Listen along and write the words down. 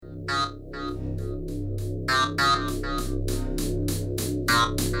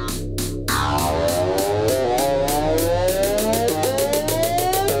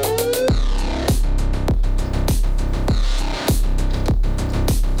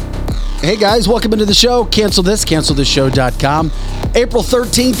Hey guys, welcome into the show. Cancelthisshow.com. April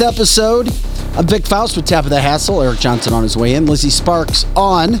 13th episode. I'm Vic Faust with Tap of the Hassle. Eric Johnson on his way in. Lizzie Sparks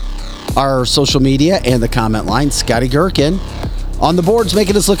on our social media and the comment line. Scotty Gherkin on the boards,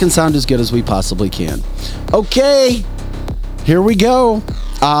 making us look and sound as good as we possibly can. Okay, here we go.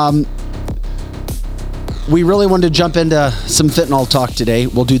 We really wanted to jump into some fentanyl talk today.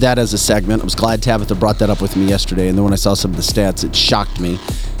 We'll do that as a segment. I was glad Tabitha brought that up with me yesterday, and then when I saw some of the stats, it shocked me.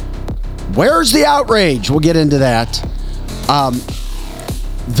 Where's the outrage? We'll get into that.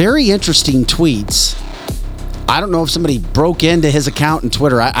 Very interesting tweets. I don't know if somebody broke into his account on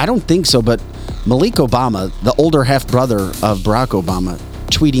Twitter. I don't think so, but Malik Obama, the older half-brother of Barack Obama,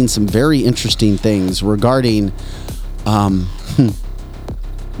 tweeting some very interesting things regarding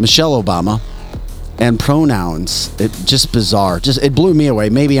Michelle Obama and pronouns. It just bizarre. It blew me away.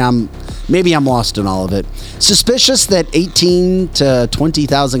 Maybe I'm lost in all of it. Suspicious that 18 to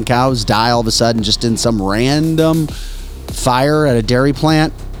 20,000 cows die all of a sudden just in some random fire at a dairy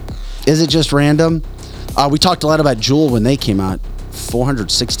plant. Is it just random? We talked a lot about Juul when they came out.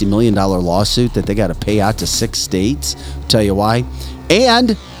 $460 million lawsuit that they got to pay out to 6 states. I'll tell you why.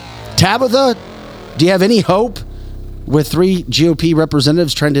 And Tabitha, do you have any hope with 3 GOP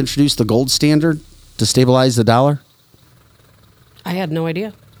representatives trying to introduce the gold standard to stabilize the dollar? I had no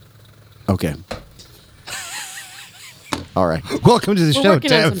idea. Okay. All right. Welcome to the show,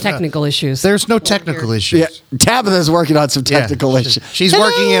 Working on some technical issues. There's no technical issues. Yeah, Tabitha's working on some technical issues. She's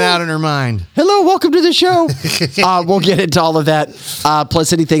working it out in her mind. Hello, welcome to the show. We'll get into all of that.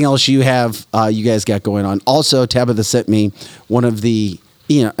 Plus anything else you have, you guys got going on. Also, Tabitha sent me one of the,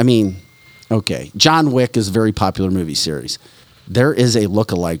 John Wick is a very popular movie series. There is a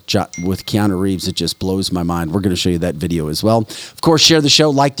lookalike with Keanu Reeves that just blows my mind. We're going to show you that video as well. Of course, share the show,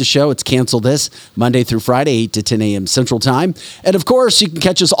 like the show. It's Cancel This, Monday through Friday, 8 to 10 a.m. Central Time. And of course, you can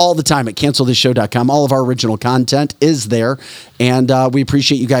catch us all the time at cancelthisshow.com. All of our original content is there. And we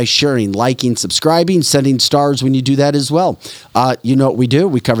appreciate you guys sharing, liking, subscribing, sending stars when you do that as well. You know what we do?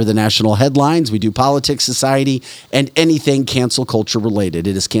 We cover the national headlines. We do politics, society, and anything cancel culture related.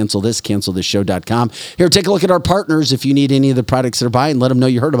 It is cancelthisshow.com. Here, take a look at our partners. If you need any of the products that are buying, let them know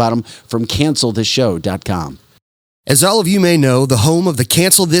you heard about them from cancelthisshow.com. As all of you may know, the home of the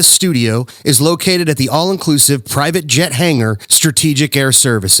Cancel This studio is located at the all-inclusive private jet hangar, Strategic Air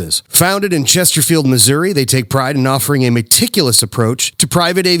Services. Founded in Chesterfield, Missouri, they take pride in offering a meticulous approach to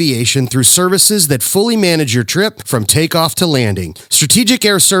private aviation through services that fully manage your trip from takeoff to landing. Strategic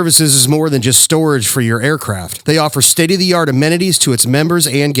Air Services is more than just storage for your aircraft. They offer state-of-the-art amenities to its members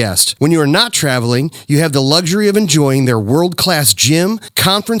and guests. When you are not traveling, you have the luxury of enjoying their world-class gym,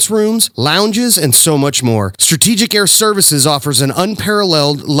 conference rooms, lounges, and so much more. Strategic Air Services offers an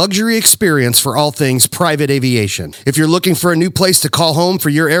unparalleled luxury experience for all things private aviation. If you're looking for a new place to call home for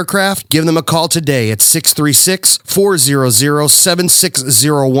your aircraft, give them a call today at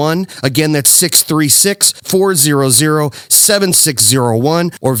 636-400-7601. Again, that's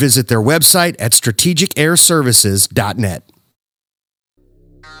 636-400-7601, or visit their website at strategicairservices.net.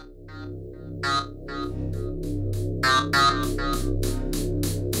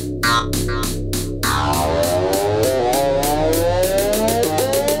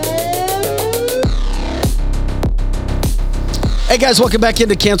 Hey guys, welcome back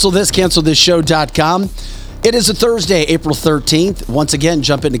into cancelthisshow.com. It is a Thursday, April 13th. Once again,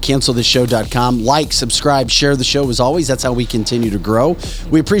 jump into cancelthisshow.com. Like, subscribe, share the show as always. That's how we continue to grow.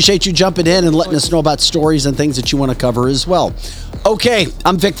 We appreciate you jumping in and letting us know about stories and things that you want to cover as well. Okay,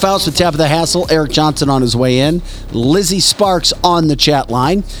 I'm Vic Faust with Tap of the Hassle. Eric Johnson on his way in. Lizzie Sparks on the chat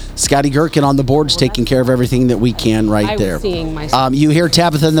line. Scotty Gherkin on the boards taking care of everything that we can right there. You hear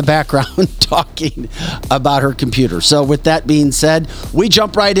Tabitha in the background talking about her computer. So with that being said, we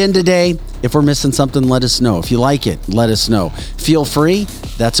jump right in today. If we're missing something, let us know. If you like it, let us know. Feel free.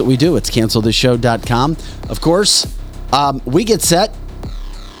 That's what we do. It's cancelthisshow.com. Of course, we get set.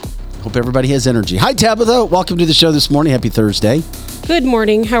 Hope everybody has energy. Hi, Tabitha. Welcome to the show this morning. Happy Thursday. Good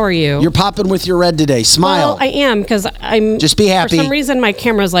morning. How are you? You're popping with your red today. Smile. Well, I am, because I'm... Just be happy. For some reason, my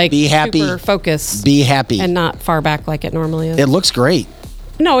camera's like be happy. Super focused. Be happy. And not far back like it normally is. It looks great.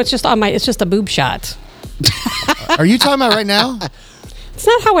 No, it's just it's just a boob shot. Are you talking about right now? It's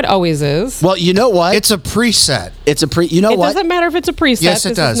not how it always is. Well, you know what? It's a preset. You know what? It doesn't matter if it's a preset. Yes,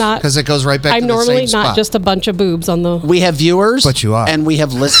 it does. Because it goes right back to the same spot. I'm normally not just a bunch of boobs on the... We have viewers. But you are. And we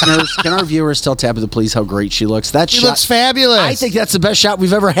have listeners. Can our viewers tell Tabitha, please, how great she looks? She looks fabulous. I think that's the best shot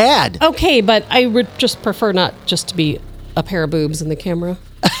we've ever had. Okay, but I would just prefer not just to be a pair of boobs in the camera.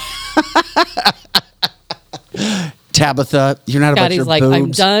 Tabitha, you're not about your like,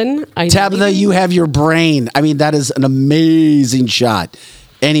 boobs. I'm done. Tabitha, you have your brain. I mean, that is an amazing shot.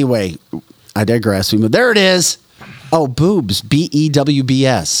 Anyway, I digress. There it is. Oh, boobs.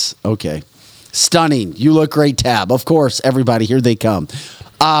 BEWBS. Okay. Stunning. You look great, Tab. Of course, everybody, here they come.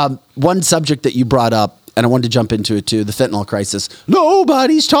 One subject that you brought up, and I wanted to jump into it too, the fentanyl crisis.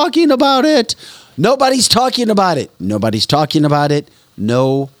 Nobody's talking about it. Nobody's talking about it. Nobody's talking about it.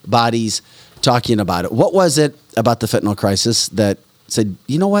 Nobody's talking about it. What was it about the fentanyl crisis that said,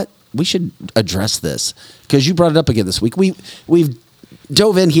 you know what? We should address this? Because you brought it up again this week. We've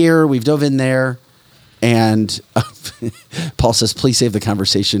dove in here. We've dove in there. And Paul says, please save the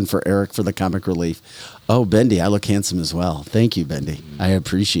conversation for Eric for the comic relief. Oh, Bendy, I look handsome as well. Thank you, Bendy. I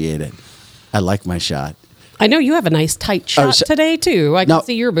appreciate it. I like my shot. I know you have a nice tight shot today, too. I can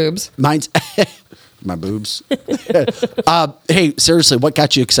see your boobs. Mine's my boobs. Hey, seriously, what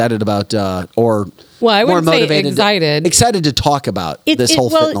got you excited about or well, I more wouldn't motivated? Say excited to talk about this whole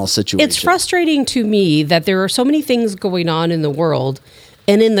fentanyl situation. It's frustrating to me that there are so many things going on in the world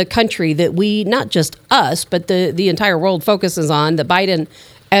and in the country that we, not just us, but the entire world focuses on, the Biden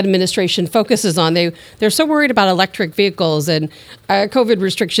administration focuses on. They're so worried about electric vehicles and COVID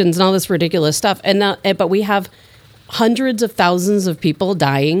restrictions and all this ridiculous stuff. But we have hundreds of thousands of people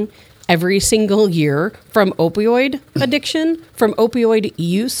dying every single year from opioid addiction, from opioid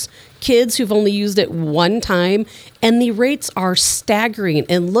use, kids who've only used it one time. And the rates are staggering.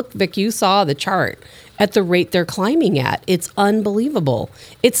 And look, Vic, you saw the chart at the rate they're climbing at. It's unbelievable.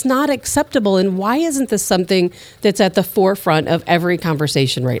 It's not acceptable. And why isn't this something that's at the forefront of every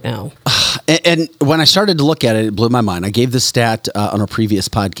conversation right now? And when I started to look at it, it blew my mind. I gave the stat on a previous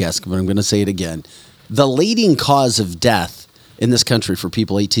podcast, but I'm going to say it again. The leading cause of death in this country for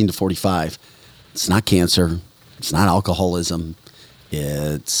people 18 to 45, it's not cancer. It's not alcoholism.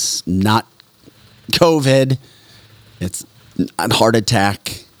 It's not COVID. It's not heart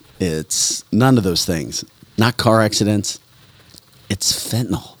attack. It's none of those things. Not car accidents. It's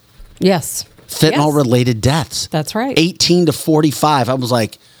fentanyl. Yes. Fentanyl-related deaths. That's right. 18 to 45. I was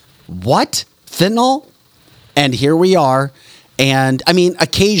like, what? Fentanyl? And here we are. And, I mean,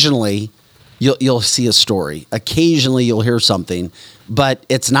 occasionally you'll see a story. Occasionally you'll hear something. But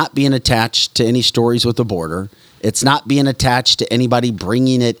it's not being attached to any stories with the border. It's not being attached to anybody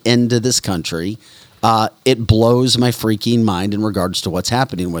bringing it into this country. It blows my freaking mind in regards to what's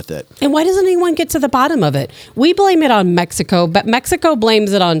happening with it. And why doesn't anyone get to the bottom of it? We blame it on Mexico, but Mexico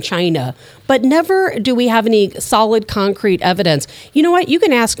blames it on China. But never do we have any solid, concrete evidence. You know what? You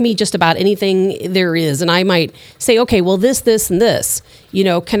can ask me just about anything there is, and I might say, okay, well, this, and this,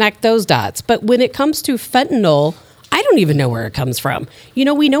 connect those dots. But when it comes to fentanyl, I don't even know where it comes from.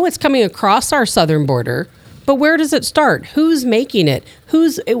 We know it's coming across our southern border. But where does it start? Who's making it?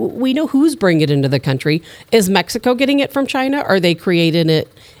 We know who's bringing it into the country. Is Mexico getting it from China? Are they creating it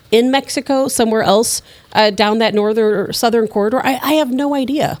in Mexico, somewhere else down that northern or southern corridor? I have no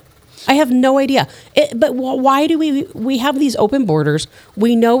idea. But why do we have these open borders?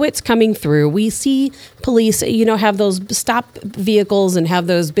 We know it's coming through. We see police, have those stop vehicles and have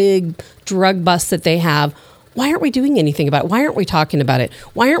those big drug busts that they have. Why aren't we doing anything about it? Why aren't we talking about it?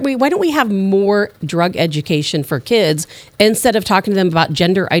 Why don't we have more drug education for kids instead of talking to them about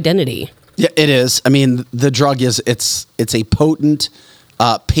gender identity? Yeah, it is. I mean, the drug it's a potent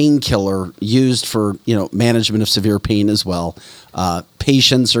painkiller used for, management of severe pain as well.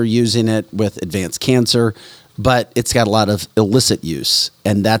 Patients are using it with advanced cancer, but it's got a lot of illicit use,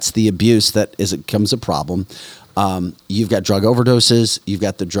 and that's the abuse that becomes a problem. You've got drug overdoses. You've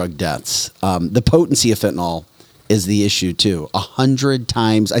got the drug deaths. The potency of fentanyl is the issue too. 100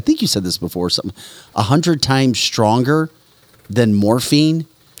 times, I think you said this before, 100 times stronger than morphine.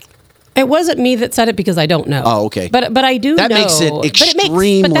 It wasn't me that said it because I don't know. Oh, okay. But I do know. That makes it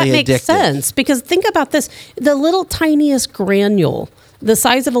extremely but that makes addictive. sense because think about this. The little tiniest granule, the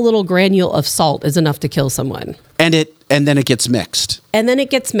size of a little granule of salt is enough to kill someone. And then it gets mixed. And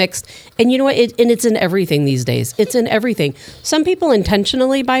you know what? It's in everything these days. It's in everything. Some people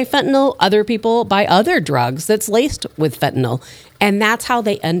intentionally buy fentanyl. Other people buy other drugs that's laced with fentanyl. And that's how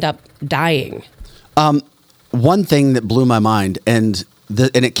they end up dying. One thing that blew my mind, and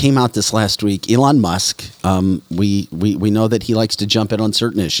it came out this last week, Elon Musk, we know that he likes to jump in on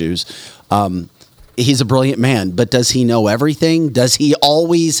certain issues. He's a brilliant man, but does he know everything? Does he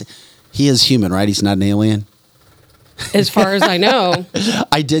always? He is human, right? He's not an alien? As far as I know.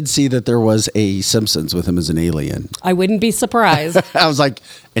 I did see that there was a Simpsons with him as an alien. I wouldn't be surprised. I was like,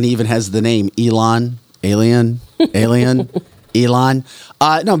 and he even has the name Elon, Alien, Elon.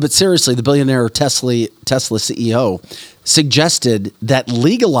 No, but seriously, the billionaire Tesla CEO suggested that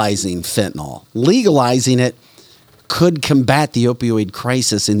legalizing it could combat the opioid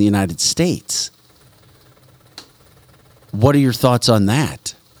crisis in the United States. What are your thoughts on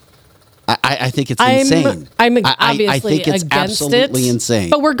that? I think it's insane. I'm I obviously think it's against absolutely it, insane.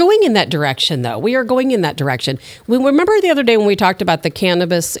 But we're going in that direction, though. We are going in that direction. We remember the other day when we talked about the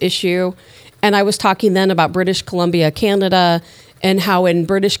cannabis issue, and I was talking then about British Columbia, Canada, and how in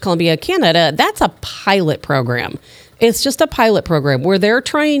British Columbia, Canada, that's a pilot program. It's just a pilot program where they're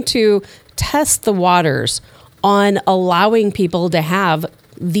trying to test the waters on allowing people to have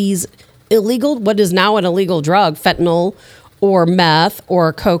these illegal, what is now an illegal drug, fentanyl or meth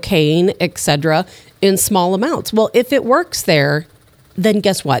or cocaine, etc., in small amounts. Well, if it works there, then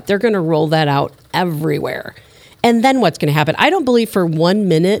guess what? They're going to roll that out everywhere. And then what's going to happen? I don't believe for 1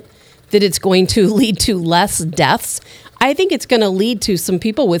 minute that it's going to lead to less deaths. I think it's going to lead to some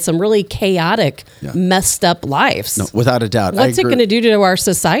people with some really chaotic, messed up lives. No, without a doubt. What's it going to do to our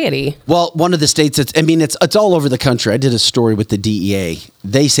society? Well, one of the states, it's all over the country. I did a story with the DEA.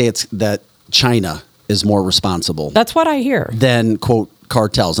 They say it's that China is more responsible. That's what I hear. Than, quote,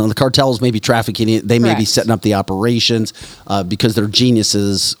 cartels. Now, the cartels may be trafficking it. They may be setting up the operations because they're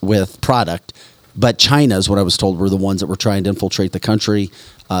geniuses with product. But China is what I was told were the ones that were trying to infiltrate the country,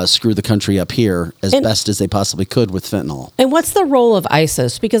 screw the country up here as best as they possibly could with fentanyl. And what's the role of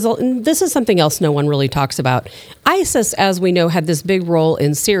ISIS? Because this is something else no one really talks about. ISIS, as we know, had this big role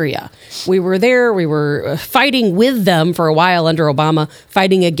in Syria. We were there. We were fighting with them for a while under Obama,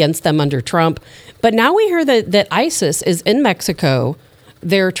 fighting against them under Trump. But now we hear that ISIS is in Mexico.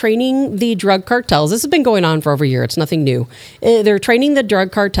 They're training the drug cartels. This has been going on for over a year. It's nothing new. They're training the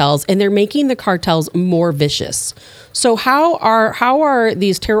drug cartels, and they're making the cartels more vicious. So how are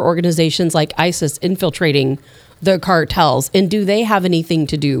these terror organizations like ISIS infiltrating the cartels, and do they have anything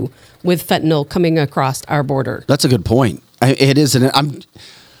to do with fentanyl coming across our border? That's a good point. It is.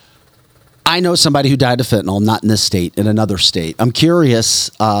 I know somebody who died of fentanyl, not in this state, in another state. I'm curious,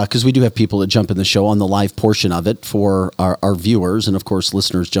 because we do have people that jump in the show on the live portion of it for our viewers, and of course,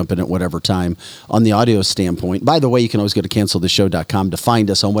 listeners jump in at whatever time on the audio standpoint. By the way, you can always go to canceltheshow.com to find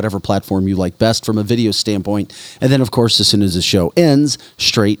us on whatever platform you like best from a video standpoint. And then, of course, as soon as the show ends,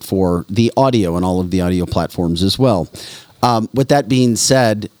 straight for the audio and all of the audio platforms as well. With that being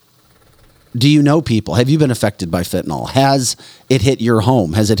said, do you know people? Have you been affected by fentanyl? Has it hit your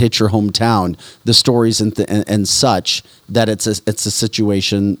home? Has it hit your hometown? The stories and such that it's a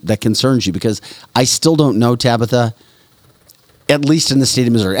situation that concerns you, because I still don't know, Tabitha, at least in the state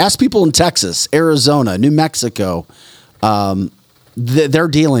of Missouri. Ask people in Texas, Arizona, New Mexico. They're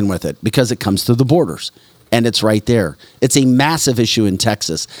dealing with it because it comes through the borders. And it's right there. It's a massive issue in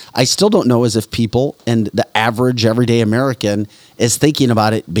Texas. I still don't know as if people and the average everyday American is thinking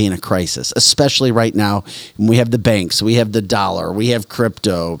about it being a crisis, especially right now when we have the banks, we have the dollar, we have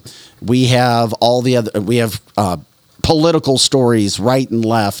crypto, we have all the other, we have political stories right and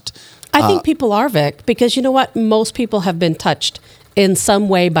left. I think people are, Vic, because you know what? Most people have been touched in some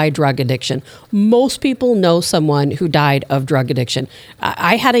way by drug addiction. Most people know someone who died of drug addiction.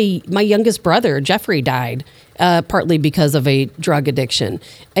 I had my youngest brother, Jeffrey, died partly because of a drug addiction.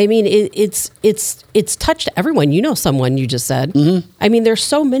 I mean, it's touched everyone. You know someone, you just said. Mm-hmm. I mean, there's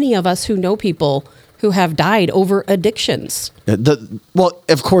so many of us who know people who have died over addictions. Well,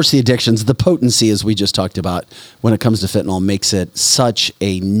 of course, the addictions, the potency, as we just talked about, when it comes to fentanyl, makes it such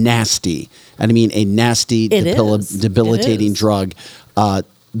a nasty, and I mean a nasty, debilitating drug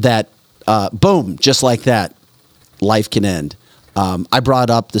that, boom, just like that, life can end. I brought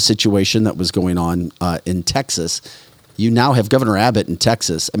up the situation that was going on in Texas. You now have Governor Abbott in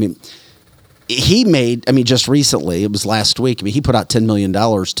Texas. I mean, just recently, it was last week, he put out $10 million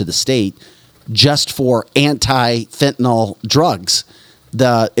to the state just for anti-fentanyl drugs.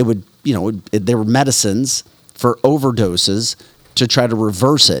 They were medicines for overdoses to try to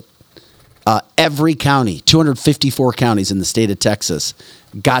reverse it. Every county, 254 counties in the state of Texas,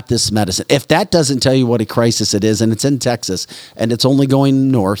 got this medicine. If that doesn't tell you what a crisis it is, and it's in Texas, and it's only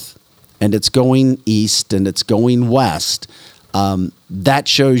going north, and it's going east, and it's going west, that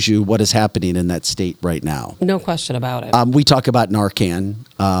shows you what is happening in that state right now. No question about it. We talk about Narcan,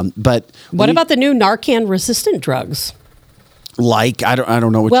 but what about the new Narcan-resistant drugs? Like, I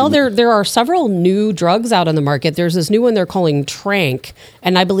don't know what. Well, there are several new drugs out on the market. There's this new one they're calling Tranq,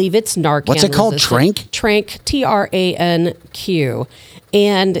 and I believe it's Narcan. What's it called? Tranq? Tranq, Tranq,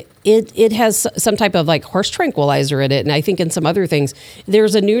 and it has some type of like horse tranquilizer in it, and I think in some other things.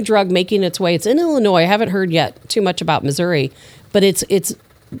 There's a new drug making its way. It's in Illinois. I haven't heard yet too much about Missouri, but it's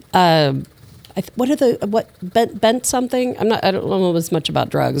bent something? I don't know as much about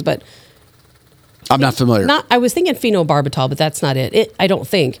drugs, but. I'm not familiar. I was thinking phenobarbital, but that's not it. I don't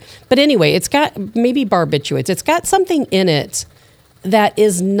think. But anyway, it's got maybe barbiturates. It's got something in it that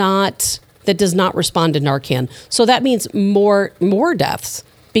does not respond to Narcan. So that means more deaths.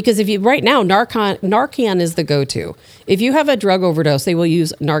 Because if you right now, Narcan is the go-to. If you have a drug overdose, they will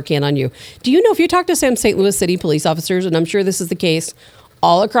use Narcan on you. Do you know, if you talk to some St. Louis City police officers, and I'm sure this is the case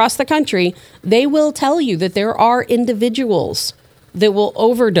all across the country, they will tell you that there are individuals that will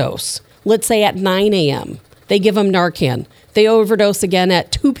overdose, let's say at 9 a.m. They give them Narcan. They overdose again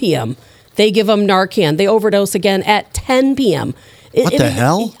at 2 p.m. They give them Narcan. They overdose again at 10 p.m. What the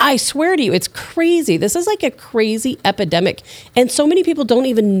hell? I swear to you, it's crazy. This is like a crazy epidemic. And so many people don't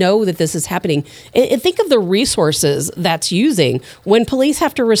even know that this is happening. And think of the resources that's using when police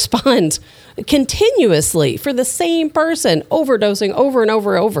have to respond continuously for the same person overdosing over and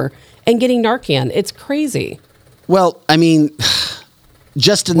over and over and getting Narcan. It's crazy. Well, I mean,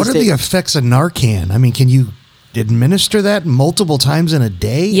 just in what are the effects of Narcan? I mean, can you administer that multiple times in a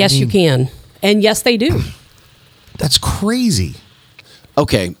day? Yes, you can. And yes, they do. That's crazy.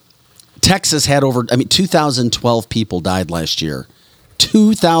 Okay. Texas had 2012 people died last year.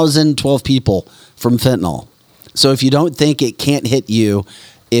 2012 people from fentanyl. So if you don't think it can't hit you,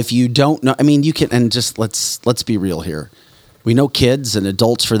 if you don't know, I mean, you can, and just let's be real here. We know kids and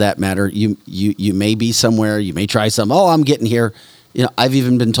adults for that matter. You may be somewhere, you may try some, I'm getting here. You know, I've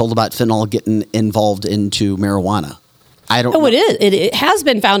even been told about fentanyl getting involved into marijuana. I don't know. It is. It has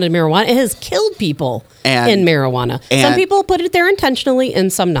been found in marijuana. It has killed people in marijuana. Some people put it there intentionally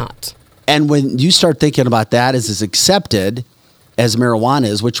and some not. And when you start thinking about that as accepted as marijuana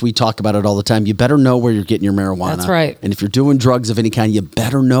is, which we talk about it all the time, you better know where you're getting your marijuana. That's right. And if you're doing drugs of any kind, you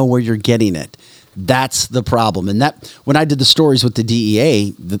better know where you're getting it. That's the problem. And that when I did the stories with the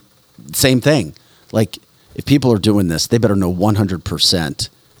DEA, the same thing. Like, if people are doing this, they better know 100%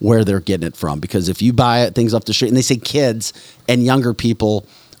 where they're getting it from. Because if you buy things off the street, and they say kids and younger people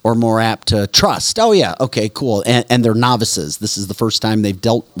are more apt to trust. Oh, yeah, okay, cool. And they're novices. This is the first time they've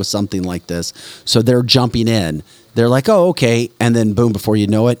dealt with something like this. So they're jumping in. They're like, oh, okay. And then boom, before you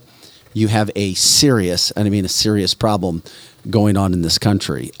know it, you have a serious problem going on in this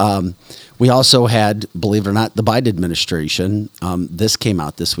country. We also had, believe it or not, the Biden administration. This came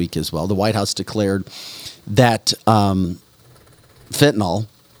out this week as well. The White House declared that fentanyl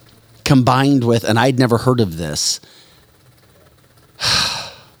combined with, and I'd never heard of this,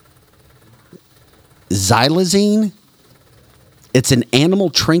 xylazine. It's an animal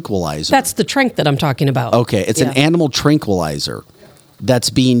tranquilizer. That's the tranq that I'm talking about. Okay, it's an animal tranquilizer that's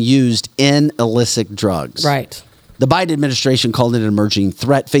being used in illicit drugs. Right. The Biden administration called it an emerging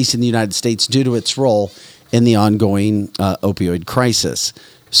threat facing the United States due to its role in the ongoing opioid crisis.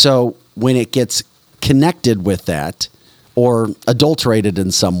 So when it gets connected with that or adulterated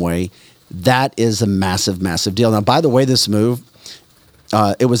in some way, that is a massive, massive deal. Now, by the way, this move,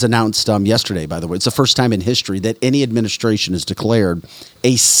 it was announced yesterday, by the way. It's the first time in history that any administration has declared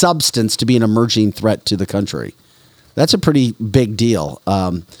a substance to be an emerging threat to the country. That's a pretty big deal.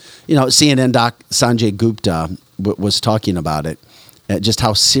 CNN doc Sanjay Gupta was talking about it, just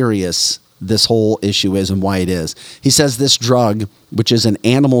how serious this whole issue is and why it is. He says this drug, which is an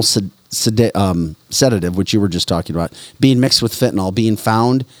animal sedative, which you were just talking about, being mixed with fentanyl, being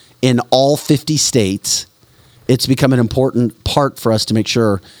found in all 50 states, it's become an important part for us to make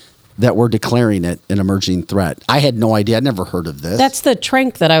sure that we're declaring it an emerging threat. I had no idea. I'd never heard of this. That's the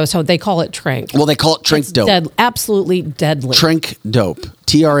tranq that I was told. They call it tranq. Well, they call it tranq dope. Absolutely deadly. Tranq dope.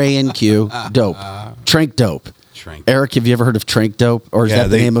 TRANQ dope. Tranq dope. Tranq. Eric, have you ever heard of Tranq dope? Or is that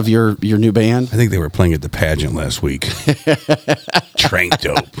the name of your new band? I think they were playing at the pageant last week. Tranq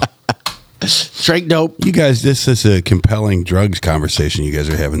dope. Tranq dope. You guys, this is a compelling drugs conversation you guys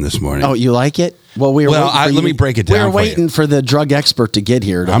are having this morning. Oh, you like it? Well, let me break it down. We were waiting for the drug expert to get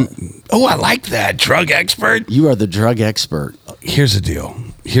here. I like that. Drug expert. You are the drug expert. Here's the deal.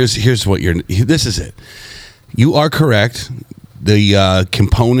 Here's what this is it. You are correct. The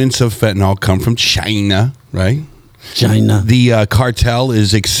components of fentanyl come from China, right? China. The cartel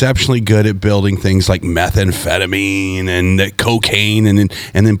is exceptionally good at building things like methamphetamine and cocaine, and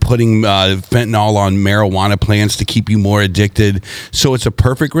then putting fentanyl on marijuana plants to keep you more addicted. So it's a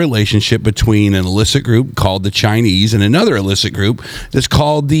perfect relationship between an illicit group called the Chinese and another illicit group that's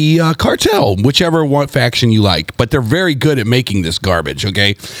called the cartel, whichever one faction you like. But they're very good at making this garbage,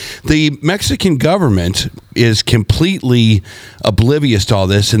 okay? The Mexican government is completely oblivious to all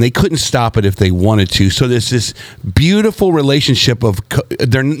this, and they couldn't stop it if they wanted to. So there's this beautiful relationship of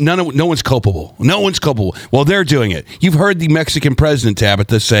no one's culpable. No one's culpable. Well, they're doing it. You've heard the Mexican president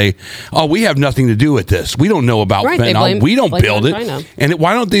Tabitha say, "Oh, we have nothing to do with this. We don't know about fentanyl. We don't build it. China. And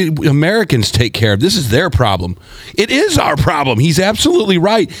why don't the Americans take care of this? Is their problem. It is our problem." He's absolutely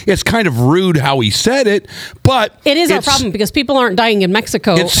right. It's kind of rude how he said it, but it is our problem because people aren't dying in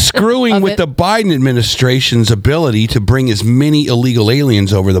Mexico. It's screwing with the Biden administration administration's ability to bring as many illegal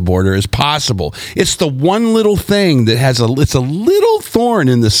aliens over the border as possible. It's the one little thing that it's a little thorn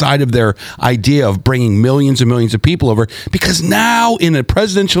in the side of their idea of bringing millions and millions of people over, because now in a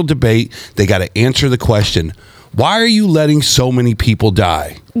presidential debate, they got to answer the question, why are you letting so many people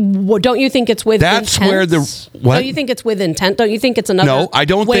die? Well, don't you think it's with That's intent? where the what? Don't you think it's with intent? Don't you think it's another No, I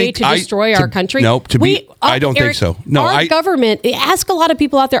don't way think to destroy our country? No, I don't think Eric, so. No, our government. Ask a lot of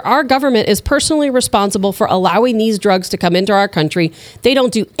people out there. Our government is personally responsible for allowing these drugs to come into our country. They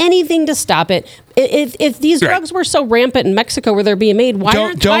don't do anything to stop it. If these drugs were so rampant in Mexico where they're being made, why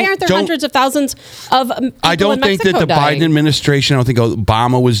aren't there hundreds of thousands of people I don't in think Mexico that the dying? Biden administration, I don't think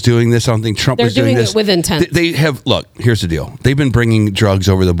Obama was doing this. I don't think Trump was doing this. They're doing it with intent. They have, look, here's the deal. They've been bringing drugs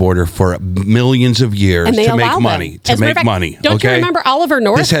over the border for millions of years And they to allow make them. money. As a matter of fact, Don't you remember Oliver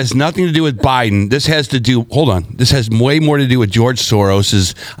North? This has nothing to do with Biden. This has to do, hold on, this has way more to do with George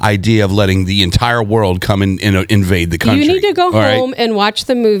Soros's idea of letting the entire world come and invade the country. You need to go All right? home and watch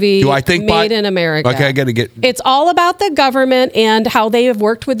the movie Do I think Made in America. Okay, I got to get... It's all about the government and how they have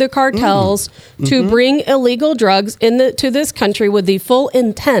worked with the cartels to bring illegal drugs to this country with the full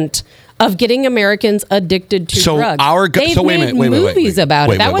intent of getting Americans addicted to drugs. They've made movies about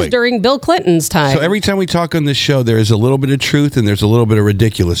it. That was during Bill Clinton's time. So every time we talk on this show, there is a little bit of truth and there's a little bit of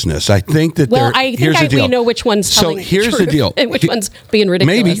ridiculousness. I think that we know which one's telling the truth. So here's the deal. And which one's being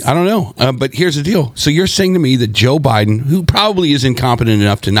ridiculous. Maybe. I don't know. But here's the deal. So you're saying to me that Joe Biden, who probably is incompetent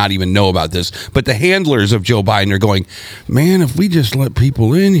enough to not even know about this, but the handlers of Joe Biden are going, man, if we just let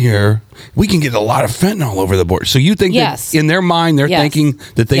people in here, we can get a lot of fentanyl over the border. So you think that in their mind, they're thinking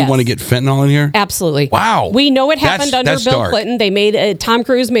that they want to get fentanyl in here? Absolutely. Wow. We know it happened under Bill dark. Clinton. They made Tom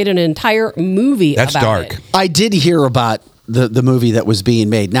Cruise made an entire movie That's about dark. it. I did hear about the movie that was being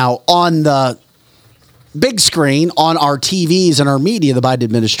made. Now, on the big screen, on our TVs and our media, the Biden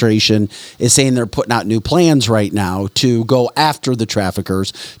administration is saying they're putting out new plans right now to go after the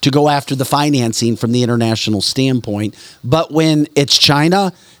traffickers, to go after the financing from the international standpoint. But when it's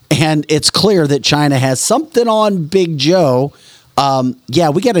China, and it's clear that China has something on Big Joe,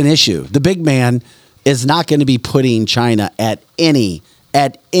 we got an issue. The big man is not going to be putting China at any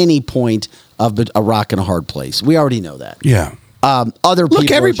point of a rock and a hard place. We already know that. Yeah. Other people.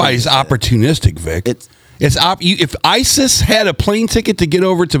 Look, everybody's opportunistic, Vic. If ISIS had a plane ticket to get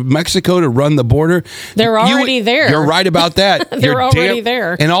over to Mexico to run the border, they're already there. You're right about that. They're already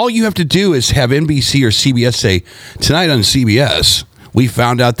there. And all you have to do is have NBC or CBS say, tonight on CBS, we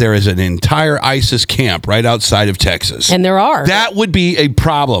found out there is an entire ISIS camp right outside of Texas. And there are. That would be a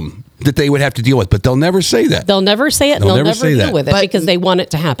problem that they would have to deal with, but they'll never say that. They'll never say it. They'll never deal with it because they want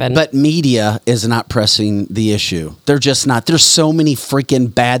it to happen. But media is not pressing the issue. They're just not. There's so many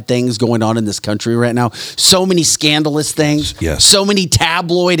freaking bad things going on in this country right now. So many scandalous things. Yes. So many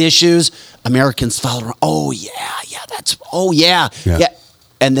tabloid issues. Americans follow around. Yeah.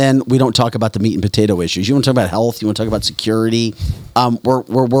 And then we don't talk about the meat and potato issues. You want to talk about health? You want to talk about security? We're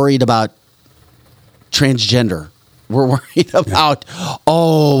worried about transgender. We're worried about,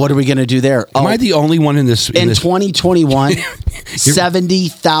 what are we going to do there? Am I the only one in this? In 2021,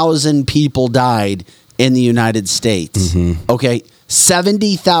 70,000 people died in the United States. Mm-hmm. Okay,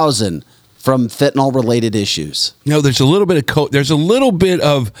 70,000 from fentanyl-related issues. There's a little bit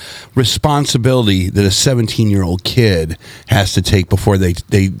of responsibility that a 17-year-old kid has to take before they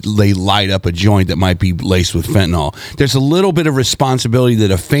light up a joint that might be laced with fentanyl. There's a little bit of responsibility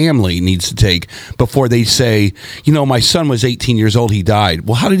that a family needs to take before they say, my son was 18 years old, he died.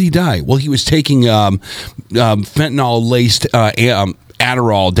 Well, how did he die? Well, he was taking fentanyl-laced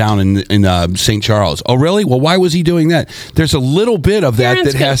Adderall down in St. Charles. Oh, really? Well, why was he doing that? There's a little bit of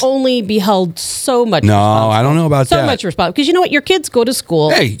Parents that has can only be held so much. No, I don't know about that. So much responsibility because you know what? Your kids go to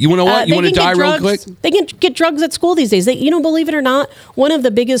school. Hey, you want to know what? You want to die real quick? They can get drugs at school these days. Believe it or not, one of the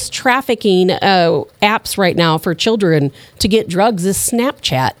biggest trafficking apps right now for children to get drugs is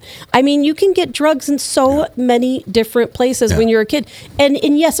Snapchat. I mean, you can get drugs in so many different places when you're a kid. And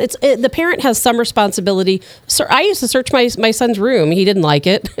yes, the parent has some responsibility. So I used to search my son's room. He didn't like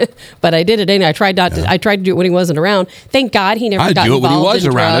it, but I did it anyway. I tried to do it when he wasn't around. Thank God he never got involved in drugs. I'd do it when he was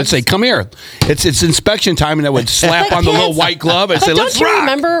around. I'd say, come here. It's inspection time, and I would slap on the little white glove and say, let's rock. Don't you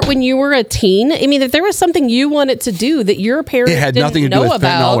remember when you were a teen? I mean, if there was something you wanted to do that your parents didn't know about. It had nothing to do with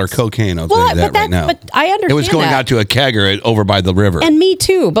fentanyl or cocaine, I'll tell you that right now. But I understand it was going out to a kegger over by the river. And me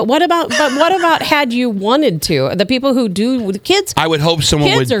too. But what about had you wanted to? The people who do with kids? I would hope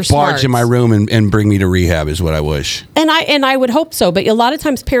someone would barge in my room and bring me to rehab is what I wish. And I would hope so. But a lot of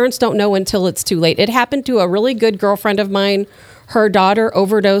times parents don't know until it's too late. It happened to a really good girlfriend of mine. Her daughter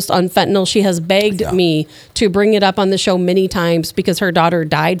overdosed on fentanyl. She has begged me to bring it up on the show many times because her daughter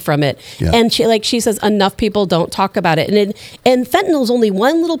died from it. Yeah. And she says enough people don't talk about it. And fentanyl is only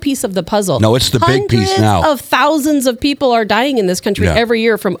one little piece of the puzzle. No, it's the big piece now. Hundreds of thousands of people are dying in this country every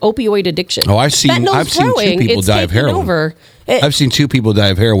year from opioid addiction. Oh, I've seen 2 people die of heroin. I've seen 2 people die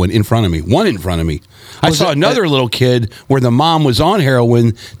of heroin in front of me. One in front of me. I saw another little kid where the mom was on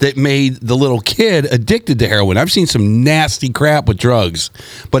heroin that made the little kid addicted to heroin. I've seen some nasty crap with drugs.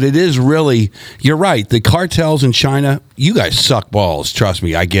 But it is really, you're right, the cartels in China, you guys suck balls. Trust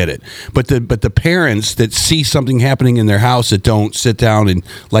me, I get it. But the parents that see something happening in their house that don't sit down and,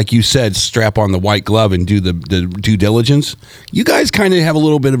 like you said, strap on the white glove and do the due diligence, you guys kind of have a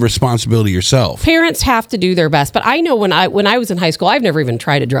little bit of responsibility yourself. Parents have to do their best. But I know when I was in high school, I've never even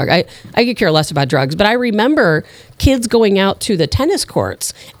tried a drug. I could care less about drugs. But I remember kids going out to the tennis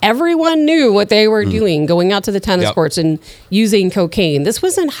courts. Everyone knew what they were doing, going out to the tennis courts and using cocaine. This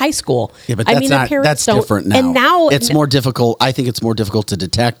was in high school. Yeah, but that's different now. And now it's more difficult. I think it's more difficult to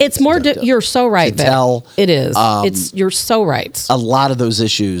detect. It's more. You're so right. To tell. It is. You're so right. A lot of those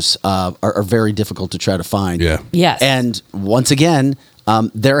issues are very difficult to try to find. Yeah. Yes. And once again,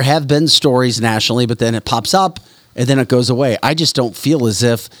 there have been stories nationally, but then it pops up and then it goes away. I just don't feel as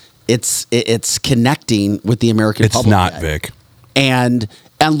if it's connecting with the American public. It's not, yet. Vic. And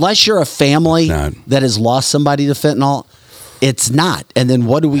unless you're a family that has lost somebody to fentanyl, it's not. And then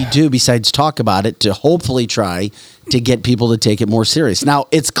what do we do besides talk about it to hopefully try to get people to take it more serious? Now,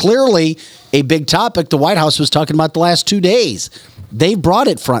 it's clearly a big topic the White House was talking about the last 2 days. They brought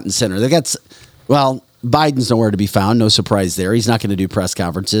it front and center. Biden's nowhere to be found. No surprise there. He's not going to do press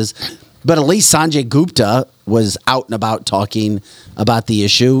conferences. But at least Sanjay Gupta was out and about talking about the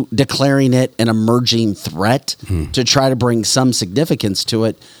issue, declaring it an emerging threat to try to bring some significance to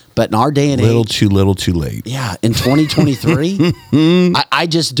it. But in our day and age... Too little, too late. Yeah, in 2023, I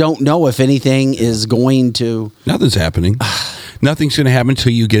just don't know if anything is going to... Nothing's happening. Nothing's going to happen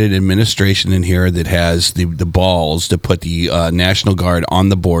until you get an administration in here that has the balls to put the National Guard on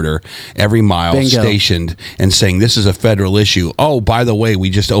the border every mile stationed and saying this is a federal issue. Oh, by the way, we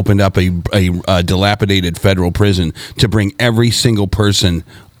just opened up a dilapidated federal prison to bring every single person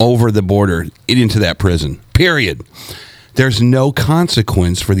over the border into that prison, period. There's no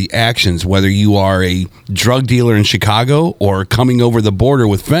consequence for the actions, whether you are a drug dealer in Chicago or coming over the border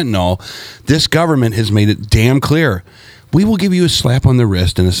with fentanyl. This government has made it damn clear. We will give you a slap on the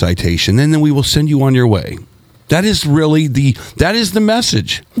wrist and a citation, and then we will send you on your way. That is really the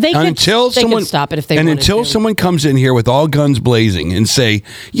message. They could stop it if they wanted until to. Someone comes in here with all guns blazing and say,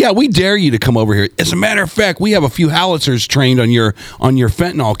 "Yeah, we dare you to come over here." As a matter of fact, we have a few howitzers trained on your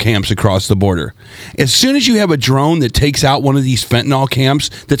fentanyl camps across the border. As soon as you have a drone that takes out one of these fentanyl camps,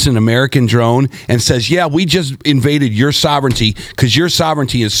 that's an American drone, and says, "Yeah, we just invaded your sovereignty because your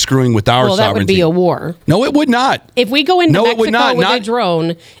sovereignty is screwing with our sovereignty." Well, that would be a war. No, it would not. If we go into Mexico with a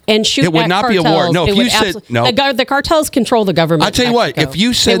drone and shoot it would not cartels, be a war. No, if you said no. The cartels control the government. I'll tell you what, if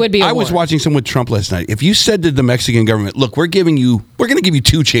you said, I was watching someone with Trump last night. If you said to the Mexican government, "Look, we're going to give you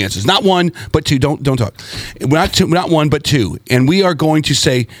 2 chances, not 1, but 2. Don't talk. Not 1, but 2. And we are going to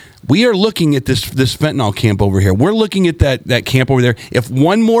say, we are looking at this fentanyl camp over here. We're looking at that camp over there. If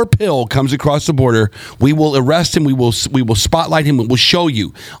one more pill comes across the border, we will arrest him. We will spotlight him. We'll show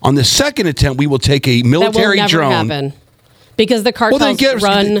you. On the second attempt, we will take a military that will never drone." Happen. Because the cartels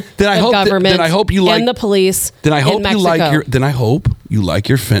run the government and the police in Mexico. Then I hope you like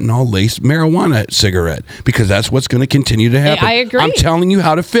your fentanyl-laced marijuana cigarette, because that's what's going to continue to happen. I agree. I'm telling you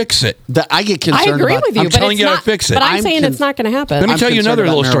how to fix it. I get concerned. I agree with you. I'm telling you how to fix it. But I'm saying it's not going to happen. Let me tell you another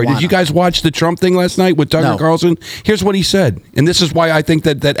little story. Did you guys watch the Trump thing last night with Tucker Carlson? Here's what he said, and this is why I think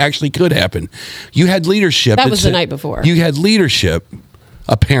that actually could happen. You had leadership. That was the night before. You had leadership.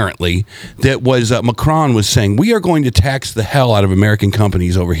 Apparently, that was Macron was saying, we are going to tax the hell out of American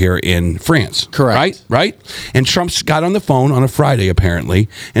companies over here in France. Correct. Right? And Trump got on the phone on a Friday, apparently,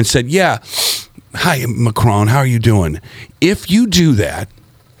 and said, "Yeah, hi, Macron, how are you doing? If you do that,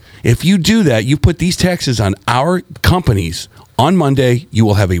 you put these taxes on our companies, on Monday, you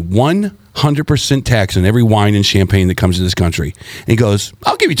will have a 100% tax on every wine and champagne that comes to this country." And he goes,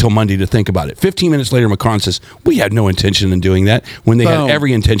 "I'll give you till Monday to think about it." 15 minutes later, Macron says, "We had no intention in doing that," when they had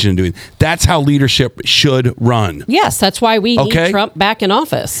every intention in doing it. That's how leadership should run. Yes, that's why we need Trump back in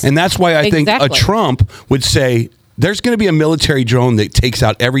office. And that's why I think a Trump would say, there's going to be a military drone that takes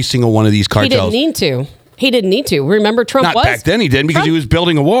out every single one of these cartels. He didn't need to. He didn't need to. Remember, Trump Not was back then. He didn't because he was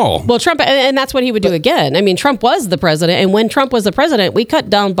building a wall. Well, Trump, and that's what he would do again. I mean, Trump was the president, and when Trump was the president, we cut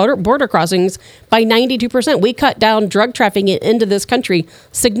down border crossings by 92%. We cut down drug trafficking into this country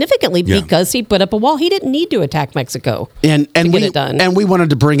significantly because he put up a wall. He didn't need to attack Mexico to get it done. And we wanted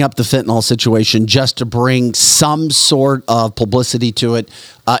to bring up the fentanyl situation just to bring some sort of publicity to it.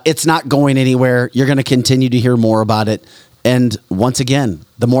 It's not going anywhere. You're going to continue to hear more about it. And once again,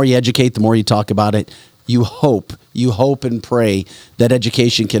 the more you educate, the more you talk about it. You hope and pray that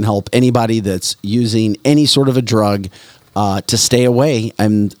education can help anybody that's using any sort of a drug to stay away.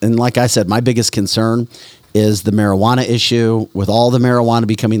 And like I said, my biggest concern is the marijuana issue. With all the marijuana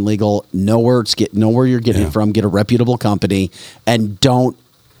becoming legal, know where you're getting it from. Get a reputable company, and don't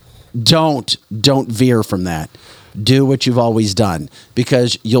veer from that. Do what you've always done,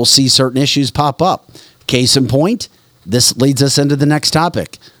 because you'll see certain issues pop up. Case in point, this leads us into the next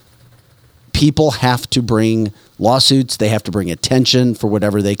topic. People have to bring lawsuits. They have to bring attention for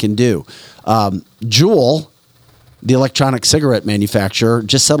whatever they can do. Juul, the electronic cigarette manufacturer,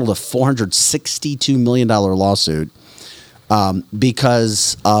 just settled a $462 million lawsuit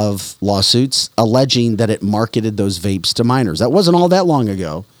because of lawsuits alleging that it marketed those vapes to minors. That wasn't all that long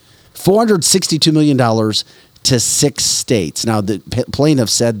ago. $462 million to 6 states. Now, the plaintiff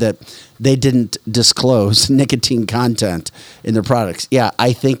said that they didn't disclose nicotine content in their products. Yeah,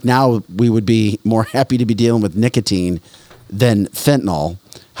 I think now we would be more happy to be dealing with nicotine than fentanyl.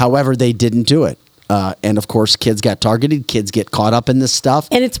 However, they didn't do it. And of course, kids got targeted. Kids get caught up in this stuff.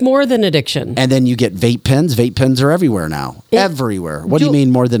 And it's more than addiction. And then you get vape pens. Vape pens are everywhere now. Everywhere. What do you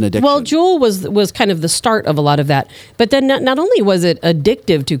mean more than addiction? Well, Juul was kind of the start of a lot of that. But then not only was it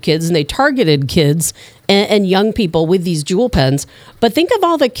addictive to kids, and they targeted kids and young people with these Juul pens, but think of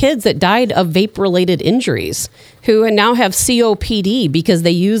all the kids that died of vape-related injuries who now have COPD because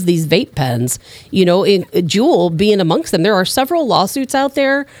they use these vape pens. You know, Juul being amongst them. There are several lawsuits out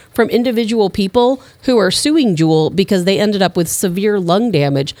there from individual people who are suing Juul because they ended up with severe lung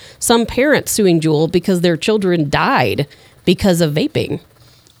damage. Some parents suing Juul because their children died because of vaping.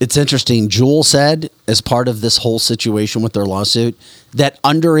 It's interesting. Juul said, as part of this whole situation with their lawsuit, that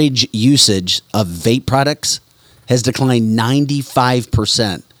underage usage of vape products has declined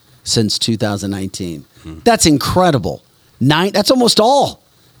 95% since 2019. That's incredible. That's almost all.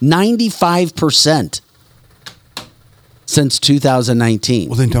 95% since 2019.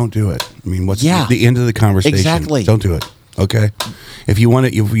 Well, then don't do it. I mean, what's the end of the conversation? Exactly. Don't do it. Okay. If you want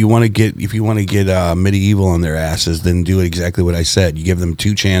to get medieval on their asses, then do exactly what I said. You give them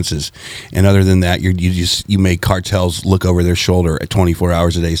 2 chances, and other than that, you make cartels look over their shoulder at 24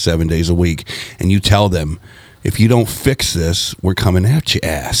 hours a day, 7 days a week, and you tell them, if you don't fix this, we're coming at your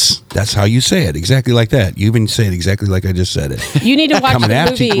ass. That's how you say it, exactly like that. You even say it exactly like I just said it. You need to watch the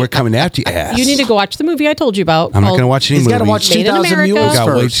movie. We're coming after your ass. You need to go watch the movie I told you about. I'm not going to watch any movies. He's got to watch Made in 2,000 America Mules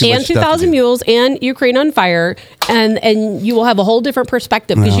first. and 2,000 Mules and Ukraine on Fire, and you will have a whole different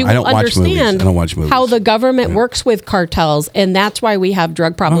perspective because you will understand how the government works with cartels, and that's why we have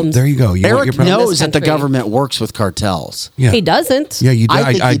drug problems. There you go. Eric knows that the government works with cartels. Yeah. He doesn't. Yeah, you do.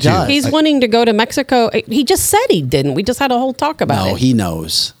 I think he does. He's wanting to go to Mexico. He just said he didn't. We just had a whole talk about it. No, he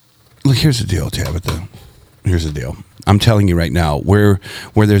knows. Look, here's the deal, Tabitha. Here's the deal. I'm telling you right now, where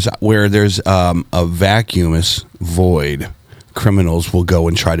there's a vacuumous void, criminals will go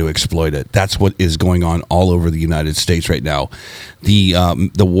and try to exploit it. That's what is going on all over the United States right now.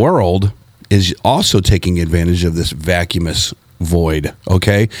 The world is also taking advantage of this vacuumous void.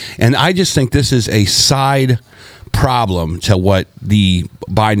 Okay, and I just think this is a side problem to what the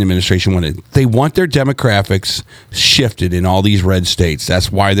Biden administration wanted. They want their demographics shifted in all these red states. That's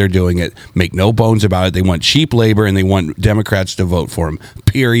why they're doing it. Make no bones about it. They want cheap labor and they want Democrats to vote for them.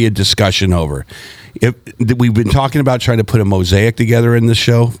 Period. Discussion over. We've been talking about trying to put a mosaic together in this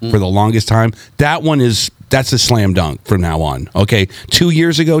show for the longest time. That's a slam dunk from now on. Okay, 2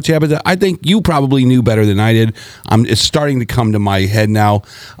 years ago, Tabitha, I think you probably knew better than I did. It's starting to come to my head now.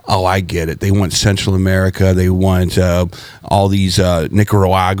 Oh, I get it. They want Central America. They want all these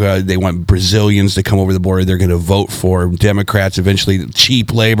Nicaragua. They want Brazilians to come over the border. They're going to vote for Democrats eventually.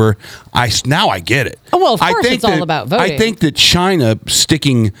 Cheap labor. Now I get it. Oh, well, of course it's all about voting. I think that China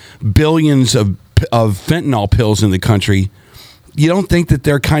sticking billions of fentanyl pills in the country. You don't think that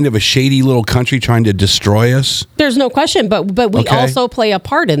they're kind of a shady little country trying to destroy us? There's no question, but we also play a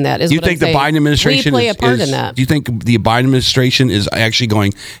part in that. Do you think the Biden administration we play a part in that? Do you think the Biden administration is actually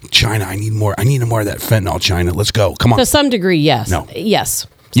going, China, I need more of that fentanyl, China, let's go, come on. To some degree, yes. No. Yes.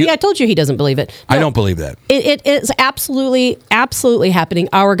 See, I told you he doesn't believe it. I don't believe that. It is absolutely happening.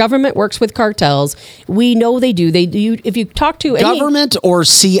 Our government works with cartels. We know they do. They do. If you talk to government or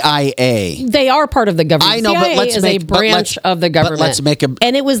CIA, they are part of the government. I know, CIA but let's is a branch of the government. But let's make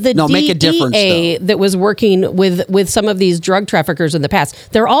and it was the DEA that was working with some of these drug traffickers in the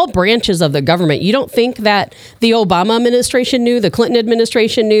past. They're all branches of the government. You don't think that the Obama administration knew, the Clinton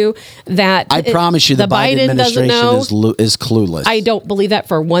administration knew that? I promise you, the Biden administration is clueless. I don't believe that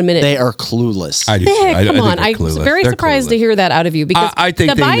for 1 minute. They are clueless. I do. Come on. I'm very surprised to hear that out of you because I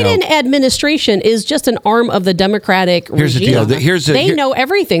think the Biden administration is just an arm of the Democratic regime. The deal. They know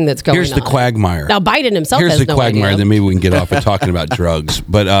everything that's going on. Here's the quagmire. Now, Biden himself has no idea. Here's the quagmire. Then maybe we can get off of talking about drugs.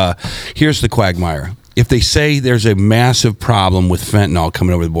 But here's the quagmire. If they say there's a massive problem with fentanyl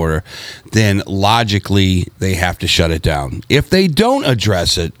coming over the border, then logically they have to shut it down. If they don't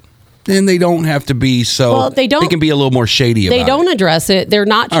address it, then they don't have to be so. Well, they don't. They can be a little more shady about it. They don't address it. They're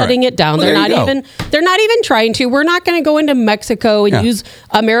not shutting it down. Well, They're not even. They're not even trying to. We're not going to go into Mexico and use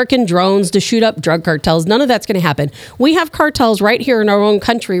American drones to shoot up drug cartels. None of that's going to happen. We have cartels right here in our own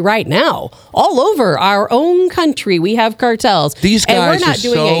country right now, all over our own country. We have cartels. These guys and we're not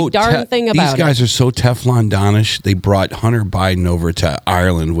doing a darn thing about it. These guys are so Teflon Donish. They brought Hunter Biden over to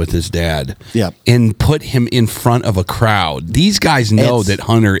Ireland with his dad, and put him in front of a crowd. These guys know that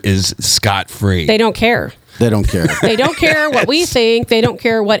Hunter is scot-free. They don't care. They don't care. They don't care what we think. They don't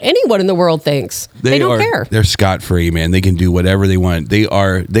care what anyone in the world thinks. They don't care. They're scot-free, man. They can do whatever they want. They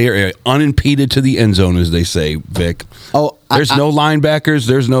are unimpeded to the end zone, as they say, Vic. Oh, there's no linebackers.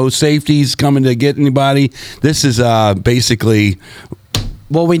 There's no safeties coming to get anybody. This is basically.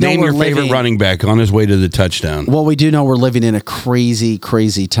 Well, we know name your favorite running back on his way to the touchdown. Well, we do know we're living in a crazy,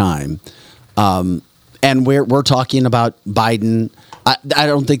 crazy time, and we're talking about Biden. I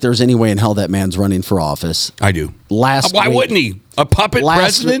don't think there's any way in hell that man's running for office. I do. Why wouldn't he? A puppet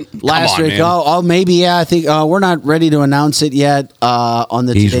president? Last week, maybe, I think we're not ready to announce it yet on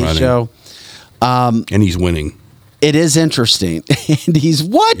the Today Show. And he's winning. It is interesting. And he's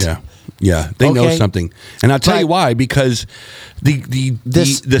what? Yeah. They know something. And I'll tell you why, because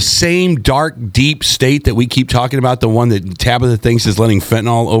the same dark, deep state that we keep talking about, the one that Tabitha thinks is letting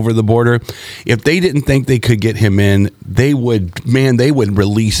fentanyl over the border, if they didn't think they could get him in, they would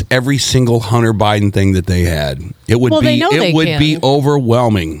release every single Hunter Biden thing that they had. It would be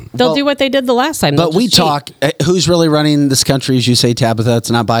overwhelming. They'll do what they did the last time. But we talk, who's really running this country, as you say, Tabitha? It's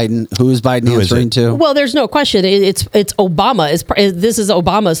not Biden. Who is Biden answering to? Well, there's no question. It's Obama. This is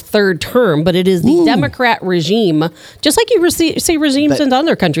Obama's third term, but it is the Democrat regime. Just like you see regimes in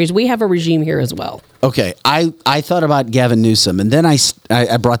other countries, we have a regime here as well. Okay, I thought about Gavin Newsom, and then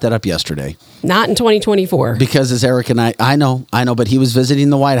I brought that up yesterday. Not in 2024. Because as Eric and I know, but he was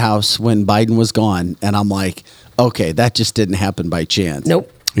visiting the White House when Biden was gone, and I'm like, okay, that just didn't happen by chance.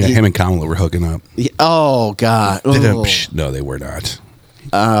 Nope. Yeah, him and Kamala were hooking up. Oh, God. Oh. No, they were not.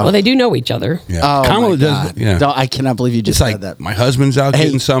 Well, they do know each other. Yeah. Oh, Kamala does. Yeah. No, I cannot believe you just said that. My husband's out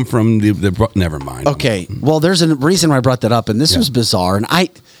getting some from the. Never mind. Okay. Well, there's a reason why I brought that up, and this was bizarre. And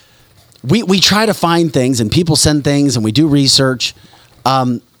we try to find things, and people send things, and we do research.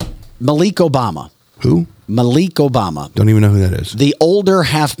 Malik Obama. Who? Malik Obama. Don't even know who that is. The older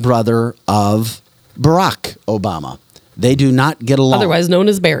half brother of Barack Obama. They do not get along. Otherwise known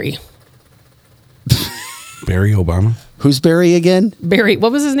as Barry. Barry Obama? Who's Barry again? Barry.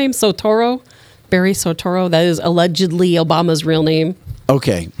 What was his name? Sotoro? Barry Sotoro. That is allegedly Obama's real name.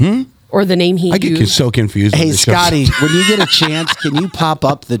 Okay. Or the name he used. I get so confused. Hey, Scotty, when you get a chance, can you pop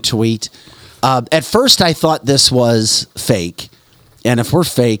up the tweet? At first, I thought this was fake. And if we're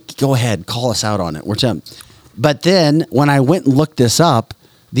fake, go ahead, call us out on it. We're telling. But then when I went and looked this up,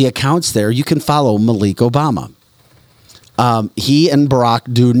 the accounts there, you can follow Malik Obama. He and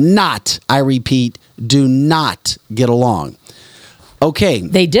Barack do not, I repeat, do not get along. Okay.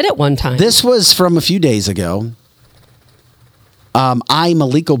 They did it one time. This was from a few days ago.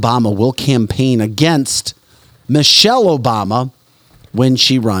 Malik Obama, will campaign against Michelle Obama when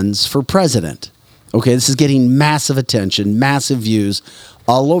she runs for president. Okay, this is getting massive attention, massive views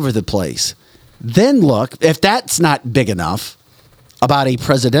all over the place. Then look, if that's not big enough about a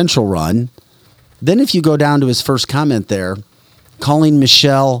presidential run, then if you go down to his first comment there, calling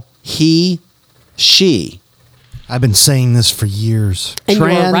Michelle he, she. I've been saying this for years. And you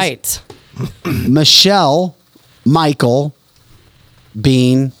are right. Michelle, Michael,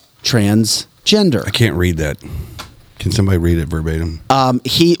 being transgender. I can't read that. Can somebody read it verbatim?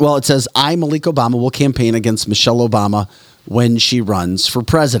 It says, Malik Obama, will campaign against Michelle Obama when she runs for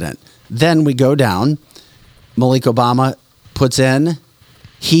president. Then we go down. Malik Obama puts in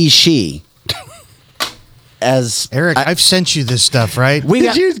he, she. as Eric, I've sent you this stuff, right?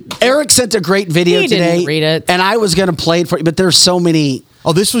 Eric sent a great video He today. didn't read it. And I was going to play it for you, but there's so many.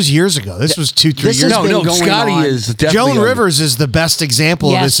 Oh, this was years ago. This was 2-3 years has ago. been going Scotty on. is definitely Joan on- Rivers is the best example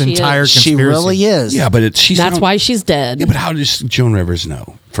of Yes, this she entire is. conspiracy. She really is. Yeah, but she's That's not- why she's dead. Yeah, but how does Joan Rivers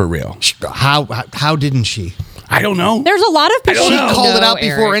know for real? How didn't she? I don't know. There's a lot of people. She who called it know, out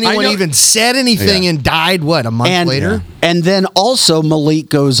before Eric. anyone I know. even said anything and died, what, a month later? And then also Malik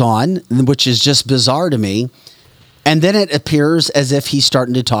goes on, which is just bizarre to me. And then it appears as if he's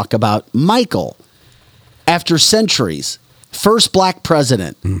starting to talk about Michael. After centuries, first black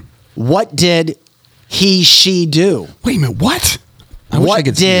president. What did she do? Wait a minute, what? I wish I What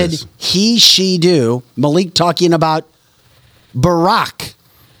could see did this. she do? Malik talking about Barack.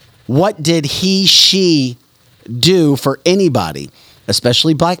 What did she do for anybody,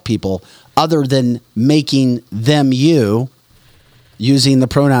 especially black people, other than making them you, using the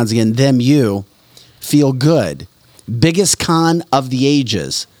pronouns again, them you, feel good? Biggest con of the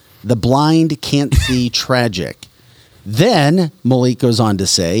ages. The blind can't see tragic. Then Malik goes on to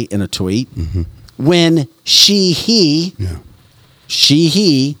say in a tweet, when he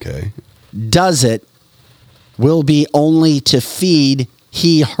Okay. does it, will be only to feed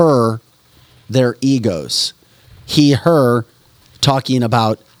her their egos. Her talking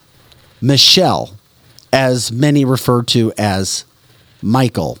about Michelle, as many refer to as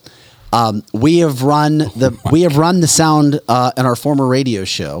Michael. We have run the sound in our former radio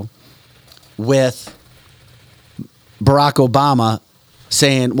show with Barack Obama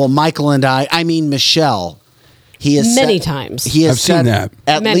saying, "Well, Michael and I mean Michelle." He has Many said- times. He has I've seen said that.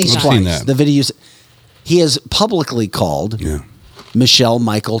 at Many least times. twice. I've seen that. The videos. He has publicly called Yeah. Michelle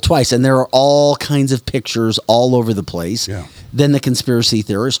Michael twice, and there are all kinds of pictures all over the place. Yeah. Then the conspiracy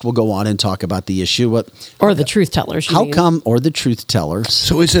theorist will go on and talk about the issue. What? Or the truth tellers. you How mean. come? Or the truth tellers.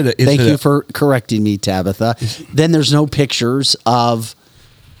 So is it a, Thank you for correcting me, Tabitha. Then there's no pictures of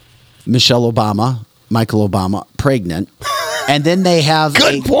Michelle Obama, Michael Obama, pregnant. And then they have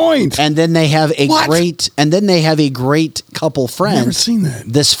Good point. And then they have a What? great couple friend. Never seen that.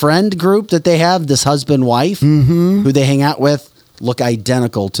 This friend group that they have, this husband wife, who they hang out with, look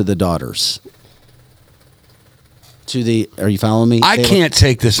identical to the daughters. Are you following me? I They look- can't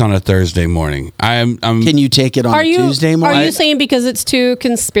take this on a Thursday morning. I'm Can you take it on Are a you Tuesday morning? Are you saying because it's too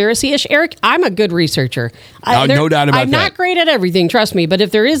conspiracy-ish, Eric? I'm a good researcher. No doubt about I'm not that. great at everything, trust me. But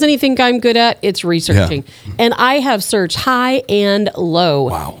if there is anything I'm good at, it's researching. And I have searched high and low.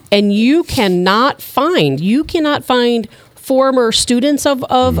 Wow. And you cannot find former students of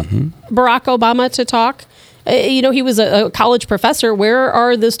Barack Obama to talk. He was a college professor. Where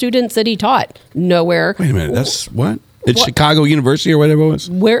are the students that he taught? Nowhere. Wait a minute. That's what? It's Chicago University or whatever it was.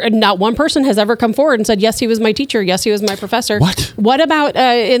 Where not one person has ever come forward and said, yes, he was my teacher. Yes, he was my professor. What? What about,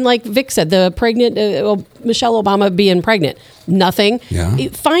 and like Vic said, the pregnant, Michelle Obama being pregnant? Nothing. Yeah.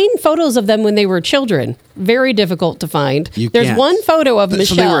 Find photos of them when they were children. Very difficult to find. You There's can't. one photo of Michelle.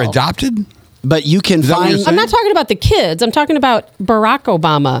 So they were adopted? But you can that what you're find. I'm not talking about the kids. I'm talking about Barack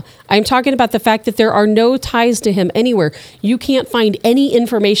Obama. I'm talking about the fact that there are no ties to him anywhere. You can't find any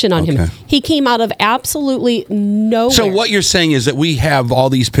information on him. Okay. He came out of absolutely nowhere. So what you're saying is that we have all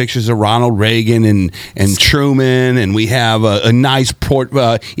these pictures of Ronald Reagan and Truman, and we have a nice port.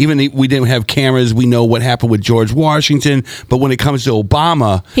 Even if we didn't have cameras, we know what happened with George Washington. But when it comes to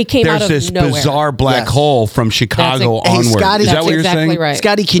Obama, He came there's out of this nowhere. bizarre black Yes. hole from Chicago Hey, onward. Scotty, is that that's what you're exactly saying? right.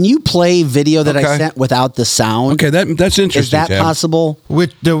 Scotty, can you play video that I Okay. sent without the sound? Okay, that's interesting. Is that Tab. possible?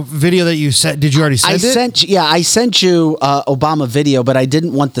 With the video that you sent, did you already send it? I sent you Obama video, but I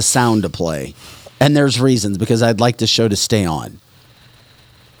didn't want the sound to play, and there's reasons because I'd like the show to stay on.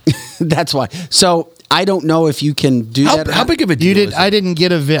 That's why. So I don't know if you can do that. or How not. big of a deal You did. is it? I didn't get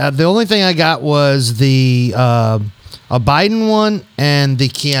the only thing I got was the a Biden one and the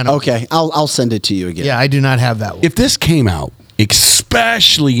Keanu. Okay, I'll send it to you again. Yeah, I do not have that one. If this came out,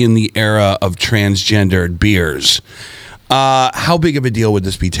 especially in the era of transgendered beers, how big of a deal would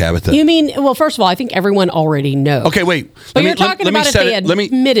this be, Tabitha? You mean, well, first of all, I think everyone already knows. Okay, wait. But you're talking about if they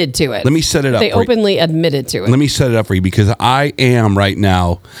admitted to it. Let me set it up They for you. openly admitted to it. Let me set it up for you because I am right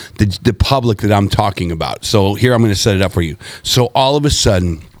now the public that I'm talking about. So here I'm going to set it up for you. So all of a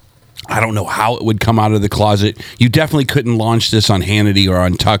sudden, I don't know how it would come out of the closet. You definitely couldn't launch this on Hannity or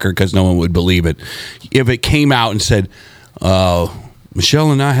on Tucker because no one would believe it. If it came out and said,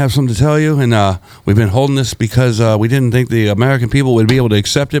 Michelle and I have something to tell you, and we've been holding this because we didn't think the American people would be able to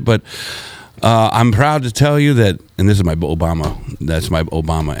accept it, but I'm proud to tell you that, and this is my Obama That's my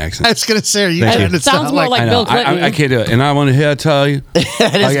Obama accent. I was going to say, are you Thank trying you. to Sounds sound more like like Bill Clinton. I can't do it. And I want to tell you. Bill Oh,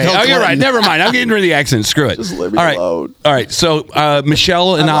 you're right. Clinton. Never mind. I'm getting rid of the accent. Screw it. Just leave me All right. alone. All right. So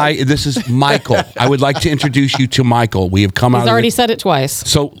Michelle and this is Michael. I would like to introduce you to Michael. We have come out. He's already said it twice.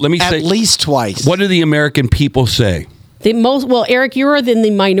 So let me say. At least twice. What do the American people say? Eric, you are in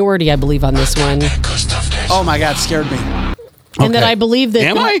the minority, I believe, on this one. Oh my God, scared me. And that I believe that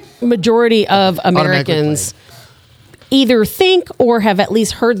Am I? the majority of Americans either think or have at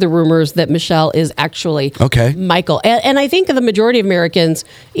least heard the rumors that Michelle is actually Michael. And I think the majority of Americans,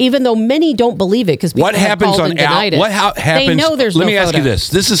 even though many don't believe it, because What happens on denied it, what happens? they know there's Let no me ask you photo. this.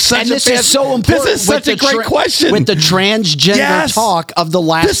 This is such And this is so important. This is such a great question. With the transgender talk of the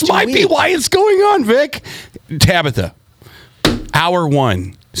last This 2 might be weeks. why it's going on, Vic. Tabitha, hour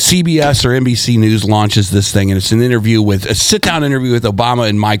one. CBS or NBC News launches this thing, and it's an interview with a sit-down interview with Obama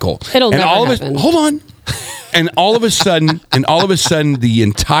and Michael. It'll and never all happen. Hold on. And all of a sudden, the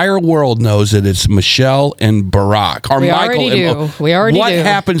entire world knows that it's Michelle and Barack. Or We Michael already and do. We already What do.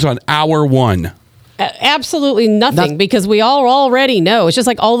 happens on hour one? Absolutely nothing, because we all already know. It's just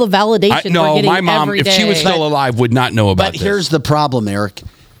like all the validation we're No, getting my mom, every if she day. was still alive, would not know about But this. here's the problem, Eric.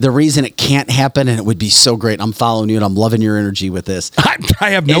 The reason it can't happen, and it would be so great. I'm following you, and I'm loving your energy with this.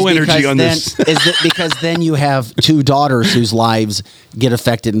 I have no is energy because on then, this. Is that because then you have 2 daughters whose lives get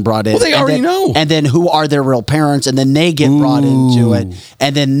affected and brought in. Well, they and already then, know. And then who are their real parents? And then they get brought into it,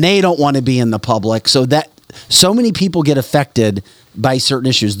 and then they don't want to be in the public. So many people get affected by certain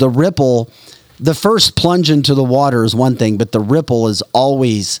issues. The ripple. The first plunge into the water is one thing, but the ripple is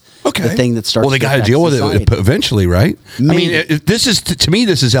always the thing that starts. Well, they got to affect deal with society. it eventually, right? Maybe. I mean, this is to me,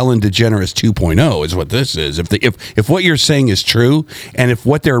 this is Ellen DeGeneres 2.0 is what this is. If what you're saying is true, and if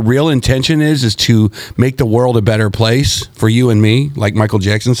what their real intention is to make the world a better place for you and me, like Michael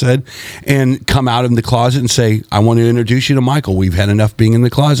Jackson said, and come out of the closet and say, "I want to introduce you to Michael. We've had enough being in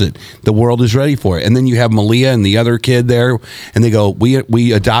the closet. The world is ready for it." And then you have Malia and the other kid there, and they go,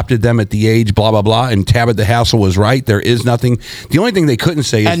 "We adopted them at the age blah blah blah." And Tabitha Hassel was right. There is nothing. The only thing they couldn't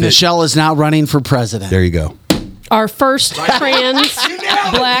say is And that, Michelle is now running for president. there you go. Our first trans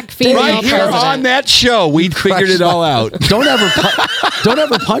black female Right here president. on that show, we figured it all out. Don't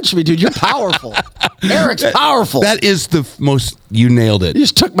ever punch me, dude. You're powerful. Eric's powerful. That is the most. You nailed it. You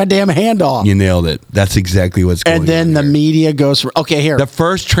just took my damn hand off. You nailed it. That's exactly what's going on. And then the here. media goes for, okay, here. The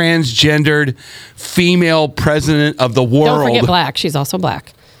first transgendered female president of the world. Don't forget black. She's also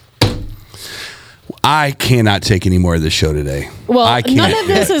black. I cannot take any more of this show today. Well, I can't. none of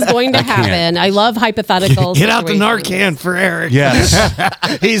this is going to I can't. happen. I love hypotheticals. Get out the situations. Narcan for Eric.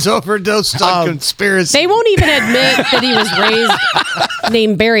 Yes. He's overdosed on conspiracy. They won't even admit that he was raised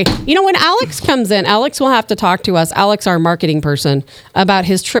named Barry. You know, when Alex comes in, Alex will have to talk to us, Alex, our marketing person, about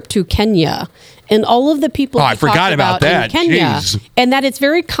his trip to Kenya and all of the people Oh, he I forgot talked about that. in Kenya. Jeez. And that it's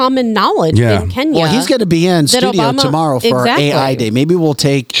very common knowledge Yeah. in Kenya. well, he's going to be in that studio Obama- tomorrow for Exactly. our AI day. Maybe we'll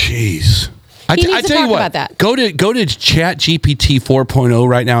take. Jeez. He needs I to tell you talk what, about that. Go to Chat GPT 4.0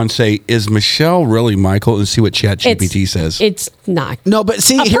 right now and say, "Is Michelle really Michael?" and see what Chat GPT says. It's not. No, but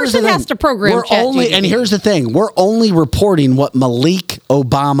see, A here's the person thing. has to program We're ChatGPT. only, and here's the thing: we're only reporting what Malik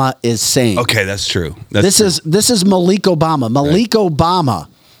Obama is saying. Okay, that's true. That's This is Malik Obama. Malik Obama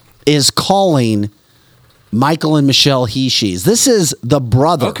is calling Michael and Michelle he, she's. This is the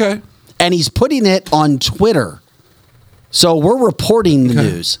brother. Okay. And he's putting it on Twitter. So we're reporting the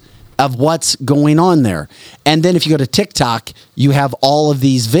news of what's going on there. And then if you go to TikTok, you have all of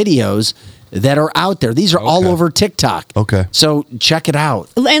these videos that are out there. These are all over TikTok. Okay. So check it out.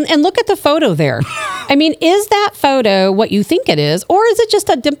 And look at the photo there. I mean, is that photo what you think it is, or is it just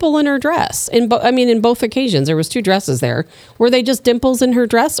a dimple in her dress? In both occasions, there was 2 dresses there. Were they just dimples in her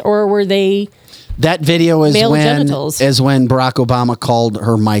dress, or were they? That video is Male when genitals. Barack Obama called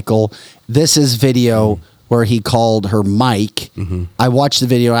her Michael. This is video where he called her Mike. I watched the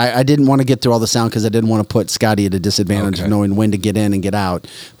video. I didn't want to get through all the sound because I didn't want to put Scotty at a disadvantage of knowing when to get in and get out.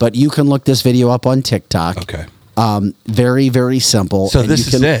 But you can look this video up on TikTok. Okay. Very, very simple. So And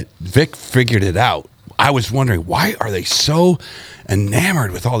this you is can- it. Vic figured it out. I was wondering, why are they so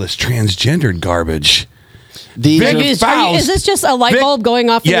enamored with all this transgendered garbage? These Vic are- Is this just a light bulb going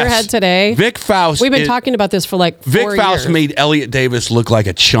off in your Yes. head today? Vic Faust. We've been talking about this for like 4 Vic Faust years. made Elliot Davis look like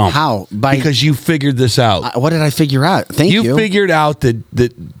a chump. How? Because you figured this out. what did I figure out? Thank you. You figured out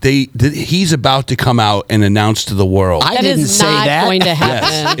that he's about to come out and announce to the world. I That didn't is say not that. going to Yes,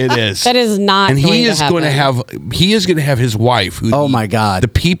 happen. it is. That is not and going he to is going to happen. have his wife who Oh, my God. the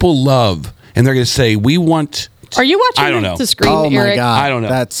people love, and they're going to say, we want Are you watching I don't know. the screen, Oh my Eric? God. I don't know.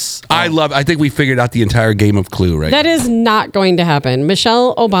 That's I think we figured out the entire game of Clue right That is not going to happen.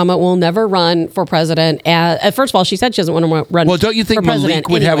 Michelle Obama will never run for president. First of all, she said she doesn't want to run. Well, don't you think for president Malik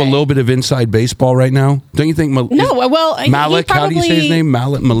would have a anyway. little bit of inside baseball right now? Don't you think? No, well, Malik. he How do you say his name?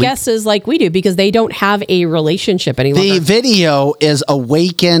 Malik. Guesses like we do because they don't have a relationship any longer. the video is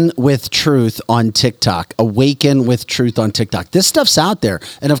Awaken with Truth on TikTok. Awaken with Truth on TikTok. This stuff's out there.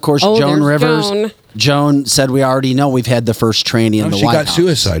 And of course, Joan there's Rivers. Joan said we already know we've had the first tranny in the she White got House.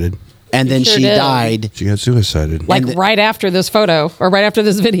 suicided. And then Sure she did. died. She got suicided. like right after this photo or right after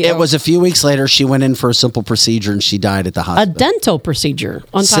this video. It was a few weeks later. She went in for a simple procedure and she died at the a hospital. dental procedure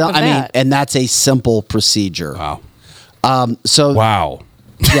on top of that. and that's a simple procedure. Wow. So Wow.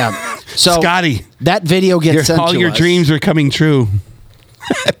 yeah. So Scotty, that video gets sent all to your us. dreams are coming true.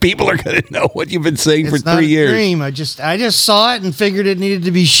 People are going to know what you've been saying It's for not 3 a years. dream. I just saw it and figured it needed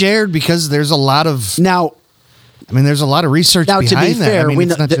to be shared because there's a lot of Now, there's a lot of research Now, to be behind that. fair, we it's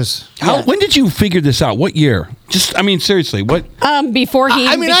know not that- just. Yeah. When did you figure this out? What year? Seriously, what? Before he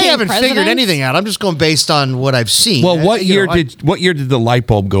I became haven't president? figured anything out. I'm just going based on what I've seen. Well, what You year know, did the light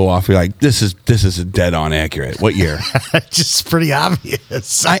bulb go off? You're like, this is dead on accurate. What year? just pretty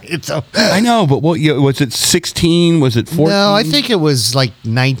obvious. I know, but what year was it? 16? Was it 14? No, I think it was like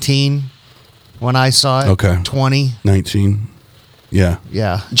 19 when I saw it. Okay. 20. 19. Yeah.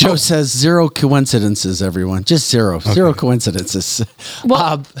 Yeah. Joe says zero coincidences, everyone. Just zero. Zero coincidences.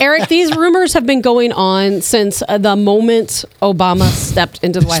 Well, Eric, these rumors have been going on since the moment Obama stepped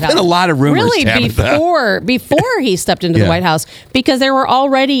into the White House. been a lot of rumors, really Tabitha. before he stepped into Yeah. the White House, because there were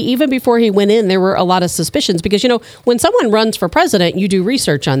already, even before he went in, there were a lot of suspicions. Because when someone runs for president, you do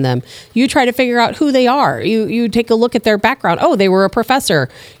research on them. You try to figure out who they are. You take a look at their background. Oh, they were a professor.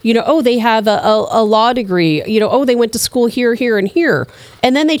 Oh, they have a law degree. Oh, they went to school here, and here.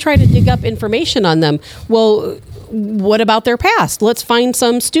 And then they try to dig up information on them. Well, what about their past? Let's find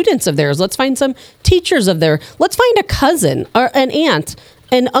some students of theirs. Let's find some teachers of theirs. Let's find a cousin or an aunt,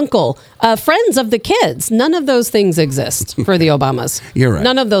 an uncle, friends of the kids. None of those things exist for the Obamas. You're right.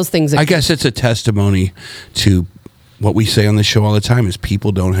 None of those things exist. I guess it's a testimony to what we say on the show all the time is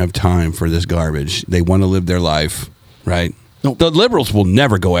people don't have time for this garbage. They want to live their life, right? No. The liberals will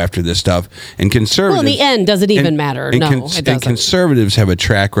never go after this stuff, and conservatives. Well, in the end, does it even matter? No, it And doesn't. conservatives have a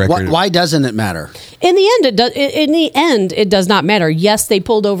track record. Why doesn't it matter? In the end, it does not matter. Yes, they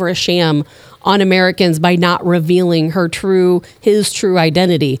pulled over a sham on Americans by not revealing his true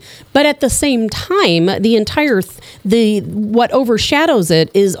identity. But at the same time, what overshadows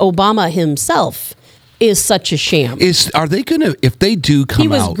it is Obama himself is such a sham. Are they going to, if they do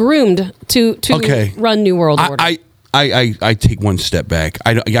come out? He was groomed to run New World Order. I take one step back.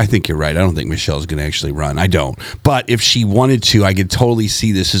 I think you're right. I don't think Michelle's going to actually run. I don't. But if she wanted to, I could totally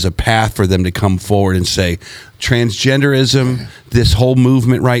see this as a path for them to come forward and say, transgenderism, this whole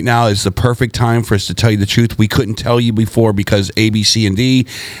movement right now is the perfect time for us to tell you the truth. We couldn't tell you before because A, B, C, and D.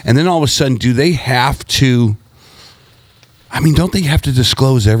 And then all of a sudden, do they have to... don't they have to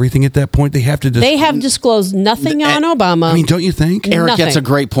disclose everything at that point? They have to. They have disclosed nothing on Obama. Don't you think? Eric, Nothing. that's a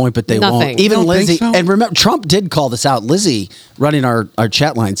great point, but they Nothing. won't. Even You don't Lizzie, think so? and remember, Trump did call this out. Lizzie, running our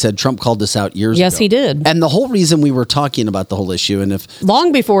chat line, said Trump called this out years ago. Yes, he did. And the whole reason we were talking about the whole issue, and if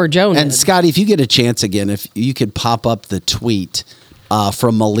Long before Joan and did. Scotty, if you get a chance again, if you could pop up the tweet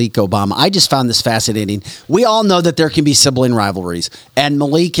from Malik Obama. I just found this fascinating. We all know that there can be sibling rivalries, and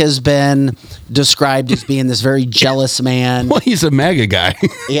Malik has been described as being this very jealous man. Well, he's a MAGA guy.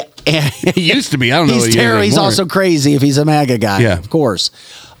 Yeah, He used to be. I don't know. he's what he is terrible. He's anymore. also crazy if he's a MAGA guy. Yeah. Of course.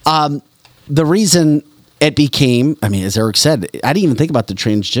 The reason it became, as Eric said, I didn't even think about the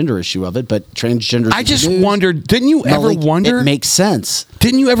transgender issue of it, but transgender. I just wondered, didn't you ever wonder? It makes sense.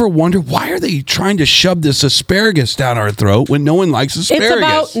 Didn't you ever wonder why are they trying to shove this asparagus down our throat when no one likes asparagus? It's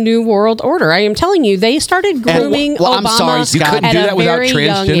about New World Order. I am telling you, they started grooming well, I'm Obama sorry, Scott. You couldn't at do a that without very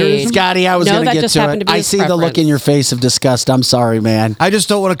young transgenderism? age. Scotty, I was No, going that to get just to happened it. to be I his see the look preference. in your face of disgust. I'm sorry, man. I just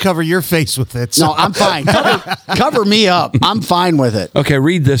don't want to cover your face with it. So. No, I'm fine. Cover me up. I'm fine with it. Okay,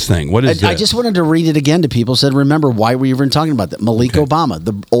 read this thing. What is this? I just wanted to read it again to people. Said, remember why we were even talking about that? Malik Obama,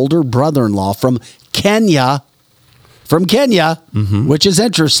 the older brother-in-law from Kenya, which is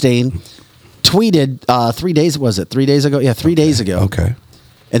interesting, tweeted 3 days, was it 3 days ago? Yeah, 3 days ago. Okay.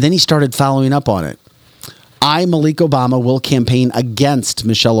 And then he started following up on it. I, Malik Obama, will campaign against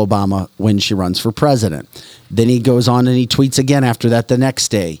Michelle Obama when she runs for president. Then he goes on and he tweets again after that the next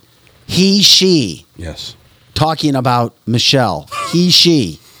day. He, she. Yes. Talking about Michelle. He,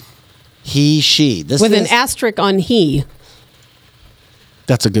 she. This With is, an asterisk on he.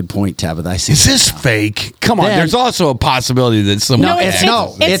 That's a good point, Tabitha. I see. Is this fake? Come on. Then- There's also a possibility that someone. No, it's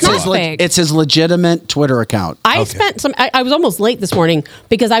not fake. It's his legitimate Twitter account. I spent some. I was almost late this morning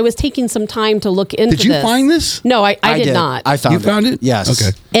because I was taking some time to look into this. Did you find this? No, I did not. I found You found it? Yes.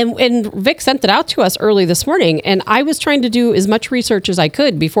 Okay. And Vic sent it out to us early this morning, and I was trying to do as much research as I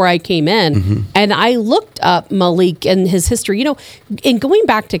could before I came in, and I looked up Malik and his history. You know, in going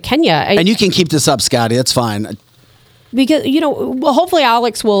back to Kenya, And you can keep this up, Scotty. It's fine. because well, hopefully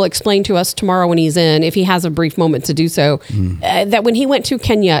Alex will explain to us tomorrow when he's in, if he has a brief moment to do so, that when he went to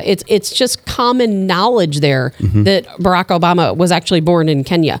Kenya, it's just common knowledge there that Barack Obama was actually born in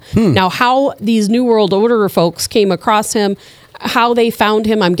Kenya. Now, how these New World Order folks came across him, how they found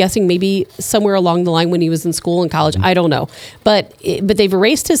him, I'm guessing maybe somewhere along the line when he was in school and college. I don't know, but they've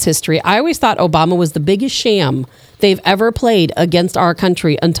erased his history. I always thought Obama was the biggest sham they've ever played against our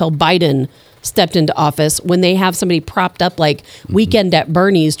country until Biden stepped into office, when they have somebody propped up like Weekend at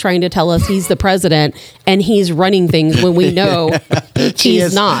Bernie's trying to tell us he's the president and he's running things when we know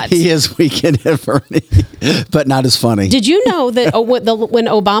he's not. He is Weekend at Bernie, but not as funny. Did you know that when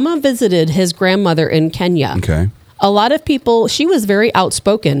Obama visited his grandmother in Kenya, Okay. a lot of people, she was very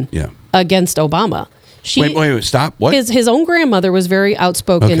outspoken against Obama. Wait, stop. What? His own grandmother was very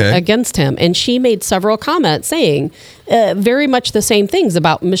outspoken against him, and she made several comments saying very much the same things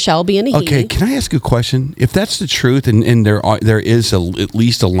about Michelle being a he. Okay, can I ask a question? If that's the truth, and there is at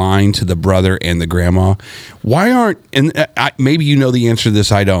least a line to the brother and the grandma, why aren't, and maybe you know the answer to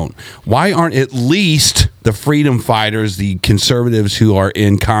this, I don't, why aren't at least the freedom fighters, the conservatives who are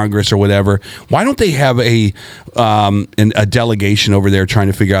in Congress or whatever, why don't they have a delegation over there trying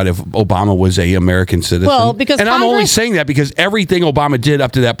to figure out if Obama was a American citizen? Well, because I'm only saying that because everything Obama did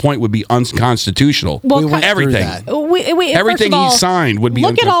up to that point would be unconstitutional. Well, We went through everything. that. Everything he signed would be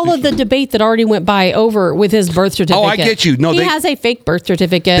Look at all of the debate that already went by over with his birth certificate. Oh, I get you. No, he has a fake birth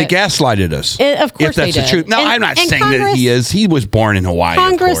certificate. They gaslighted us. Of course if that's they the did. truth. No, And- I'm not and saying that Congress- he is. He was born in Hawaii. of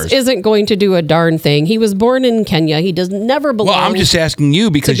Congress course. isn't going to do a darn thing. He was born in Kenya. He does never belong. Well, I'm just asking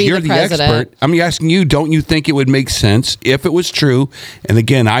you because be you're the the expert. president. I'm asking you, don't you think it would make sense if it was true? And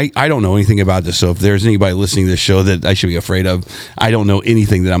again, I don't know anything about this, so if there's anybody listening to this show that I should be afraid of, I don't know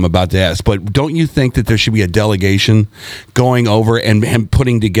anything that I'm about to ask. But don't you think that there should be a delegation going over and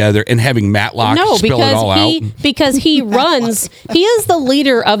putting together and having Matlock spill it all out? Because he runs. He is the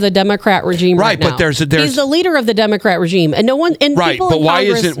leader of the Democrat regime right now. But there's he's the leader of the Democrat regime, and no one. And right, people but in why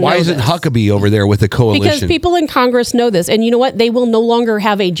Congress isn't know this. Huckabee over there with the coalition? Because people in Congress know this, and you know what? They will no longer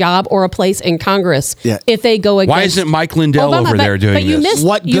have a job or a place in Congress if they go against. Why isn't Mike Lindell Obama? over there doing but you this? Missed,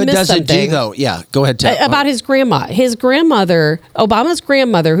 What you good missed does it do, something. though? Yeah, go ahead, Ted. About his grandma. His grandmother, Obama's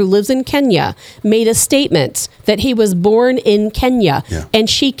grandmother, who lives in Kenya, made a statement that he was born in Kenya, and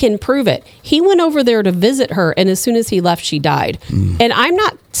she can prove it. He went over there to visit her, and as soon as he left, she died. And I'm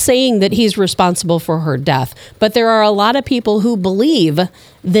not saying that he's responsible for her death, but there are a lot of people who believe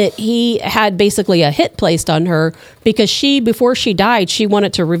that he had basically a hit placed on her because before she died, she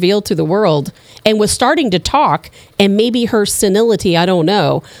wanted to reveal to the world and was starting to talk, and maybe her senility, I don't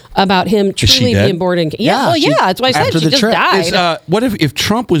know, about him truly being born in Kenya. That's why I said she just died. What if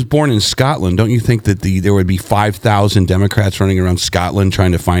Trump was born in Scotland? Don't you think that there would be 5,000 Democrats running around Scotland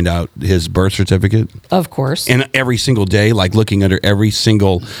trying to find out his birth certificate? Of course. And every single day, like looking under every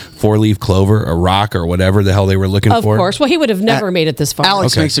single four-leaf clover, a rock, or whatever the hell they were looking for? Of course. Well, he would have never made it this far.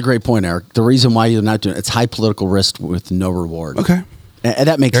 Alex makes a great point, Eric. The reason why you're not doing it's high political risk with no reward. Okay. And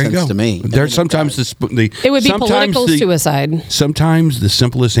that makes sense to me. There's sometimes it would be political suicide. Sometimes the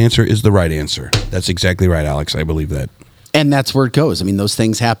simplest answer is the right answer. That's exactly right, Alex. I believe that. And that's where it goes. I mean, those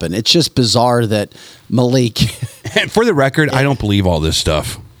things happen. It's just bizarre that Malik. And for the record, I don't believe all this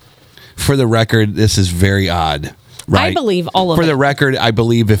stuff. For the record, this is very odd. Right? I believe all of it. For the record, I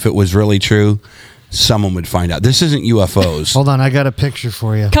believe if it was really true, someone would find out. This isn't UFOs. Hold on, I got a picture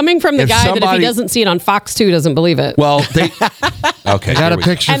for you. Coming from the guy that if he doesn't see it on Fox 2 doesn't believe it. Well, okay. I got a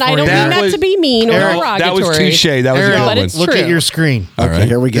picture and for I you. don't mean that to be mean or derogatory. That was touche. That was a good but one. it's Look true. at your screen. All right.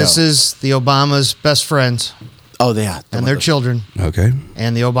 Here we go. This is the Obama's best friends Oh, yeah. and their children Okay.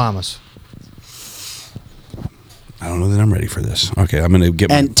 and the Obamas. I don't know that I'm ready for this. Okay, I'm going to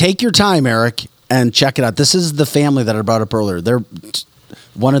get And take your time, Eric, and check it out. This is the family that I brought up earlier. They're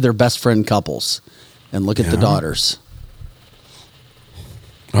one of their best friend couples. And look at the daughters.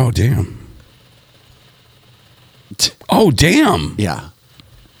 Oh, damn. Oh, damn. Yeah.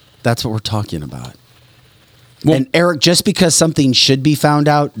 That's what we're talking about. Well- and Eric, just because something should be found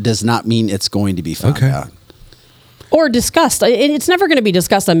out does not mean it's going to be found out. Or discussed. It's never going to be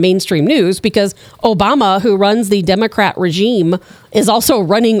discussed on mainstream news because Obama, who runs the Democrat regime, is also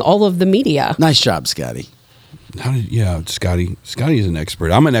running all of the media. Nice job, Scotty. Scotty is an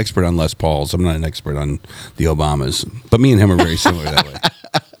expert. I'm an expert on Les Pauls. I'm not an expert on the Obamas. But me and him are very similar that way.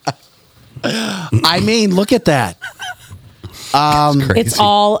 I mean, look at that. It's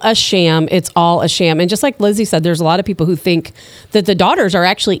all a sham. It's all a sham. And just like Lizzie said, there's a lot of people who think that the daughters are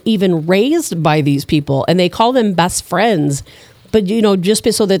actually even raised by these people, and they call them best friends. But,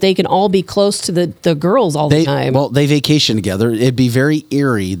 just so that they can all be close to the girls all the time. Well, they vacation together. It'd be very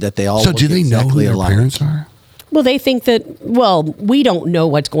eerie that they all So look do they know who exactly their alike. parents are? Well, they think that, we don't know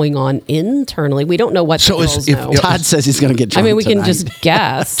what's going on internally. We don't know what the girls know. Todd says he's going to get drunk we can tonight. just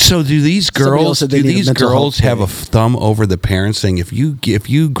guess. So do these Somebody else girls? said they Do need a these mental girls health have a day. thumb over the parents, saying, "If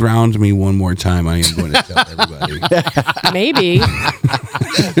you ground me one more time, I am going to tell everybody." Maybe.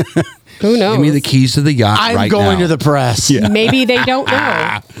 Who knows? Give me the keys to the yacht. I'm right going now. to the press. Maybe they don't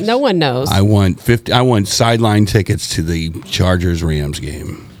know. No one knows. I want sideline tickets to the Chargers Rams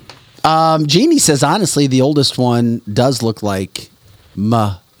game. Jeannie says, honestly, the oldest one does look like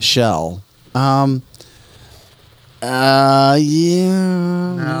Michelle. Yeah.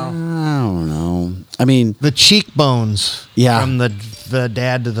 I don't know. I mean, The cheekbones. Yeah. From the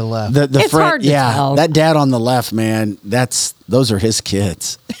dad to the left. the It's friend, hard to yeah, tell. that dad on the left, man. Those are his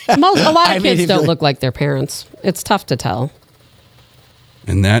kids. A lot of I mean, kids if don't you- look like their parents. It's tough to tell.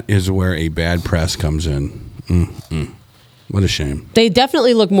 And that is where a bad press comes in. What a shame. They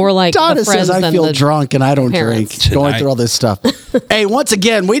definitely look more like Donna the friends says, I than feel the drunk and I don't parents. drink. Going through all this stuff. Hey, once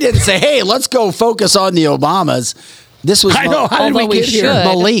again, we didn't say, hey, let's go focus on the Obamas. This was I know. How did Although we we get here? should.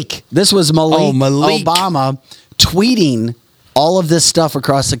 Malik. This was Malik Malik. Obama tweeting all of this stuff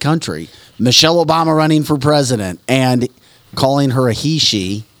across the country. Michelle Obama running for president and calling her a he,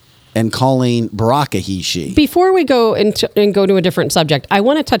 she, and calling Barack a he, she. Before we go and go to a different subject, I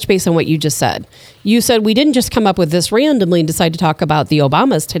want to touch base on what you just said. You said we didn't just come up with this randomly and decide to talk about the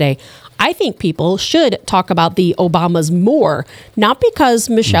Obamas today. I think people should talk about the Obamas more, not because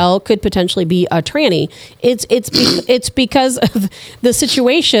Michelle could potentially be a tranny. It's because of the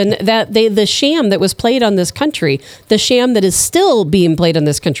situation that the sham that was played on this country, the sham that is still being played on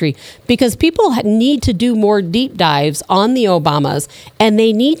this country, because people need to do more deep dives on the Obamas, and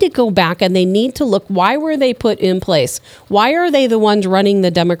they need to go back and they need to look, why were they put in place? Why are they the ones running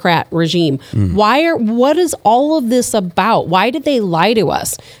the Democrat regime? What is all of this about? Why did they lie to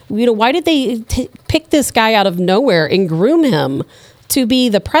us? Why did they pick this guy out of nowhere and groom him to be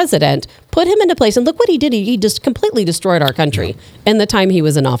the president, put him into place? And look what he did. He just completely destroyed our country in the time he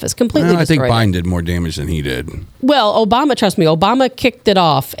was in office. Completely I think destroyed Biden it. did more damage than he did. Well, Obama, trust me, Obama kicked it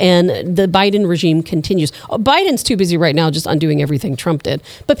off, and the Biden regime continues. Biden's too busy right now just undoing everything Trump did.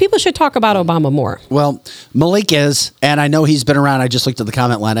 But people should talk about Obama more. Well, Malik is, and I know he's been around. I just looked at the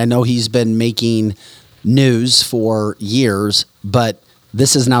comment line. I know he's been making news for years, but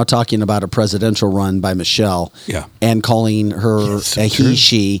this is now talking about a presidential run by Michelle, Yeah. and calling her Yes, so a true. he,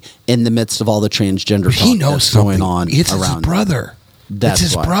 she in the midst of all the transgender He talk knows that's something. going on It's around. his brother. That's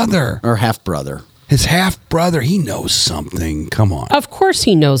it's his why. brother. Or half brother. His half brother. He knows something. Come on. Of course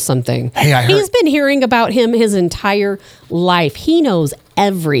he knows something. Hey, I heard- He's been hearing about him his entire life. He knows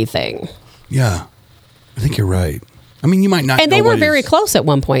everything. Yeah. I think you're right. I mean, you might not And know they were what very his- close at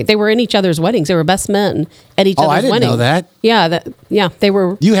one point. They were in each other's weddings. They were best men at each Oh, other's I didn't wedding. know that. Yeah, they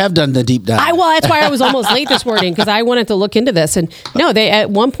were. You have done the deep dive. Well, that's why I was almost late this morning, because I wanted to look into this. And no, they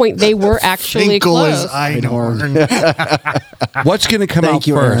at one point they were actually Finkel close. is Einhorn. What's going to come Thank out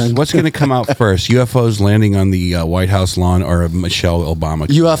you, first? Aaron. What's going to come out first? UFOs landing on the White House lawn or Michelle Obama?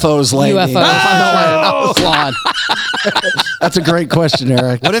 UFOs landing UFOs. on the White House lawn. That's a great question,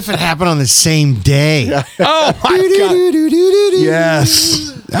 Eric. What if it happened on the same day? Oh my God!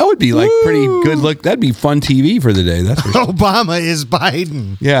 Yes, that would be like pretty good. Look, that'd be fun TV for the day. That's for sure. Obama is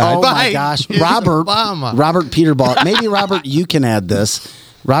Biden. Yeah. Oh my Biden gosh, is Robert Obama. Peterball. Maybe Robert, you can add this.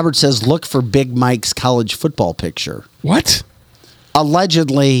 Robert says, look for Big Mike's college football picture. What?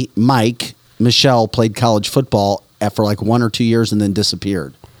 Allegedly, Michelle played college football for like 1 or 2 years and then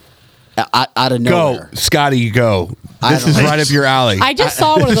disappeared. Out of Go, nowhere. Scotty. Go. This is right up your alley. I just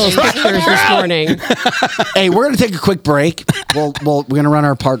saw one of those pictures this morning. Hey, we're going to take a quick break. We're going to run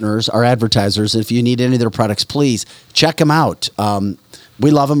our partners, our advertisers. If you need any of their products, please check them out. We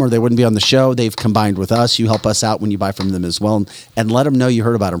love them, or they wouldn't be on the show. They've combined with us. You help us out when you buy from them as well. And let them know you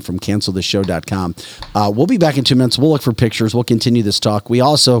heard about them from canceltheshow.com. We'll be back in 2 minutes. We'll look for pictures. We'll continue this talk. We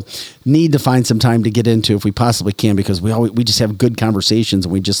also need to find some time to get into, if we possibly can, because we just have good conversations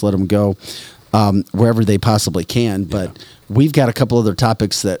and we just let them go wherever they possibly can. But we've got a couple other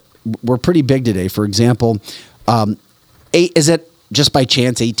topics that were pretty big today. For example, is it just by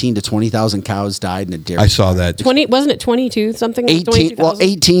chance, 18 to 20,000 cows died in a dairy. I saw that. 20, wasn't it 22 something? 18, well,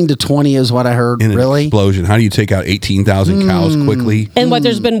 18 to 20 is what I heard. In an really? explosion. How do you take out 18,000 cows quickly? And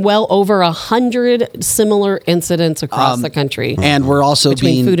there's been well over 100 similar incidents across the country. And we're also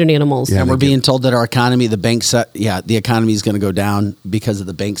between food and animals. And we're being told that our economy, the economy is going to go down because of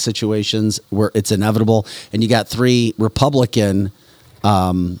the bank situations where it's inevitable. And you got 3 Republican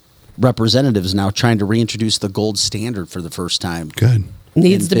representatives now trying to reintroduce the gold standard for the first time. Good.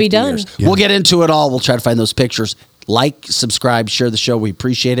 Needs to be done. Yeah. We'll get into it all. We'll try to find those pictures. Like, subscribe, share the show. We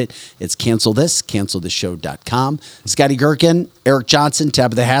appreciate it. It's cancelthisshow.com. Scotty Gherkin, Eric Johnson,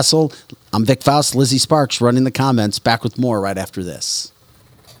 Tabitha Hassel. I'm Vic Faust, Lizzie Sparks running the comments. Back with more right after this.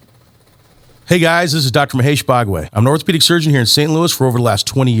 Hey guys, this is Dr. Mahesh Bhagway. I'm an orthopedic surgeon here in St. Louis for over the last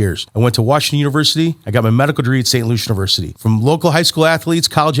 20 years. I went to Washington University. I got my medical degree at St. Louis University. From local high school athletes,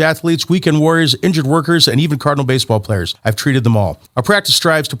 college athletes, weekend warriors, injured workers, and even Cardinal baseball players, I've treated them all. Our practice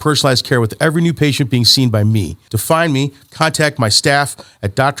strives to personalize care with every new patient being seen by me. To find me, contact my staff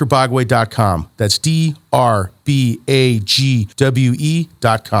at drbagwe.com. That's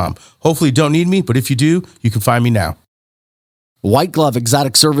DRBAGWE.com. Hopefully you don't need me, but if you do, you can find me now. White Glove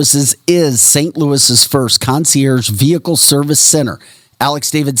Exotic Services is St. Louis's first concierge vehicle service center.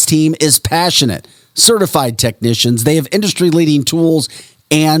 Alex David's team is passionate, certified technicians. They have industry-leading tools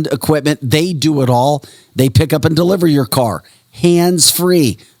and equipment. They do it all. They pick up and deliver your car,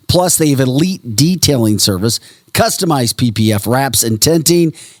 hands-free. Plus, they have elite detailing service, customized PPF wraps and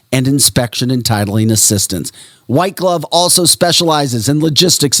tinting, and inspection and titling assistance. White Glove also specializes in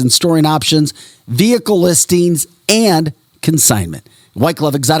logistics and storing options, vehicle listings, and consignment. White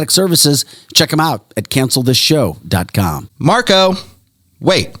Glove Exotic Services. Check them out at cancelthisshow.com. Marco,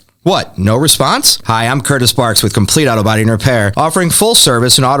 wait, what? No response? Hi, I'm Curtis Sparks with Complete Auto Body and Repair, offering full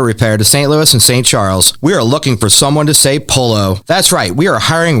service and auto repair to St. Louis and St. Charles. We are looking for someone to say polo. That's right, we are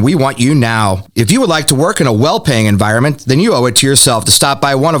hiring. We want you now. If you would like to work in a well-paying environment, then you owe it to yourself to stop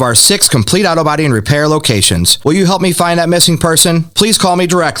by one of our 6 Complete Auto Body and Repair locations. Will you help me find that missing person? Please call me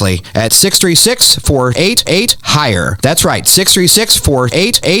directly at 636-488-HIRE. That's right,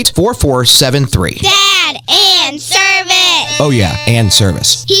 636-488-4473. Dad, and service. Oh yeah, and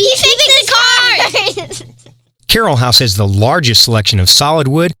service. He fixes cars. Carroll House has the largest selection of solid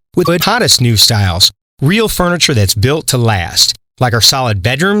wood with the hottest new styles. Real furniture that's built to last, like our solid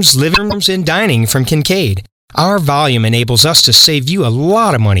bedrooms, living rooms, and dining from Kincaid. Our volume enables us to save you a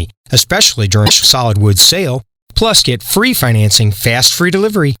lot of money, especially during solid wood sale. Plus, get free financing, fast free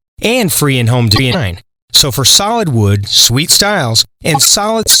delivery, and free in-home design. So for solid wood, sweet styles, and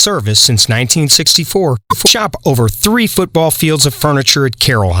solid service since 1964, shop over 3 football fields of furniture at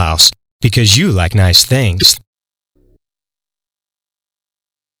Carroll House, because you like nice things.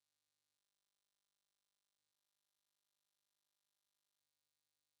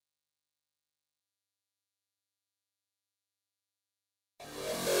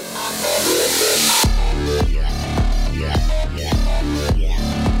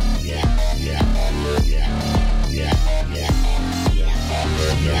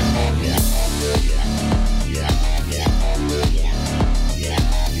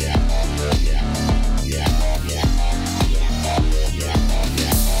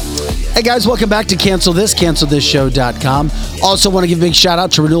 Hey guys, welcome back to cancelthisshow.com. Also want to give a big shout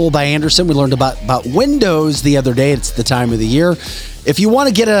out to Renewal by Anderson. We learned about windows the other day. It's the time of the year. If you want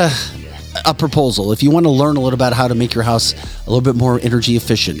to get a proposal, if you want to learn a little about how to make your house a little bit more energy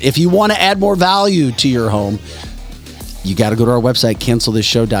efficient, if you want to add more value to your home, you got to go to our website,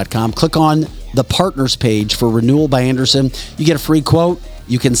 cancelthisshow.com. Click on the partners page for Renewal by Anderson. You get a free quote.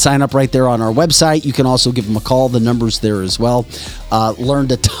 You can sign up right there on our website. You can also give them a call. The number's there as well.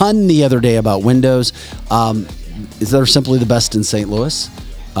 Learned a ton the other day about windows. They're simply the best in St. Louis.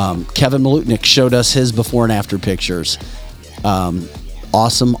 Kevin Malutnik showed us his before and after pictures.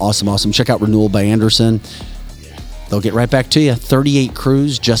 Awesome. Check out Renewal by Anderson. They'll get right back to you. 38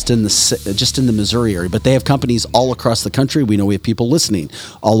 crews just in the Missouri area, but they have companies all across the country. We know we have people listening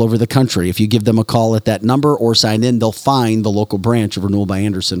all over the country. If you give them a call at that number or sign in, they'll find the local branch of Renewal by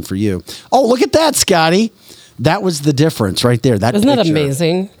Anderson for you. Oh, look at that, Scotty. That was the difference right there. Isn't that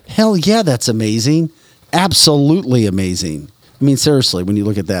amazing? Hell yeah, that's amazing. Absolutely amazing. I mean, seriously, when you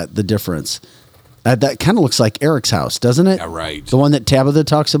look at that, the difference. That kind of looks like Eric's house, doesn't it? Yeah, right. The one that Tabitha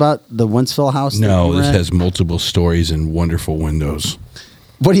talks about, the Wentzville house? No, this has multiple stories and wonderful windows.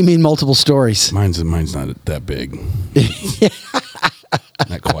 What do you mean multiple stories? Mine's not that big.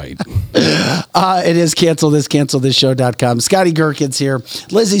 Not quite. It is cancelthisshow.com. Scotty Gherkin's here.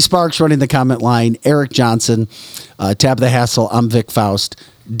 Lizzie Sparks running the comment line. Eric Johnson, Tabitha Hassel. I'm Vic Faust.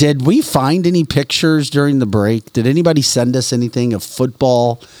 Did we find any pictures during the break? Did anybody send us anything of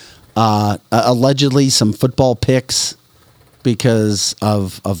football? Allegedly, some football pics because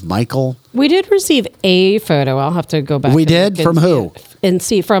of Michael. We did receive a photo. I'll have to go back. We did? From who? And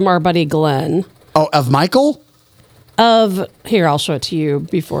see from our buddy Glenn. Oh, of Michael? Here, I'll show it to you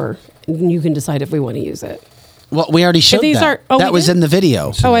before you can decide if we want to use it. Well, we already showed that. That was in the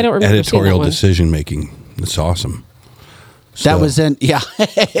video. Oh, I don't remember. Editorial decision making. It's awesome. That was in, yeah,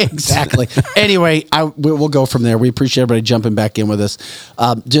 exactly. Anyway, we'll go from there. We appreciate everybody jumping back in with us.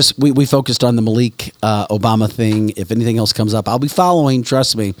 We focused on the Malik Obama thing. If anything else comes up, I'll be following.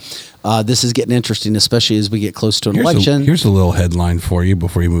 Trust me. This is getting interesting, especially as we get close to an election. Here's a little headline for you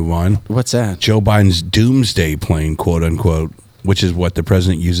before you move on. What's that? Joe Biden's doomsday plane, quote unquote, which is what the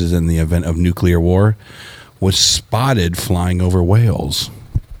president uses in the event of nuclear war, was spotted flying over Wales,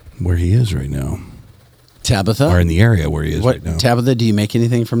 where he is right now. Tabitha? Or in the area where he is right now. Tabitha, do you make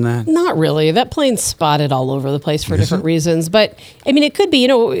anything from that? Not really. That plane's spotted all over the place for different reasons. But, I mean, it could be,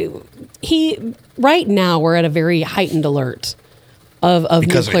 right now we're at a very heightened alert of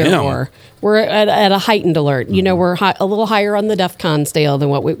nuclear war. We're at a heightened alert. Mm-hmm. We're a little higher on the DEFCON scale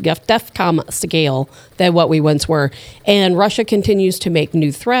than what we once were. And Russia continues to make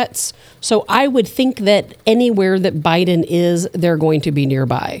new threats. So I would think that anywhere that Biden is, they're going to be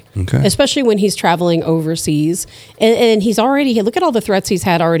nearby. Okay. Especially when he's traveling overseas. And he's already, look at all the threats he's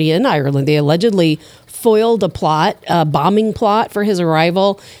had already in Ireland. They allegedly foiled a bombing plot for his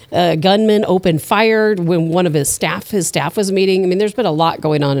arrival. Gunmen opened fire when one of his staff was meeting. I mean, there's been a lot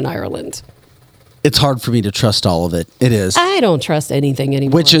going on in Ireland. It's hard for me to trust all of it. It is. I don't trust anything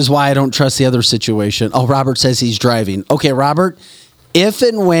anymore. Which is why I don't trust the other situation. Oh, Robert says he's driving. Okay, Robert, if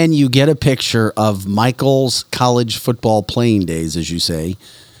and when you get a picture of Michael's college football playing days, as you say,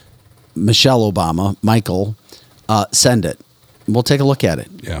 Michelle Obama, Michael, send it. We'll take a look at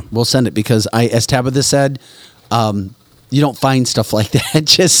it. Yeah. We'll send it because, as Tabitha said, you don't find stuff like that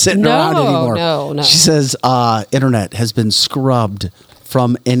just sitting around anymore. No. She says, internet has been scrubbed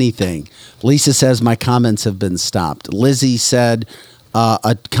from anything. Lisa says, my comments have been stopped. Lizzie said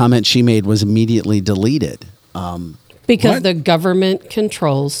a comment she made was immediately deleted. Because the government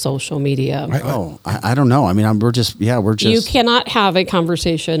controls social media. I don't know. I mean, we're just. You cannot have a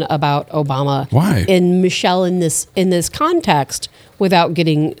conversation about Obama. Why? And Michelle in this context without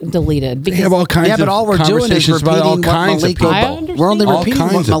getting deleted. They have all kinds of but all we're doing is repeating all what kinds Malik of people. We're only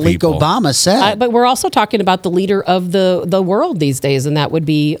repeating what Malik Obama said. But we're also talking about the leader of the world these days, and that would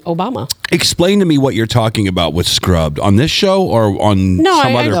be Obama. Explain to me what you're talking about with scrubbed on this show or on some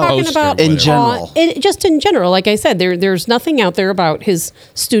other I'm post. talking about in general. Just in general, like I said, there's nothing out there about his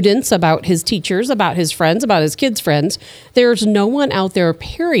students, about his teachers, about his friends, about his kids' friends. There's no one out there.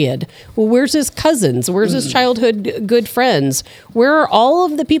 Period. Well, where's his cousins? Where's his childhood good friends? Where are all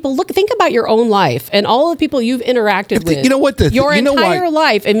of the people? Think about your own life and all the people you've interacted with. You know what? Your entire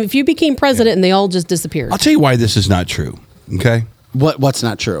life, and if you became president and they all just disappeared. I'll tell you why this is not true. Okay. What's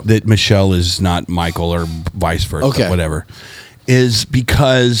not true? That Michelle is not Michael or vice versa. Okay. Whatever. Is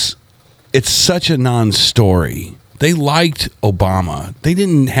because it's such a non-story. They liked Obama. They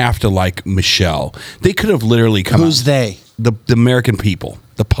didn't have to like Michelle. They could have literally come out. Who's they? The American people,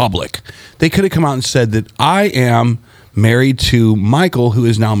 the public. They could have come out and said that I am married to Michael, who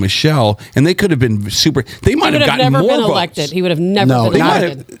is now Michelle, and they could have been super. They might have gotten more votes. He would have never been elected. He would have never been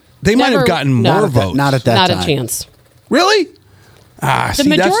elected. They might have gotten more votes. Not at that time. Not a chance. Really? The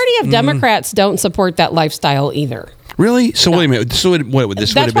majority of Democrats don't support that lifestyle either. Really? So wait a minute. So what would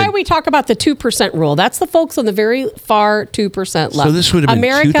this? That's why we talk about the 2% rule. That's the folks on the very far 2% left. So this would have been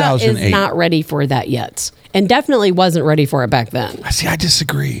America 2008. is not ready for that yet, and definitely wasn't ready for it back then. See, I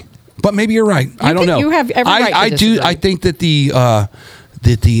disagree. But maybe you're right. I don't know. You have every right to disagree. I think that the Oprah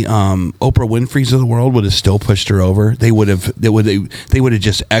Winfrey's of the world would have still pushed her over. They would have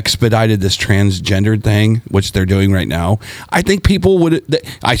just expedited this transgendered thing, which they're doing right now. I think people would.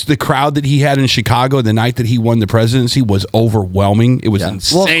 The crowd that he had in Chicago the night that he won the presidency was overwhelming. It was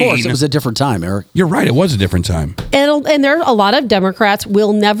insane. Well, of course, it was a different time, Eric. You're right. It was a different time. And there are a lot of Democrats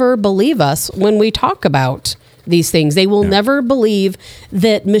will never believe us when we talk about these things. They will never believe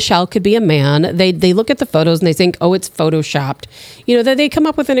that Michelle could be a man. They look at the photos and they think, oh, it's photoshopped. That they come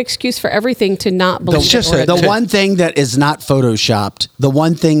up with an excuse for everything to not believe it. The one thing that is not photoshopped, the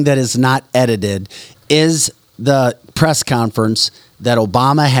one thing that is not edited is the press conference that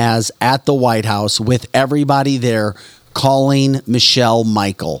Obama has at the White House with everybody there calling Michelle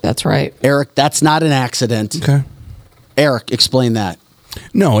Michael. That's right. Eric, that's not an accident. Okay. Eric, explain that.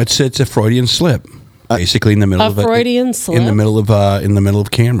 No, it's a Freudian slip. Basically, in the middle A of Freudian slip? in the middle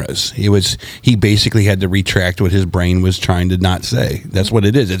of cameras, he basically had to retract what his brain was trying to not say. That's what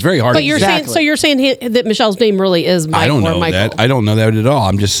it is. It's very hard. But you're saying that Michelle's name really is Michael. I don't know Michael. that. I don't know that at all.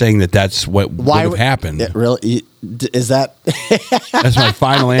 I'm just saying that's what would have happened. It really is that. That's my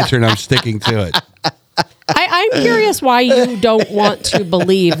final answer, and I'm sticking to it. I'm curious why you don't want to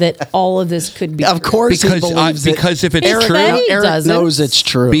believe that all of this could be Of true. course, Because if it's Eric true, said he Eric doesn't. knows it's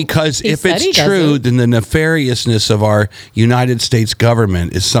true. because He if said it's he true, doesn't. then the nefariousness of our United States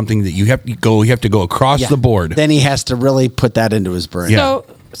government is something that you have to go across Yeah. the board. Then he has to really put that into his brain. Yeah.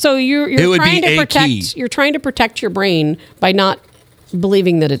 So you're It would trying be to a key. protect. You're trying to protect your brain by not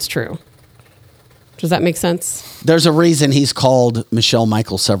believing that it's true. Does that make sense? There's a reason he's called Michelle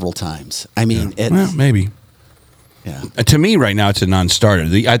Michael several times. I mean, it's Well, maybe. yeah. To me, right now, it's a non-starter.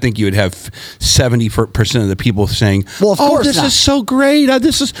 I think you would have 70% of the people saying, Well, of "Oh, course this not. is so great!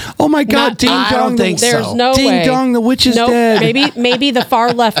 Oh my God, Not- ding I dong!" don't think There's so. no Ding way. dong, the witch is Nope. dead. Maybe the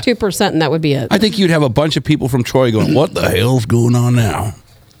far left 2%, and that would be it. I think you'd have a bunch of people from Troy going, "What the hell's going on now?"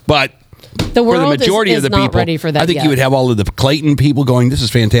 But The world for the majority is of the not people, ready for that I think yet. you would have all of the Clayton people going, "This is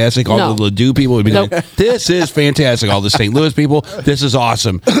fantastic." All No. the Ladue people would be Nope. going, "This is fantastic." All the St. Louis people, "This is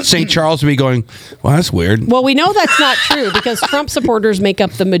awesome." St. Charles would be going, "Well, that's weird." Well, we know that's not true because Trump supporters make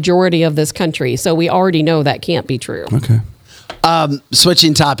up the majority of this country. So we already know that can't be true. Okay.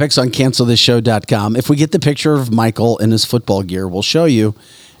 Switching topics on cancelthisshow.com. If we get the picture of Michael in his football gear, we'll show you,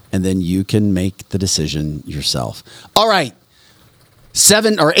 and then you can make the decision yourself. All right.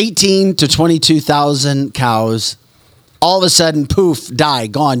 18 to 22,000 cows, all of a sudden, poof, die,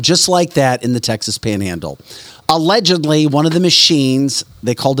 gone, just like that in the Texas Panhandle. Allegedly, one of the machines,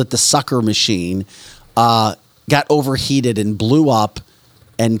 they called it the sucker machine, got overheated and blew up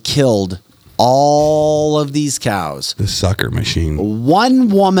and killed all of these cows. The sucker machine. One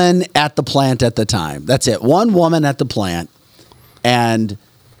woman at the plant at the time. That's it. One woman at the plant. And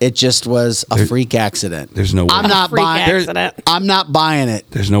it just was a freak accident. There's no way. I'm not freak buying accident. I'm not buying it.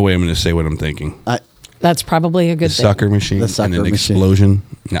 There's no way I'm going to say what I'm thinking. That's probably a good The thing. sucker machine The sucker and an machine. explosion.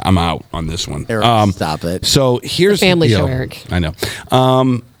 No, I'm out on this one. Eric, stop it. So here's The family the deal. show, Eric. I know.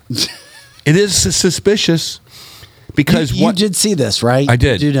 It is suspicious because You what did see this, right? I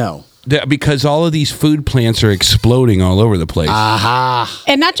did. You know. Because all of these food plants are exploding all over the place.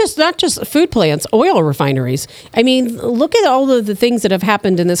 And not just food plants, oil refineries. I mean, look at all of the things that have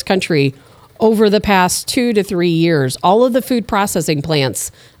happened in this country over the past 2 to 3 years. All of the food processing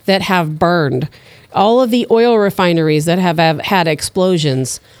plants that have burned, all of the oil refineries that have had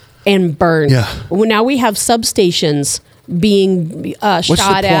explosions and burned. Yeah. Well, now we have substations being What's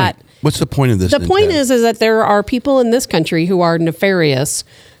shot the point? at. What's the point of this? The point is that there are people in this country who are nefarious,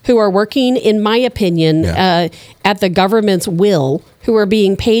 who are working, in my opinion, at the government's will, who are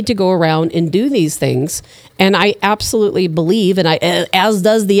being paid to go around and do these things. And I absolutely believe, and as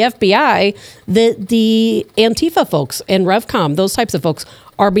does the FBI, that the Antifa folks and RevCom, those types of folks,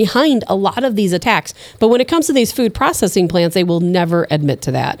 are behind a lot of these attacks. But when it comes to these food processing plants, they will never admit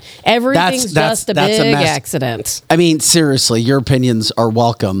to that. Everything's just a that's a big mess. accident. I mean, seriously, your opinions are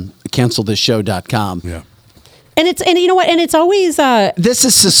welcome. Cancelthisshow.com. Yeah. And you know what? And it's always This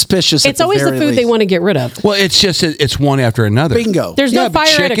is suspicious. it's always the food they want to get rid of. Well, it's just it's one after another. Bingo. There's no Yeah, but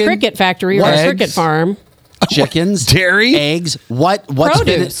fire at a chicken, cricket factory or a eggs, cricket farm. Chickens, Dairy? eggs. What's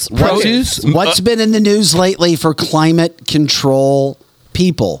Produce. been what's been in the news lately for climate control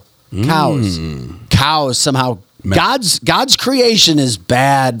people? Cows somehow. God's creation is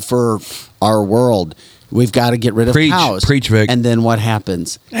bad for our world. We've got to get rid of cows. Preach, Vic. And then what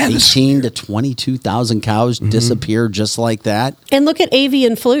happens? 18 to 22,000 cows disappear just like that. And look at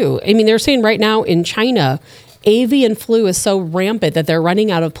avian flu. I mean, they're saying right now in China, avian flu is so rampant that they're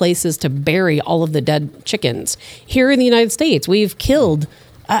running out of places to bury all of the dead chickens. Here in the United States, we've killed,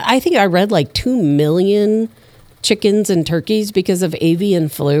 I think I read like 2 million chickens and turkeys because of avian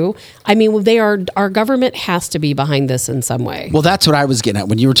flu. I mean, our government has to be behind this in some way. Well, that's what I was getting at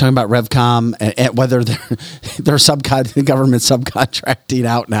when you were talking about RevCom and whether they're government subcontracting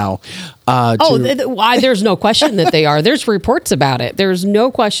out now. Why? There's no question that they are. There's reports about it. There's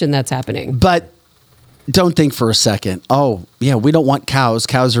no question that's happening. But don't think for a second, oh, yeah, we don't want cows.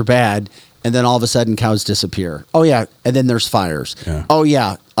 Cows are bad. And then all of a sudden, cows disappear. Oh, yeah. And then there's fires. Yeah. Oh,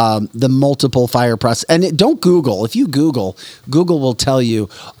 yeah. The multiple fire process. And don't Google. If you Google will tell you,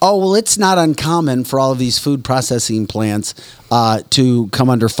 oh, well, it's not uncommon for all of these food processing plants to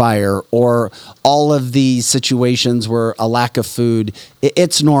come under fire, or all of these situations where a lack of food,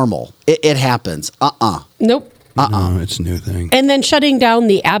 it's normal. It happens. Nope. No, it's a new thing. And then shutting down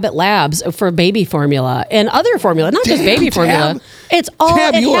the Abbott Labs for baby formula and other formula, not just baby formula. It's all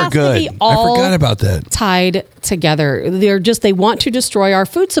Tab, it you has are good. to be all I forgot about that. tied together. They want to destroy our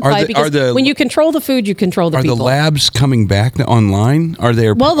food supply because when you control the food, you control the people. Are the labs coming back online? Are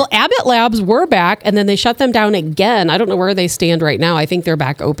they? Well, the Abbott Labs were back, and then they shut them down again. I don't know where they stand right now. I think they're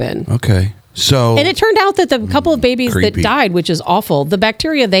back open. Okay. So, and it turned out that the couple of babies creepy. that died, which is awful, the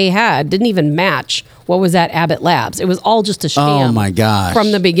bacteria they had didn't even match what was at Abbott Labs. It was all just a sham. Oh my gosh!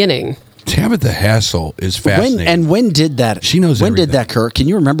 From the beginning. Tabitha Hassel is fascinating. When did that? She knows when everything. did that occur? Can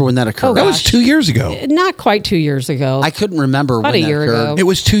you remember when that occurred? That was 2 years ago. Not quite 2 years ago. I couldn't remember About when a year that occurred. ago. It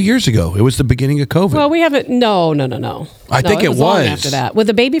was 2 years ago. It was the beginning of COVID. Well, we haven't. No. I think it was long was. after that with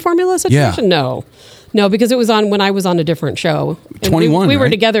the baby formula situation. Yeah. No, because it was on when I was on a different show. And 21. We were right?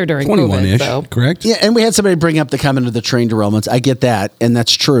 together during 21-ish, COVID. So. correct? Yeah, and we had somebody bring up the comment of the train derailments. I get that, and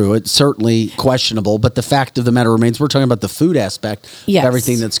that's true. It's certainly questionable, but the fact of the matter remains, we're talking about the food aspect Yes. of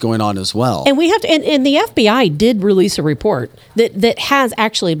everything that's going on as well. And we have to, and the FBI did release a report that has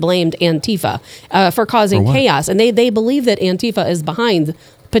actually blamed Antifa for causing For what? chaos, and they believe that Antifa is behind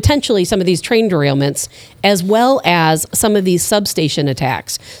potentially some of these train derailments as well as some of these substation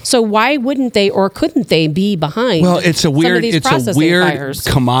attacks. So why wouldn't they or couldn't they be behind? Well, it's a weird fires?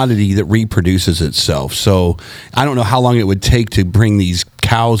 commodity that reproduces itself. So I don't know how long it would take to bring these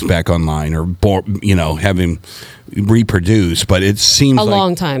cows back online or have him reproduce, but it seems A like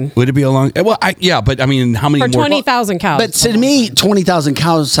long time. Would it be a long? Well, but I mean, how many For more? 20,000 cows. But to me, 20,000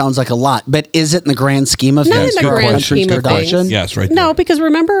 cows sounds like a lot. But is it in the grand scheme of Not things? in the for our grand country's scheme of production? things. Yes, right. No, because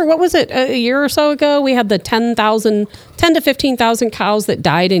remember, what was it, a year or so ago? We had the 10 to 15,000 cows that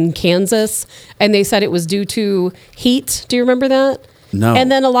died in Kansas, and they said it was due to heat. Do you remember that? No.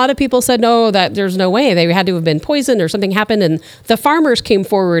 And then a lot of people said, no, that there's no way. They had to have been poisoned or something happened. And the farmers came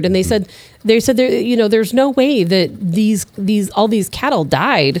forward and they said there's no way that all these cattle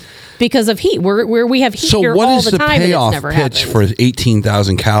died because of heat. Where we have heat So here what all is the the time payoff and it's never pitch happened. for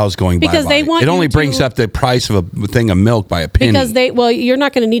 18,000 cows going Because bye-bye? they want it only you brings to- up the price of a thing of milk by a penny. Because you're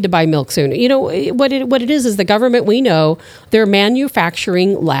not going to need to buy milk soon. You know what it is the government. We know they're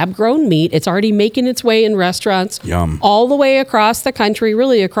manufacturing lab grown meat. It's already making its way in restaurants. Yum. All the way across the country,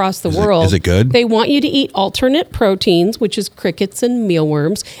 really across the world. Is it good? They want you to eat alternate proteins, which is crickets and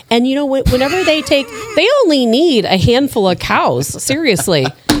mealworms. And whenever they only need a handful of cows. Seriously.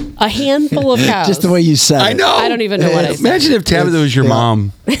 A handful of cows. Just the way you said it. I know. I don't even know what I said. Imagine if Tabitha was your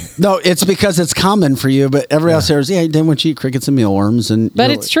mom. No, it's because it's common for you, but everybody else says, yeah, they want you to eat crickets and mealworms.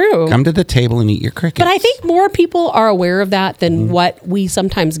 But it's true. Come to the table and eat your crickets. But I think more people are aware of that than what we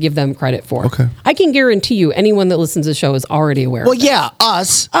sometimes give them credit for. Okay. I can guarantee you anyone that listens to the show is already aware Well, of that. yeah,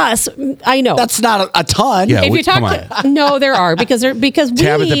 us. Us, I know. That's not a ton. Yeah, if you come talk no, there are because we Tabitha, preach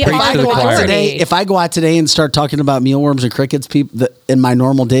are to the the choir. majority. If I go out today and start talking about mealworms and crickets, people in my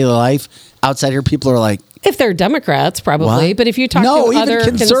normal daily life, outside here, people are like, If they're Democrats, probably. What? But if you talk No, to even other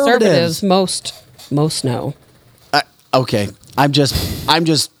conservatives. most know. okay, I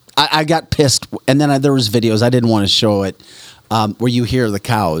got pissed, and then there was videos. I didn't want to show it, where you hear the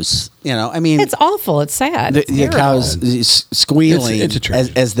cows. I mean, It's awful. It's sad. the It's terrible. cows squealing It's a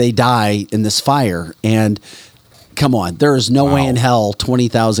tragedy. as they die in this fire. And come on, there is no way in hell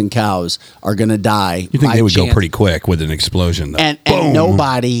 20,000 cows are going to die. You think by they would go chance. pretty quick with an explosion, though? And Boom.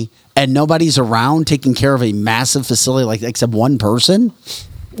 nobody's around taking care of a massive facility like except one person.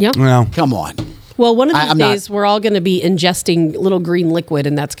 Yep. Well, Come on. Well, one of these I'm not- days, we're all going to be ingesting little green liquid,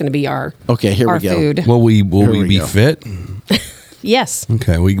 and that's going to be our Okay, here we our go. food. will we we be go. fit? Yes.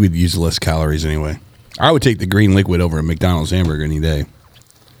 Okay, we would use less calories anyway. I would take the green liquid over a McDonald's hamburger any day.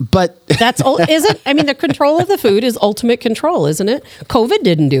 But Isn't I mean the control of the food is ultimate control, isn't it? COVID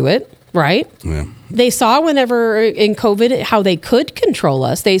didn't do it, right? Yeah. They saw whenever in COVID how they could control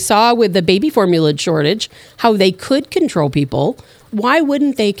us. They saw with the baby formula shortage how they could control people. Why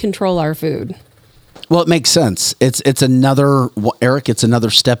wouldn't they control our food? well, it makes sense. It's another Eric. It's another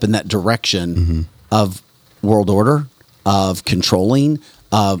step in that direction of world order, of controlling.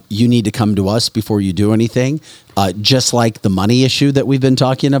 You need to come to us before you do anything. Just like the money issue that we've been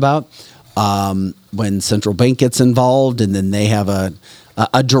talking about, when central bank gets involved, and then they have a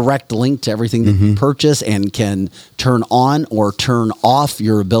direct link to everything that you purchase and can turn on or turn off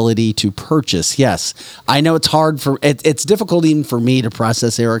your ability to purchase. Yes, I know it's hard it's difficult even for me to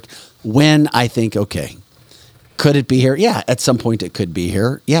process, Eric, when I think, okay, could it be here? Yeah, at some point it could be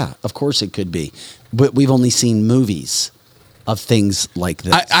here. Yeah, of course it could be. But we've only seen movies of things like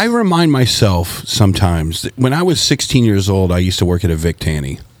this. I remind myself sometimes that when I was 16 years old, I used to work at a Vic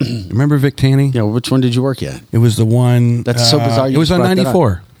Tanny. Remember Vic Tanny? Yeah, which one did you work at? It was the one. That's so bizarre you It was just on brought that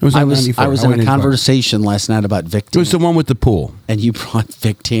 94. It was I on was 94. I was I in went a 95. conversation last night about Victania. It was the one with the pool. And you brought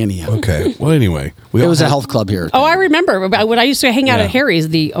Victania. Okay. Well, anyway. It was a health club here. Oh, I remember when I used to hang out Yeah. at Harry's.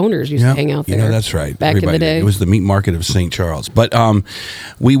 The owners used to hang out there. You know, that's right. Back in the day, It was the meat market of St. Charles. But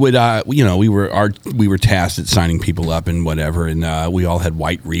we would, we were tasked at signing people up and whatever, and we all had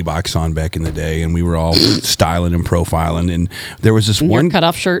white Reeboks on back in the day, and we were all styling and profiling. And there was this one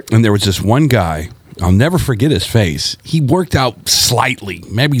cutoff shirt, and there was this one guy. I'll never forget his face. He worked out slightly,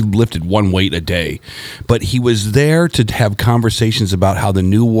 maybe lifted one weight a day, but he was there to have conversations about how the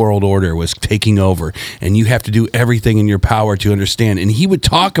New World Order was taking over, and you have to do everything in your power to understand. And he would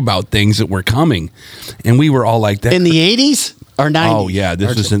talk about things that were coming, and we were all like that. In the 80s? Or 90s? Oh yeah,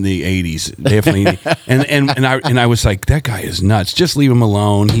 this was in the 80s, definitely. and I was like, that guy is nuts. Just leave him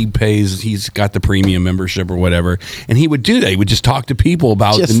alone. He pays. He's got the premium membership or whatever. And he would do that. He would just talk to people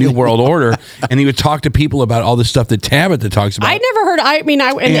about the New World Order, and he would talk to people about all the stuff that Tabitha talks about. I never heard. In the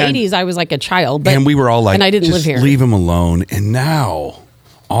 80s, I was like a child, but, and we were all like, and I didn't just live here. Leave him alone. And now,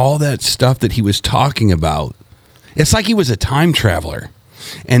 all that stuff that he was talking about, it's like he was a time traveler.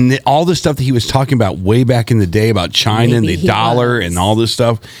 And all the stuff that he was talking about way back in the day about China and the dollar and all this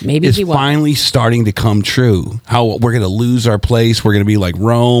stuff is finally starting to come true. How we're going to lose our place. We're going to be like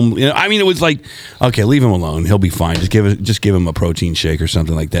Rome. You know, I mean, it was like, okay, leave him alone. He'll be fine. Just give him a protein shake or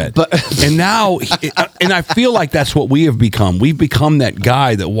something like that. And now, and I feel like that's what we have become. We've become that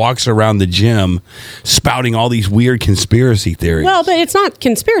guy that walks around the gym spouting all these weird conspiracy theories. Well, but it's not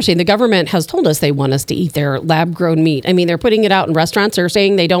conspiracy. The government has told us they want us to eat their lab-grown meat. I mean, they're putting it out in restaurants. They're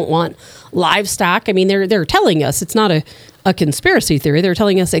saying they don't want livestock. I mean, they're telling us it's not a conspiracy theory. They're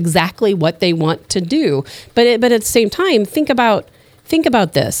telling us exactly what they want to do. But at the same time, think about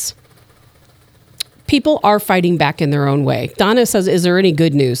this. People are fighting back in their own way. Donna says, "Is there any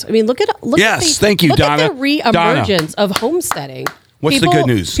good news?" I mean, thank you, Donna. Look at the reemergence of homesteading. What's the good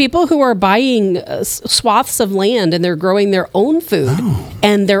news? People who are buying swaths of land and they're growing their own food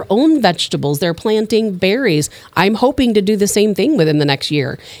and their own vegetables. They're planting berries. I'm hoping to do the same thing within the next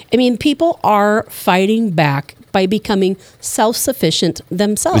year. I mean, people are fighting back by becoming self-sufficient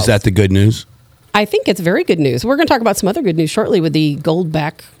themselves. Is that the good news? I think it's very good news. We're going to talk about some other good news shortly with the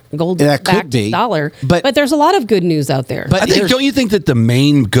gold-backed dollar. But there's a lot of good news out there. But don't you think that the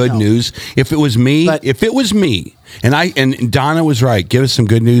main good news, if it was me, and Donna was right, give us some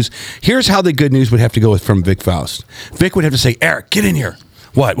good news. Here's how the good news would have to go from Vic Faust. Vic would have to say, Eric, get in here.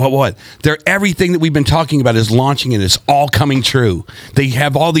 What? Everything that we've been talking about is launching and it's all coming true. They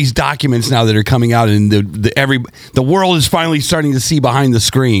have all these documents now that are coming out, and the world is finally starting to see behind the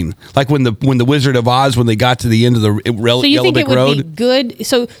screen. Like when the Wizard of Oz, when they got to the end of the Yellow Brick Road. Be good?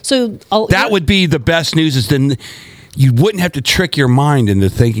 So that would be the best news. Is then you wouldn't have to trick your mind into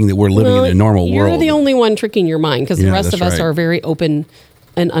thinking that we're living in a normal world. You're the only one tricking your mind because the rest of us are very open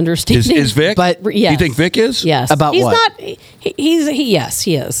and understanding. Is Vic? But yes. You think Vic is? Yes. About he's what? Not. Yes,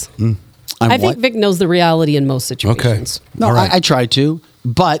 he is. I think Vic knows the reality in most situations. Okay. No, right. I try to,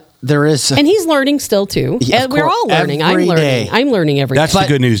 but there is, and he's learning still too. Yeah, and we're all learning. I'm every learning. day. I'm learning every day. That's the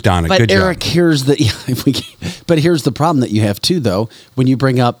good news, Donna. But good Eric, job. here's the problem that you have too, though. When you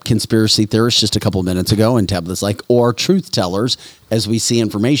bring up conspiracy theorists just a couple of minutes ago, and Tabitha's like, or truth tellers, as we see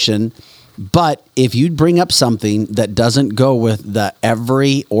information. But if you bring up something that doesn't go with the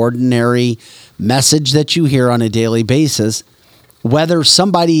every ordinary message that you hear on a daily basis, whether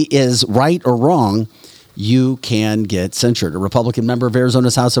somebody is right or wrong, you can get censured. A Republican member of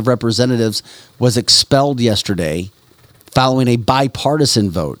Arizona's House of Representatives was expelled yesterday following a bipartisan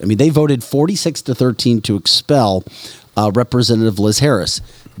vote. I mean, they voted 46-13 to expel Representative Liz Harris.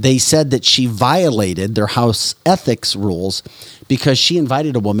 They said that she violated their House ethics rules because she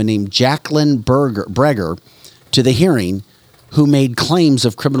invited a woman named Jacqueline Breger to the hearing who made claims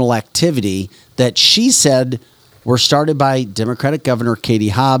of criminal activity that she said were started by Democratic Governor Katie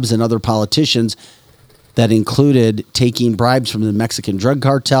Hobbs and other politicians, that included taking bribes from the Mexican drug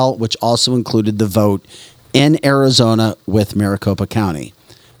cartel, which also included the vote in Arizona with Maricopa County.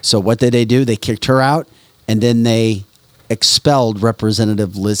 So what did they do? They kicked her out, and then they expelled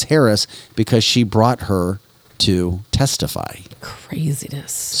Representative Liz Harris because she brought her to testify.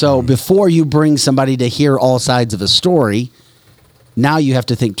 Craziness. So before you bring somebody to hear all sides of a story, now you have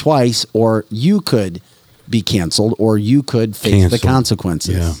to think twice, or you could be canceled, or you could face the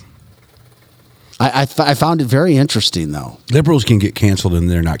consequences. Yeah. I found it very interesting, though. Liberals can get canceled, and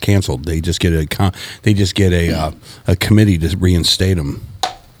they're not canceled. They just get a committee to reinstate them,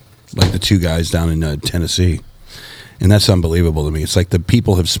 like the two guys down in Tennessee. And that's unbelievable to me. It's like the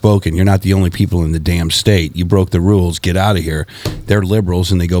people have spoken. You're not the only people in the damn state. You broke the rules. Get out of here. They're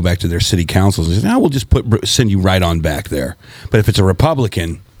liberals, and they go back to their city councils and say, "No, we'll just send you right on back there." But if it's a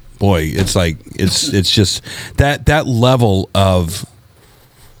Republican, boy, it's like it's just that level of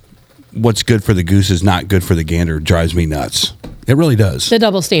what's good for the goose is not good for the gander drives me nuts. It really does. The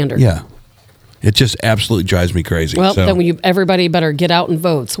double standard. Yeah. It just absolutely drives me crazy. Well, then everybody better get out and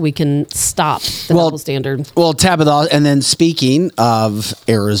vote so we can stop the double standard. Well, Tabitha, and then speaking of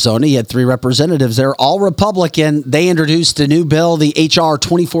Arizona, you had 3 representatives there, all Republican. They introduced a new bill, the H.R.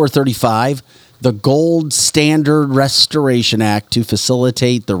 2435, the Gold Standard Restoration Act, to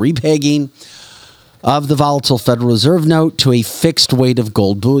facilitate the repegging of the volatile Federal Reserve note to a fixed weight of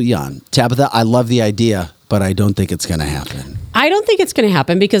gold bullion. Tabitha, I love the idea, but I don't think it's going to happen. I don't think it's going to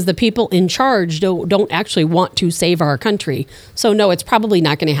happen because the people in charge don't actually want to save our country. So, no, it's probably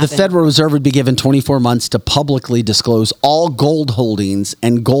not going to happen. The Federal Reserve would be given 24 months to publicly disclose all gold holdings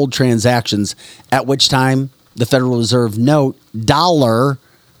and gold transactions, at which time the Federal Reserve note, dollar,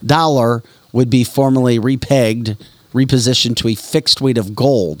 would be formally repositioned to a fixed weight of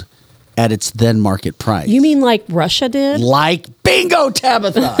gold at its then market price. You mean like Russia did? Like bingo,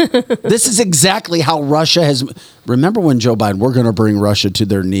 Tabitha. This is exactly how Russia has. Remember when Joe Biden, we're going to bring Russia to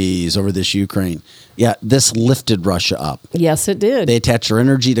their knees over this Ukraine. Yeah, this lifted Russia up. Yes, it did. They attached their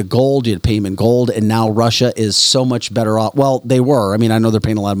energy to gold. You had to pay them in gold. And now Russia is so much better off. Well, they were. I mean, I know they're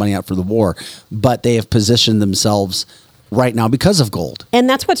paying a lot of money out for the war, but they have positioned themselves right now because of gold. And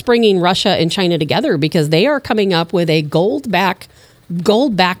that's what's bringing Russia and China together, because they are coming up with a gold-backed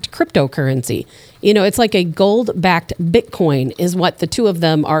cryptocurrency. You know, it's like a gold-backed Bitcoin is what the two of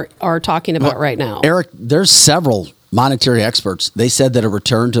them are talking about right now. Eric, there's several monetary experts. They said that a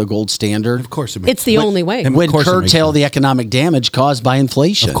return to a gold standard, of course, it makes it's the only way. would curtail the economic damage caused by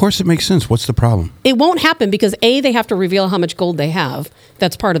inflation. Of course, it makes sense. What's the problem? It won't happen because A, they have to reveal how much gold they have.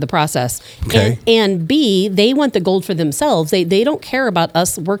 That's part of the process. Okay. And B, they want the gold for themselves. They don't care about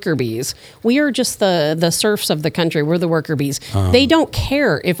us worker bees. We are just the serfs of the country. We're the worker bees. They don't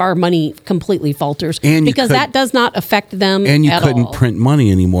care if our money completely falters because that does not affect them at all. And you couldn't print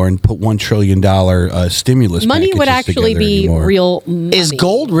money anymore and put $1 trillion stimulus money would actually be anymore. real money. Is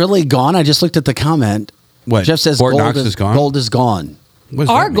gold really gone? I just looked at the comment. What? Jeff says Fort gold Knox is gone? Gold is gone.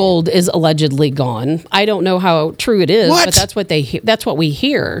 Our gold is allegedly gone. I don't know how true it is, but that's what we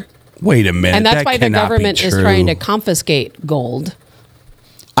hear. Wait a minute. And that's that why the cannot be government is true. trying to confiscate gold.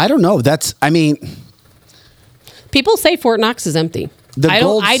 I don't know. People say Fort Knox is empty.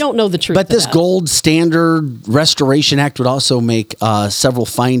 I don't know the truth. But of this that. Gold Standard Restoration Act would also make several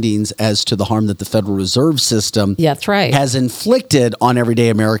findings as to the harm that the Federal Reserve System that's right. has inflicted on everyday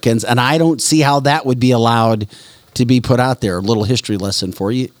Americans. And I don't see how that would be allowed to be put out there. A little history lesson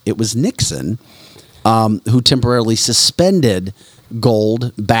for you. It was Nixon who temporarily suspended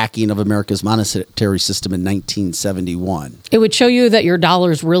gold backing of America's monetary system in 1971. It would show you that your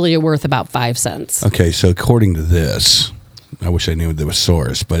dollars really are worth about 5 cents. Okay, so according to this, I wish I knew the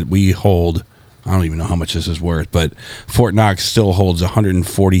source, but we hold, I don't even know how much this is worth, but Fort Knox still holds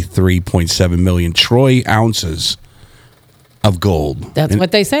 143.7 million troy ounces of gold. That's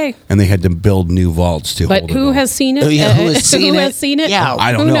what they say. And they had to build new vaults to hold it. But who has seen it? Who has seen it? Yeah,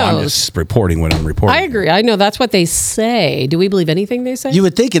 I don't who know. knows? I'm just reporting what I'm reporting. I agree. I know that's what they say. Do we believe anything they say? You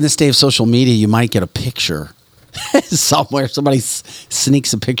would think in this day of social media, you might get a picture somewhere. Somebody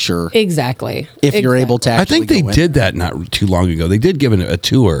sneaks a picture. Exactly. If you're able to actually I think they did that not too long ago. They did give a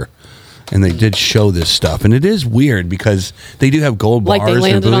tour. And they did show this stuff. And it is weird because they do have gold bars. Like they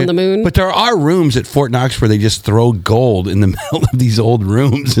landed on the moon? But there are rooms at Fort Knox where they just throw gold in the middle of these old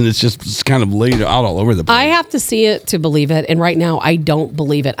rooms. And it's kind of laid out all over the place. I have to see it to believe it. And right now, I don't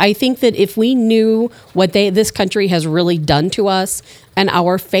believe it. I think that if we knew what this country has really done to us and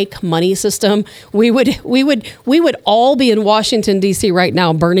our fake money system, we would all be in Washington, D.C. right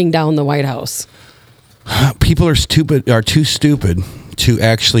now burning down the White House. People are too stupid to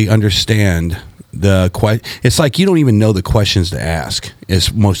actually understand it's like you don't even know the questions to ask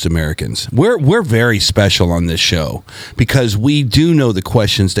as most Americans. We're very special on this show because we do know the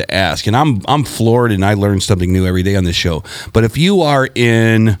questions to ask. And I'm floored and I learn something new every day on this show. But if you are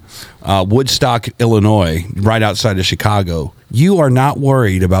in Woodstock, Illinois, right outside of Chicago, you are not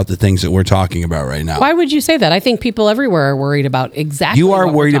worried about the things that we're talking about right now. Why would you say that? I think people everywhere are worried about exactly you are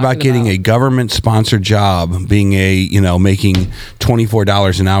what worried we're about getting a government-sponsored job, being making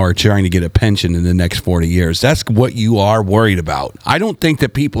 $24 an hour, trying to get a pension in the next 40 years. That's what you are worried about. I don't think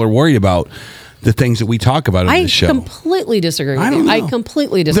that people are worried about the things that we talk about on this show. I completely disagree with I don't you. know. I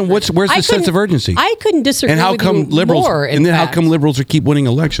completely disagree. Then where's the sense of urgency? I couldn't disagree and how with come you liberals, more, and then fact. how come liberals keep winning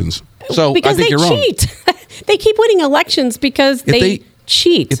elections? So because I think they you're wrong. cheat. They keep winning elections because they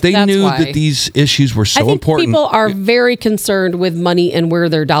cheat. If they That's knew why. that these issues were so I think important, people are very concerned with money and where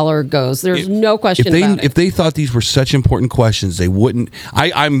their dollar goes. There's no question about it. If they thought these were such important questions, they wouldn't.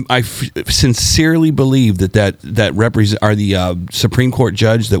 I sincerely believe that represent are the Supreme Court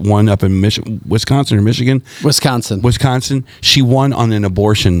judge that won up in Wisconsin or Michigan, Wisconsin. She won on an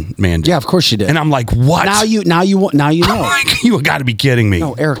abortion mandate. Yeah, of course she did. And I'm like, what? Now you know. You got to be kidding me.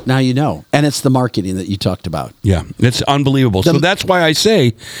 No, Eric. Now you know, and it's the marketing that you talked about. Yeah, it's unbelievable. So that's why I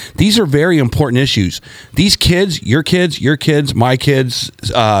say these are very important issues. These kids, your kids, my kids,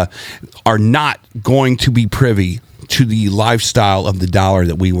 are not going to be privy to the lifestyle of the dollar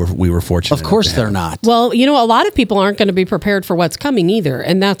that we were fortunate. Of course they're not. Well, you know, a lot of people aren't going to be prepared for what's coming either,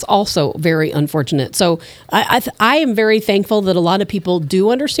 and that's also very unfortunate. So I am very thankful that a lot of people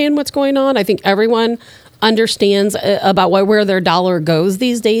do understand what's going on. I think everyone understands about where their dollar goes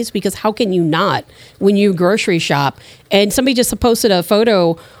these days, because how can you not when you grocery shop? And somebody just posted a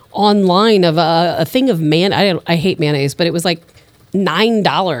photo online of a thing of I hate mayonnaise, but it was like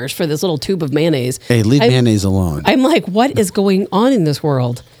 $9 for this little tube of mayonnaise. Hey, leave mayonnaise alone. I'm like, what is going on in this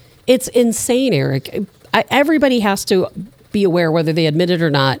world? It's insane, Eric. Everybody has to be aware, whether they admit it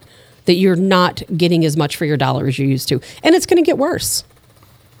or not, that you're not getting as much for your dollar as you used to. And it's going to get worse.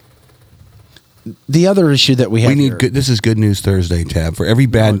 The other issue that we have this is Good News Thursday, Tab. For every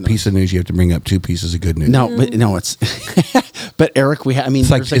bad piece of news, you have to bring up two pieces of good news. It's but Eric, it's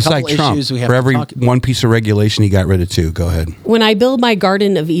like Trump. Issues we have for every to talk about. one piece of regulation, he got rid of two. Go ahead. When I build my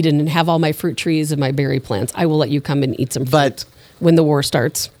Garden of Eden and have all my fruit trees and my berry plants, I will let you come and eat some fruit when the war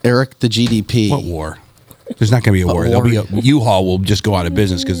starts. Eric, the GDP. What war? There's not going to be a war. U-Haul will just go out of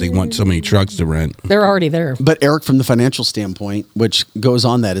business because they want so many trucks to rent. They're already there. But Eric, from the financial standpoint, which goes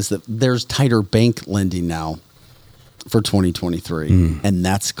on that, is that there's tighter bank lending now for 2023, and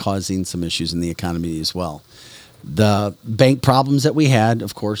that's causing some issues in the economy as well. The bank problems that we had,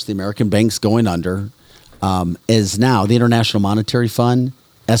 of course, the American banks going under, is now the International Monetary Fund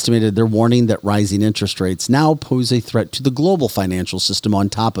estimated they're warning that rising interest rates now pose a threat to the global financial system on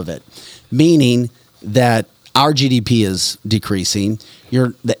top of it, meaning that our GDP is decreasing,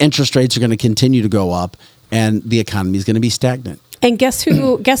 the interest rates are going to continue to go up, and the economy is going to be stagnant. And guess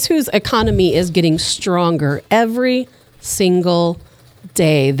whose economy is getting stronger every single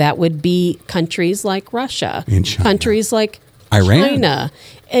day? That would be countries like Russia, and China. Countries like Iran, China,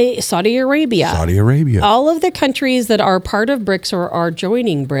 Saudi Arabia. All of the countries that are part of BRICS or are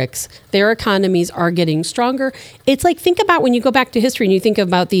joining BRICS, their economies are getting stronger. It's like, think about when you go back to history and you think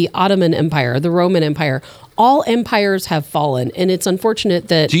about the Ottoman Empire, the Roman Empire. All empires have fallen, and it's unfortunate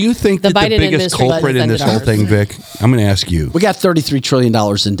that. Do you think that the biggest culprit in this whole thing, Vic? I'm going to ask you. We got $33 trillion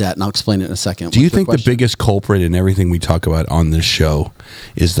in debt, and I'll explain it in a second. Do you think the biggest culprit in everything we talk about on this show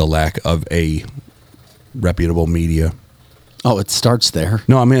is the lack of a reputable media? Oh, it starts there.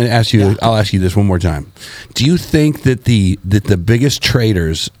 No, I'm going to ask you. Yeah. I'll ask you this one more time. Do you think that the biggest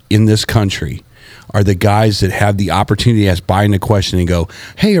traitors in this country are the guys that have the opportunity to ask Biden a question and go,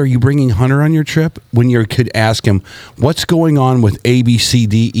 "Hey, are you bringing Hunter on your trip?" When you could ask him, "What's going on with A, B, C,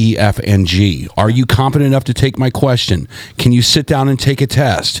 D, E, F, and G? Are you competent enough to take my question? Can you sit down and take a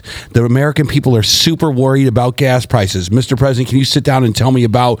test? The American people are super worried about gas prices. Mr. President, can you sit down and tell me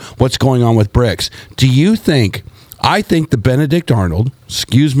about what's going on with BRICS?" Do you think? I think the Benedict Arnold,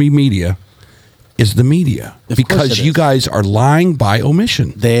 media, is the media. Because you guys are lying by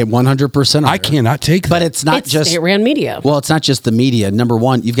omission. They 100% are. I cannot take that. But it's not just... state-ran media. Well, it's not just the media. Number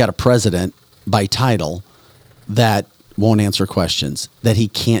one, you've got a president by title that won't answer questions, that he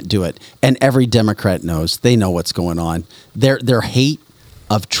can't do it. And every Democrat knows. They know what's going on. Their hate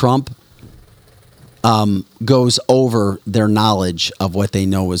of Trump goes over their knowledge of what they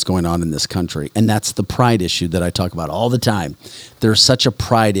know is going on in this country. And that's the pride issue that I talk about all the time. There's such a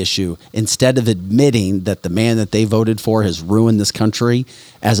pride issue. Instead of admitting that the man that they voted for has ruined this country,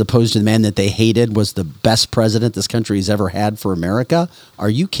 as opposed to the man that they hated was the best president this country has ever had for America. Are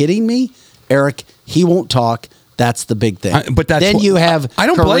you kidding me? Eric, he won't talk. That's the big thing. But that's then you have I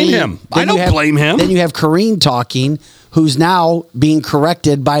don't blame him. I don't blame him. Then you have Karine talking, who's now being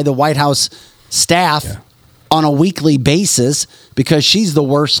corrected by the White House staff on a weekly basis because she's the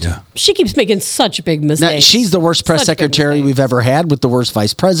worst. Yeah. She keeps making such big mistakes. Now, she's the worst press secretary we've ever had, with the worst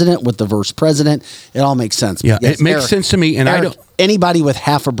vice president, with the worst president. It all makes sense. Yeah, yes, it makes sense to me. And Eric, I don't. Anybody with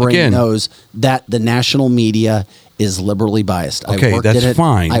half a brain knows that the national media is liberally biased. Okay, that's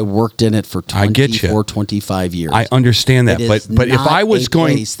fine. I worked in it for 25 years. I understand that, but if I was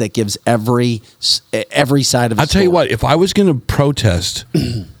going, place that gives every side of. I'll tell you what. If I was going to protest.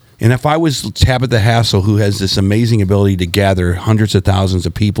 And if I was Tabitha Hassel, who has this amazing ability to gather hundreds of thousands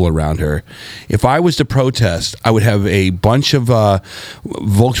of people around her, if I was to protest, I would have a bunch of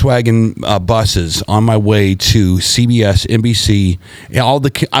Volkswagen buses on my way to CBS, NBC,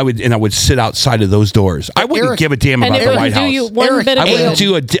 I would sit outside of those doors. I wouldn't give a damn about the White House.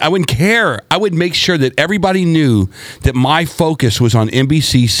 I wouldn't care. I would make sure that everybody knew that my focus was on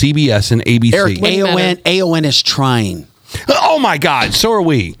NBC, CBS, and ABC. Eric, AON is trying. Oh my God! So are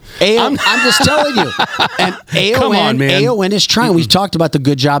we. I'm just telling you. And Come on, man. AON is trying. We've talked about the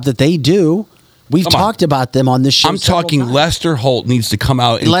good job that they do. We've talked about them on this show. I'm talking Lester Holt needs to come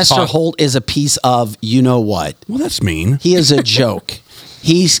out and Lester Holt is a piece of you know what. Well, that's mean. He is a joke.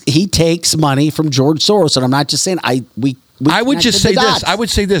 He takes money from George Soros, and I'm not just saying I would just say this. I would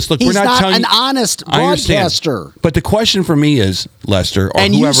say this. Look, we're not telling an honest broadcaster. But the question for me is, Lester, or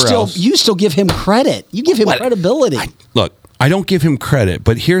whoever else, you still give him credit. You give him credibility. Look, I don't give him credit,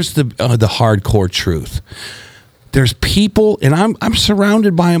 but here's the hardcore truth. There's people, and I'm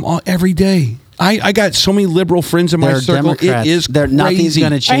surrounded by them every day. I got so many liberal friends in my circle. Democrats. It is crazy. Nothing's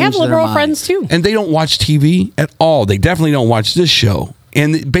going to change. I have liberal friends too, and they don't watch TV at all. They definitely don't watch this show.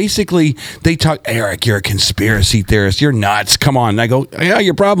 And basically, they talk, Eric, you're a conspiracy theorist. You're nuts. Come on. And I go, yeah,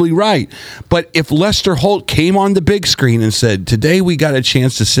 you're probably right. But if Lester Holt came on the big screen and said, today we got a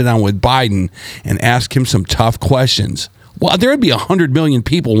chance to sit down with Biden and ask him some tough questions, well, there would be 100 million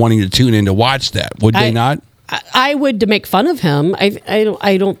people wanting to tune in to watch that. Would they not? I would to make fun of him.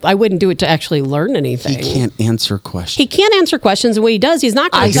 I wouldn't do it to actually learn anything. He can't answer questions. He can't answer questions, and what he does, he's not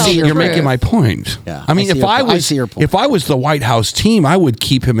going to tell the truth. You're making my point. Yeah, I mean, if I was the White House team, I would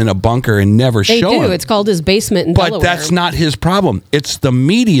keep him in a bunker and never show him. It's called his basement in Delaware. But that's not his problem. It's the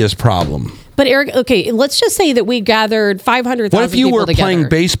media's problem. But Eric, okay, let's just say that we gathered 500,000 people together. What if you were playing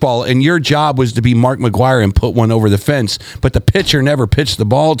baseball and your job was to be Mark McGwire and put one over the fence, but the pitcher never pitched the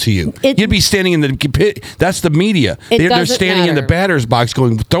ball to you? You'd be standing in the pit. That's the media. They're standing in the batter's box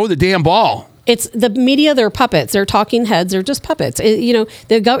going, throw the damn ball. It's the media. They're puppets. They're talking heads. They're just puppets.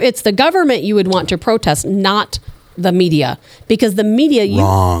 It's the government you would want to protest, not the media, because the media,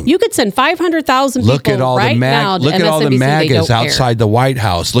 you could send 500,000 people look at all right now to look at all the MAGAs outside the White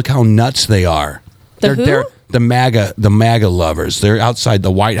House. Look how nuts they are. Who? The MAGA lovers. They're outside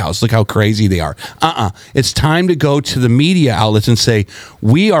the White House. Look how crazy they are. It's time to go to the media outlets and say,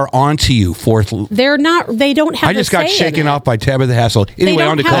 we are on to you. They're not. They don't have. I just got shaken off by Tabitha Hassel. Anyway,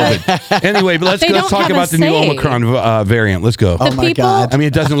 on to COVID. Anyway, but let's talk about the new Omicron variant. Let's go. Oh my God. I mean,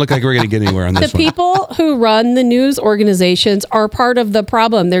 it doesn't look like we're going to get anywhere on this one. The people who run the news organizations are part of the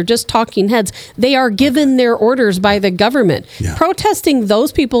problem. They're just talking heads. They are given their orders by the government. Yeah. Protesting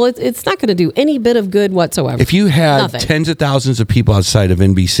those people, it's not going to do any bit of good whatsoever. If you had tens of thousands of people outside of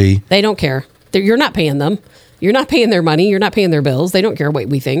NBC, they don't care. You're not paying them. You're not paying their money. You're not paying their bills. They don't care what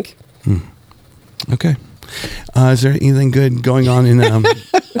we think. Okay. Is there anything good going on in?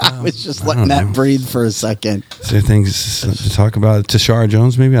 I was just letting that breathe for a second. Is there things to talk about? Tashara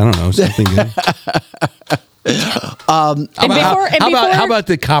Jones, maybe? I don't know. Something good. How about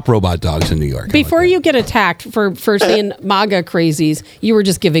the cop robot dogs in New York? Before you get attacked for saying MAGA crazies, you were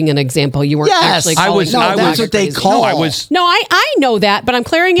just giving an example. You weren't actually calling that's what they call. I know that, but I'm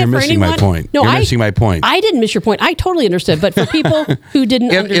clearing it for anyone. You're missing my point. You're missing my point. I didn't miss your point. I totally understood. But for people who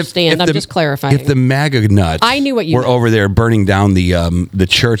didn't understand, I'm just clarifying. If the MAGA nuts I knew what you were over there burning down the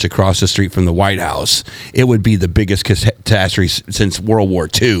church across the street from the White House, it would be the biggest catastrophe since World War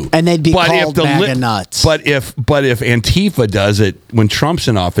II. And they'd be called MAGA nuts. But if Antifa does it when Trump's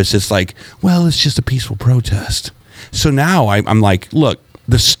in office, it's like, well, it's just a peaceful protest. So now I'm like, look,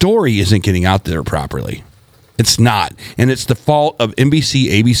 the story isn't getting out there properly. It's not. And it's the fault of NBC,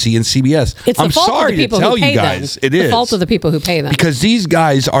 ABC, and CBS. I'm sorry to tell you guys. It is. The fault of the people who pay them. Because these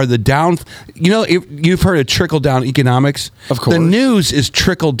guys are the down... you've heard of trickle-down economics? Of course. The news is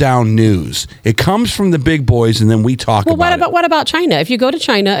trickle-down news. It comes from the big boys, and then we talk about it. What about China? If you go to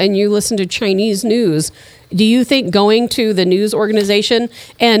China and you listen to Chinese news... Do you think going to the news organization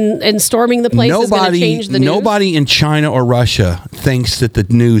and storming the place is going to change the news? Nobody in China or Russia thinks that the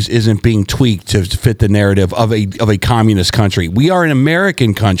news isn't being tweaked to fit the narrative of a communist country. We are an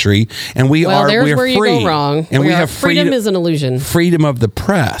American country, and we're where free. You go wrong. And we have freedom is an illusion. Freedom of the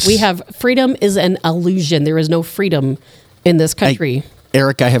press. We have freedom is an illusion. There is no freedom in this country.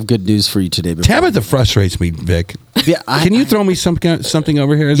 Eric, I have good news for you today. Tabitha frustrates me, Vic. Yeah, Can you throw me something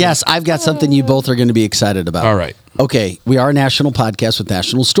over here? Yes, I've got something you both are going to be excited about. All right. Okay, we are a national podcast with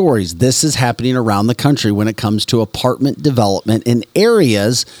national stories. This is happening around the country when it comes to apartment development in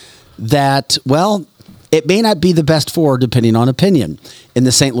areas that, well, it may not be the best for, depending on opinion. In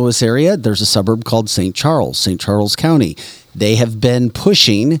the St. Louis area, there's a suburb called St. Charles County. They have been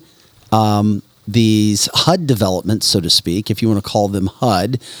pushing these HUD developments, so to speak, if you want to call them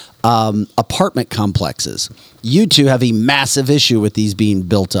HUD, apartment complexes. You two have a massive issue with these being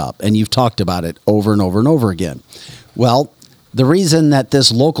built up, and you've talked about it over and over and over again. Well, the reason that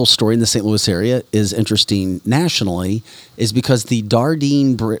this local story in the St. Louis area is interesting nationally is because the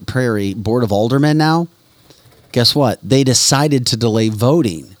Dardenne Prairie Board of Aldermen now, guess what? They decided to delay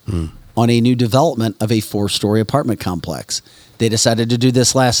voting on a new development of a 4-story apartment complex. They decided to do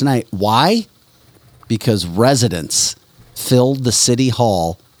this last night. Why? Because residents filled the city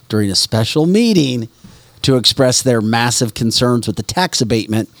hall during a special meeting to express their massive concerns with the tax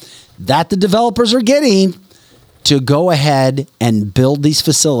abatement that the developers are getting to go ahead and build these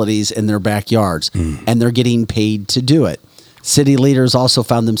facilities in their backyards. And they're getting paid to do it. City leaders also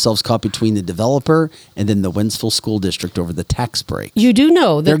found themselves caught between the developer and then the Wentzville School District over the tax break. You do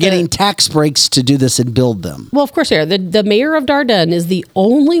know that they're getting tax breaks to do this and build them. Well, of course, they are. The mayor of Dardenne is the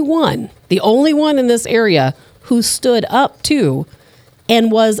only one in this area who stood up to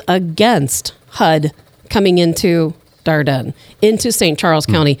and was against HUD coming into Dardenne, into St. Charles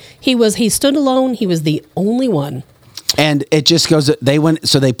County. He stood alone. He was the only one. And it just goes,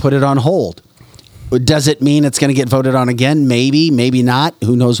 they put it on hold. Does it mean it's going to get voted on again? Maybe, maybe not.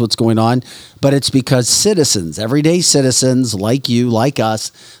 Who knows what's going on? But it's because citizens, everyday citizens like you, like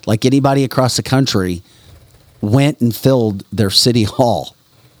us, like anybody across the country, went and filled their city hall.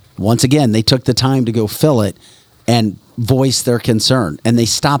 Once again, they took the time to go fill it and voice their concern. And they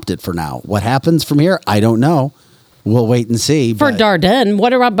stopped it for now. What happens from here? I don't know. We'll wait and see. For Dardenne,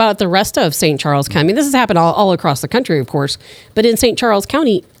 what about the rest of St. Charles County? I mean, this has happened all across the country, of course. But in St. Charles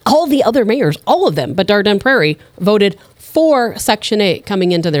County, all the other mayors, all of them, but Dardenne Prairie, voted for Section 8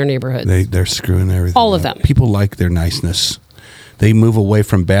 coming into their neighborhoods. They're screwing everything all of up. them. People like their niceness. They move away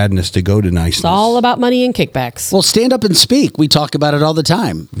from badness to go to niceness. It's all about money and kickbacks. Well, stand up and speak. We talk about it all the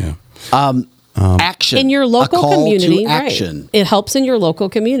time. Yeah. Action. In your local a call community. To action. Right. It helps in your local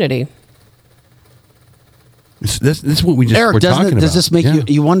community. This is what we just Eric, were talking about. Does this make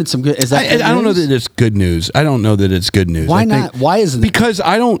you wanted some good? Is that good I don't know news? that it's good news. I don't know that it's good news. Why not? Why isn't it? Because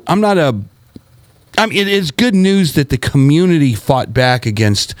it is good news that the community fought back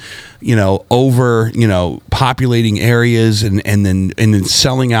against, populating areas and then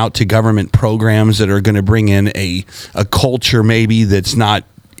selling out to government programs that are going to bring in a culture maybe that's not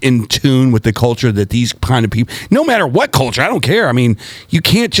in tune with the culture that these kind of people, no matter what culture, I don't care. I mean, you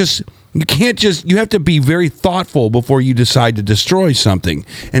have to be very thoughtful before you decide to destroy something.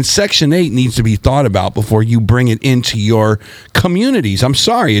 And Section 8 needs to be thought about before you bring it into your communities. I'm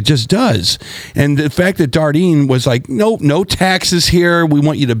sorry, it just does. And the fact that Dardenne was like, nope, no taxes here. We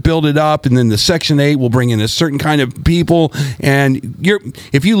want you to build it up. And then the Section 8 will bring in a certain kind of people. And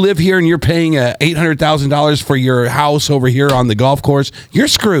if you live here and you're paying $800,000 for your house over here on the golf course, you're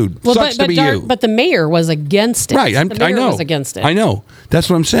screwed. Well, Sucks to be you. But the mayor was against it. Right, the mayor I know. was against it. I know. That's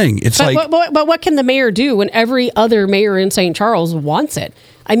what I'm saying. But what can the mayor do when every other mayor in St. Charles wants it?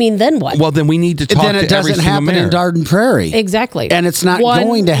 I mean, then what? Well, then we need to talk to every single mayor. Then it doesn't happen in Dardenne Prairie. Exactly. And it's not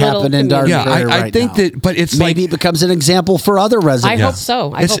going to happen in Dardenne Prairie I think now. that, but it's maybe it becomes an example for other residents. I hope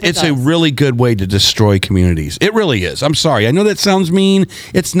so. It's a really good way to destroy communities. It really is. I'm sorry. I know that sounds mean.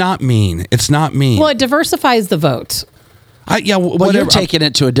 It's not mean. It's not mean. Well, it diversifies the vote. Well, you're taking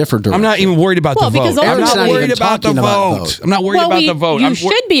it to a different direction. I'm not even worried about the vote. I'm not worried about the vote. I'm not worried about the vote. You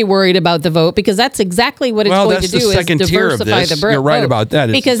should be worried about the vote because that's exactly what it's going to do is diversify the vote. You're right about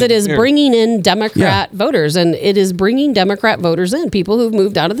that. Because it is bringing in Democrat voters, and it is bringing Democrat voters in, people who've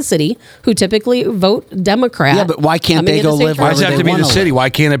moved out of the city who typically vote Democrat. Yeah, but why can't they go live wherever they want? Why does it have to be the city? Why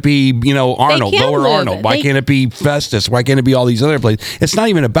can't it be, Arnold, Lower Arnold? Why can't it be Festus? Why can't it be all these other places? It's not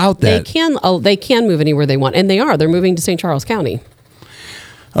even about that. They can move anywhere they want, and they are. They're moving to St. Charles County.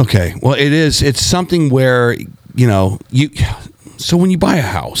 Okay. Well, it's something where, so when you buy a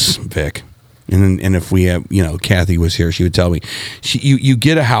house, Vic, and if we have, Kathy was here, she would tell me, you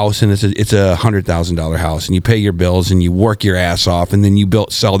get a house and it's a $100,000 house and you pay your bills and you work your ass off and then you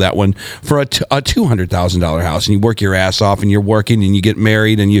sell that one for a $200,000 house and you work your ass off and you're working and you get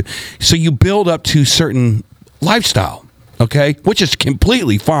married and so you build up to certain lifestyle. Okay, which is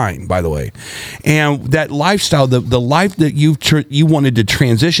completely fine, by the way. And that lifestyle, the life that you wanted to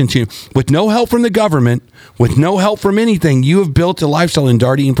transition to, with no help from the government, with no help from anything, you have built a lifestyle in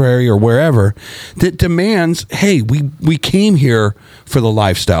Dardenne Prairie or wherever that demands, hey, we came here for the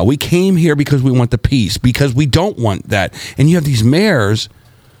lifestyle. We came here because we want the peace, because we don't want that. And you have these mayors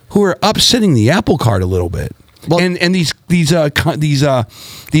who are upsetting the apple cart a little bit. Well- and these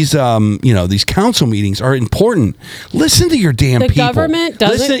council meetings are important. Listen to your damn The people. government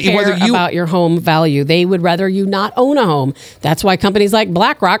doesn't Listen, care about your home value. They would rather you not own a home. That's why companies like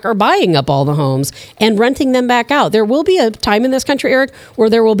BlackRock are buying up all the homes and renting them back out. There will be a time in this country, Eric, where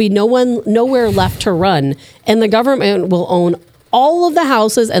there will be nowhere left to run, and the government will own all of the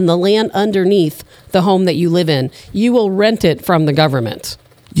houses and the land underneath the home that you live in. You will rent it from the government.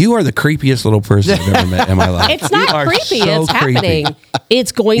 You are the creepiest little person I've ever met in my life. It's not You are creepy. so It's creepy. happening.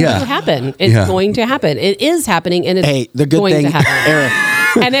 It's going Yeah. to happen. It's Yeah. going to happen. It is happening, and it's Hey, the good going thing, to happen. Eric.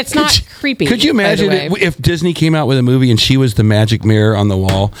 And it's not creepy. Could you by the imagine way. if Disney came out with a movie and she was the magic mirror on the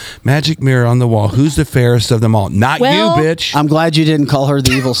wall? Magic mirror on the wall. Who's the fairest of them all? Not Well, you, bitch. I'm glad you didn't call her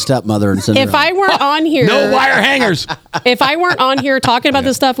the evil stepmother. And If I weren't on here, No wire hangers. if I weren't on here talking about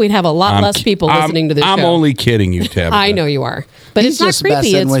this stuff, we'd have a lot less people listening to this I'm show. only kidding you, Tabitha. I know you are, but He's it's not just creepy.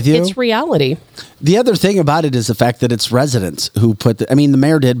 messing with you. It's reality. The other thing about it is the fact that it's residents who put the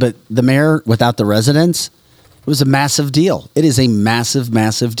mayor did, but the mayor without the residents, it was a massive deal. It is a massive,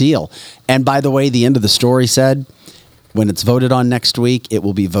 massive deal. And by the way, the end of the story said, when it's voted on next week, it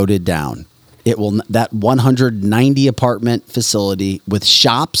will be voted down. It will, that 190 apartment facility with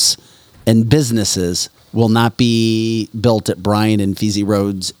shops and businesses will not be built at Bryan and Feezy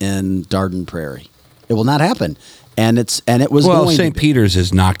Roads in Darden Prairie. It will not happen. And it was Well, going St. to be. Peter's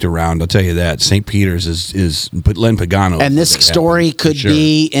is knocked around. I'll tell you that. St. Peter's but Len Pagano. And this made it story happen, could for sure.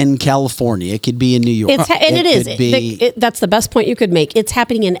 be in California. It could be in New York. It is. could be- That's the best point you could make. It's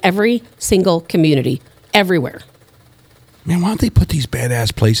happening in every single community, everywhere. Man, why don't they put these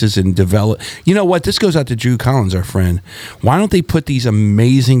badass places and develop? You know what? This goes out to Drew Collins, our friend. Why don't they put these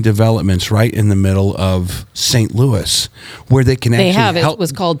amazing developments right in the middle of St. Louis, where they can They actually have. help? It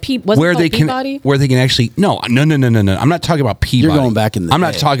was called where they can, Peabody? where they can actually no. I'm not talking about Peabody. You're going back in the I'm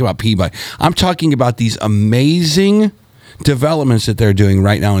not day. talking about Peabody. I'm talking about these amazing developments that they're doing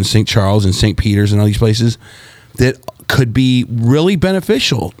right now in St. Charles and St. Peter's and all these places that could be really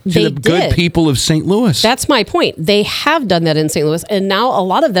beneficial to They the good did. people of St. Louis. That's my point. They have done that in St. Louis, and now a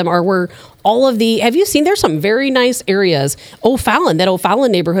lot of them are where all of the. Have you seen? There's some very nice areas. That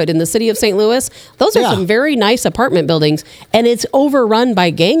O'Fallon neighborhood in the city of St. Louis. Those are Yeah. some very nice apartment buildings, and it's overrun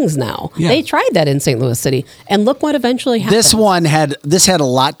by gangs now. Yeah. They tried that in St. Louis City, and look what eventually happened. This had a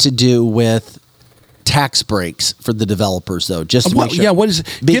lot to do with tax breaks for the developers, though. Just to Well, make sure. yeah, what is it?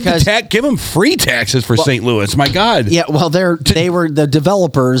 Because Give them free taxes for St. Louis. My God. yeah, well, they were the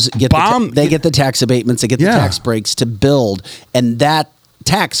developers get they get the tax abatements, they get the Yeah. tax breaks to build, and that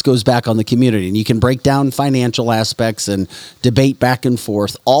tax goes back on the community. And you can break down financial aspects and debate back and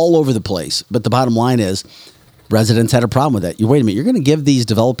forth all over the place. But the bottom line is, residents had a problem with that. Wait a minute, you're going to give these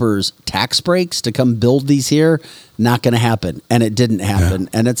developers tax breaks to come build these here? Not going to happen. And it didn't happen.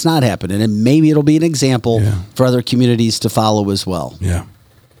 And it's not happening. And maybe it'll be an example for other communities to follow as well. Yeah.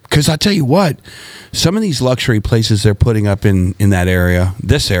 Because I'll tell you what, some of these luxury places they're putting up in that area,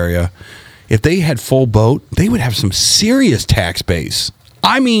 this area, if they had full boat, they would have some serious tax base.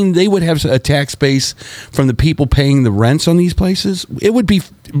 I mean, they would have a tax base from the people paying the rents on these places. It would be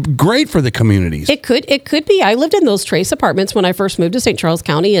great for the communities. It could be. I lived in those Trace apartments when I first moved to St. Charles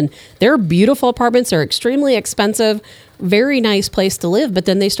County, and they're beautiful apartments. They're extremely expensive, very nice place to live. But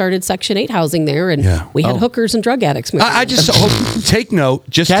then they started Section 8 housing there, and we had hookers and drug addicts moving I in. just hope, take note.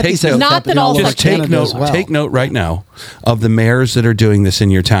 Just Kathy take says note. it's Not that happening all over of Just take Canada note. as well. Take note right now of the mayors that are doing this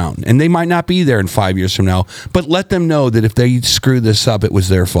in your town, and they might not be there in 5 years from now. But let them know that if they screw this up, it was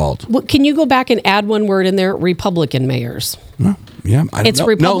their fault. Well, can you go back and add one word in there? Republican mayors. Yeah, I don't It's know.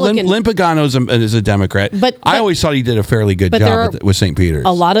 Republican- No, Len Pagano is a Democrat. But I always thought he did a fairly good but there job are with St. Peter's.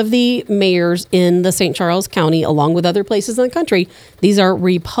 A lot of the mayors in the St. Charles County, along with other places in the country, these are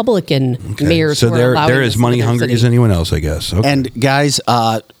Republican mayors. So who are they're allowing as this in money their hungry city. as anyone else, I guess. Okay. And guys,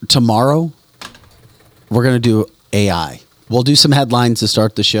 tomorrow we're going to do AI. We'll do some headlines to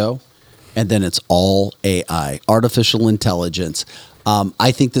start the show, and then it's all AI, artificial intelligence.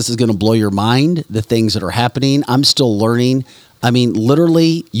 I think this is going to blow your mind, the things that are happening. I'm still learning. I mean,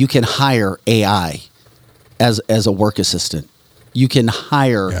 literally, you can hire AI as a work assistant. You can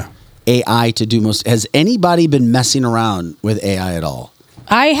hire AI to do most. Has anybody been messing around with AI at all?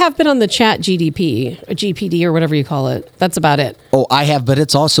 I have been on the chat GPD or whatever you call it. That's about it. Oh, I have, but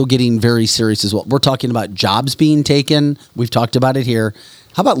it's also getting very serious as well. We're talking about jobs being taken. We've talked about it here.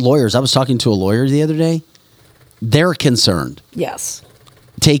 How about lawyers? I was talking to a lawyer the other day. They're concerned. Yes.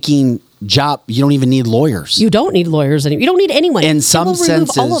 Taking job, you don't even need lawyers. You don't need lawyers anymore. You don't need anyone. In It some will remove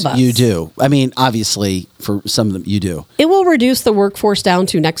all senses, of us. you do. I mean, obviously, for some of them, you do. It will reduce the workforce down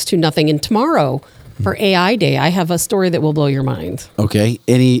to next to nothing. And tomorrow, for AI Day. I have a story that will blow your mind. Okay.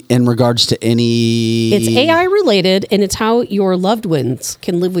 In regards to any... It's AI related, and it's how your loved ones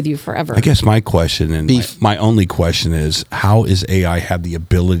can live with you forever. I guess my question and my only question is, how is AI have the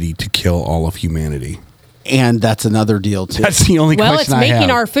ability to kill all of humanity? And that's another deal, too. That's the only question I have. Well, it's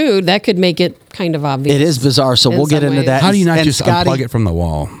making our food. That could make it kind of obvious. It is bizarre, so we'll get into ways. that. How do you not And just Scotty, unplug it from the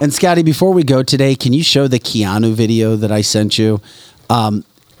wall? And Scotty, before we go today, can you show the Keanu video that I sent you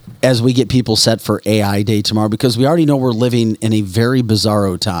as we get people set for AI Day tomorrow? Because we already know we're living in a very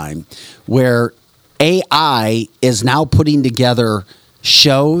bizarro time where AI is now putting together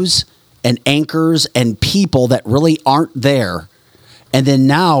shows and anchors and people that really aren't there. And then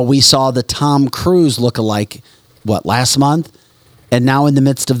now we saw the Tom Cruise lookalike, last month? And now in the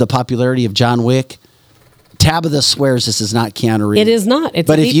midst of the popularity of John Wick, Tabitha swears this is not Keanu Reeves. It is not. It's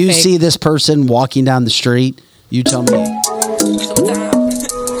but a if you deepfake. see this person walking down the street, you tell me.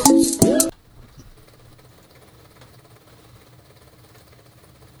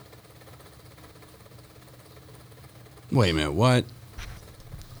 Wait a minute, what?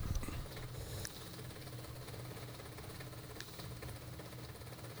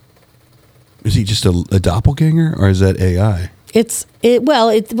 Is he just a doppelganger, or is that AI?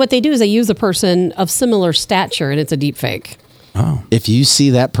 What they do is they use a person of similar stature, and it's a deep fake. Oh. If you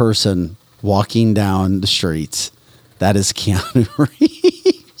see that person walking down the streets, that is Keanu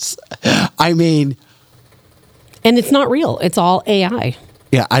Reeves. I mean... And it's not real. It's all AI.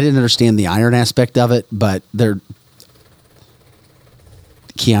 Yeah, I didn't understand the iron aspect of it, but they're...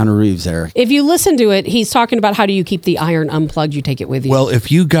 Keanu Reeves, Eric. If you listen to it, he's talking about how do you keep the iron unplugged, you take it with you. Well, if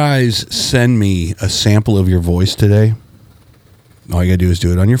you guys send me a sample of your voice today, all you got to do is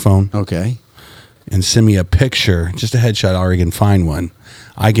do it on your phone. Okay. And send me a picture, just a headshot, or I can find one.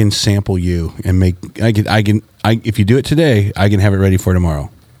 I can sample you and make. If you do it today, I can have it ready for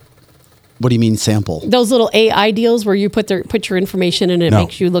tomorrow. What do you mean sample? Those little AI deals where you put your information in and it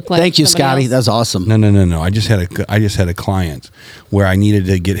makes you look like. Thank you, somebody Scotty. else. That's awesome. No. I just had a client where I needed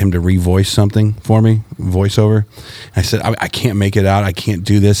to get him to revoice something for me, voiceover. I said I can't make it out. I can't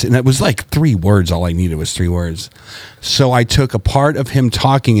do this, and that was like 3 words. All I needed was 3 words. So I took a part of him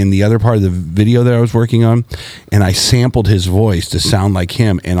talking in the other part of the video that I was working on, and I sampled his voice to sound like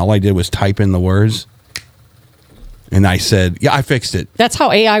him. And all I did was type in the words, and I said, "Yeah, I fixed it." That's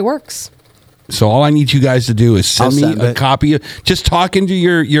how AI works. So all I need you guys to do is send me a copy of, just talk into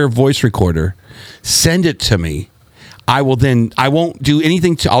your voice recorder, send it to me. I won't do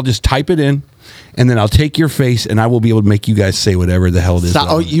anything I'll just type it in, and then I'll take your face and I will be able to make you guys say whatever the hell it is.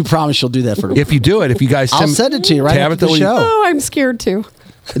 Oh, you promise you'll do that for me? If you do it, if you guys I'll send it to you right after the show. Oh, I'm scared too.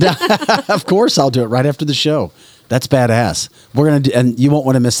 Of course I'll do it right after the show. That's badass. We're going to do, and you won't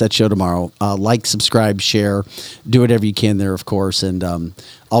want to miss that show tomorrow. Like, subscribe, share, do whatever you can there, of course. And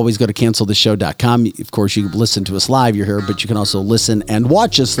always go to canceltheshow.com. Of course, you can listen to us live. You're here, but you can also listen and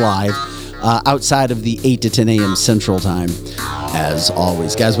watch us live outside of the 8 to 10 a.m. Central Time, as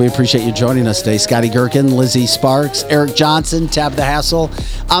always. Guys, we appreciate you joining us today. Scotty Gherkin, Lizzie Sparks, Eric Johnson, Tab the Hassle.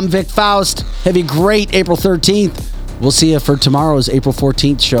 I'm Vic Faust. Have a great April 13th. We'll see you for tomorrow's April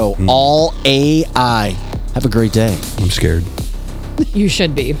 14th show. All AI. Have a great day. I'm scared. You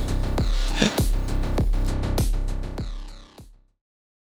should be.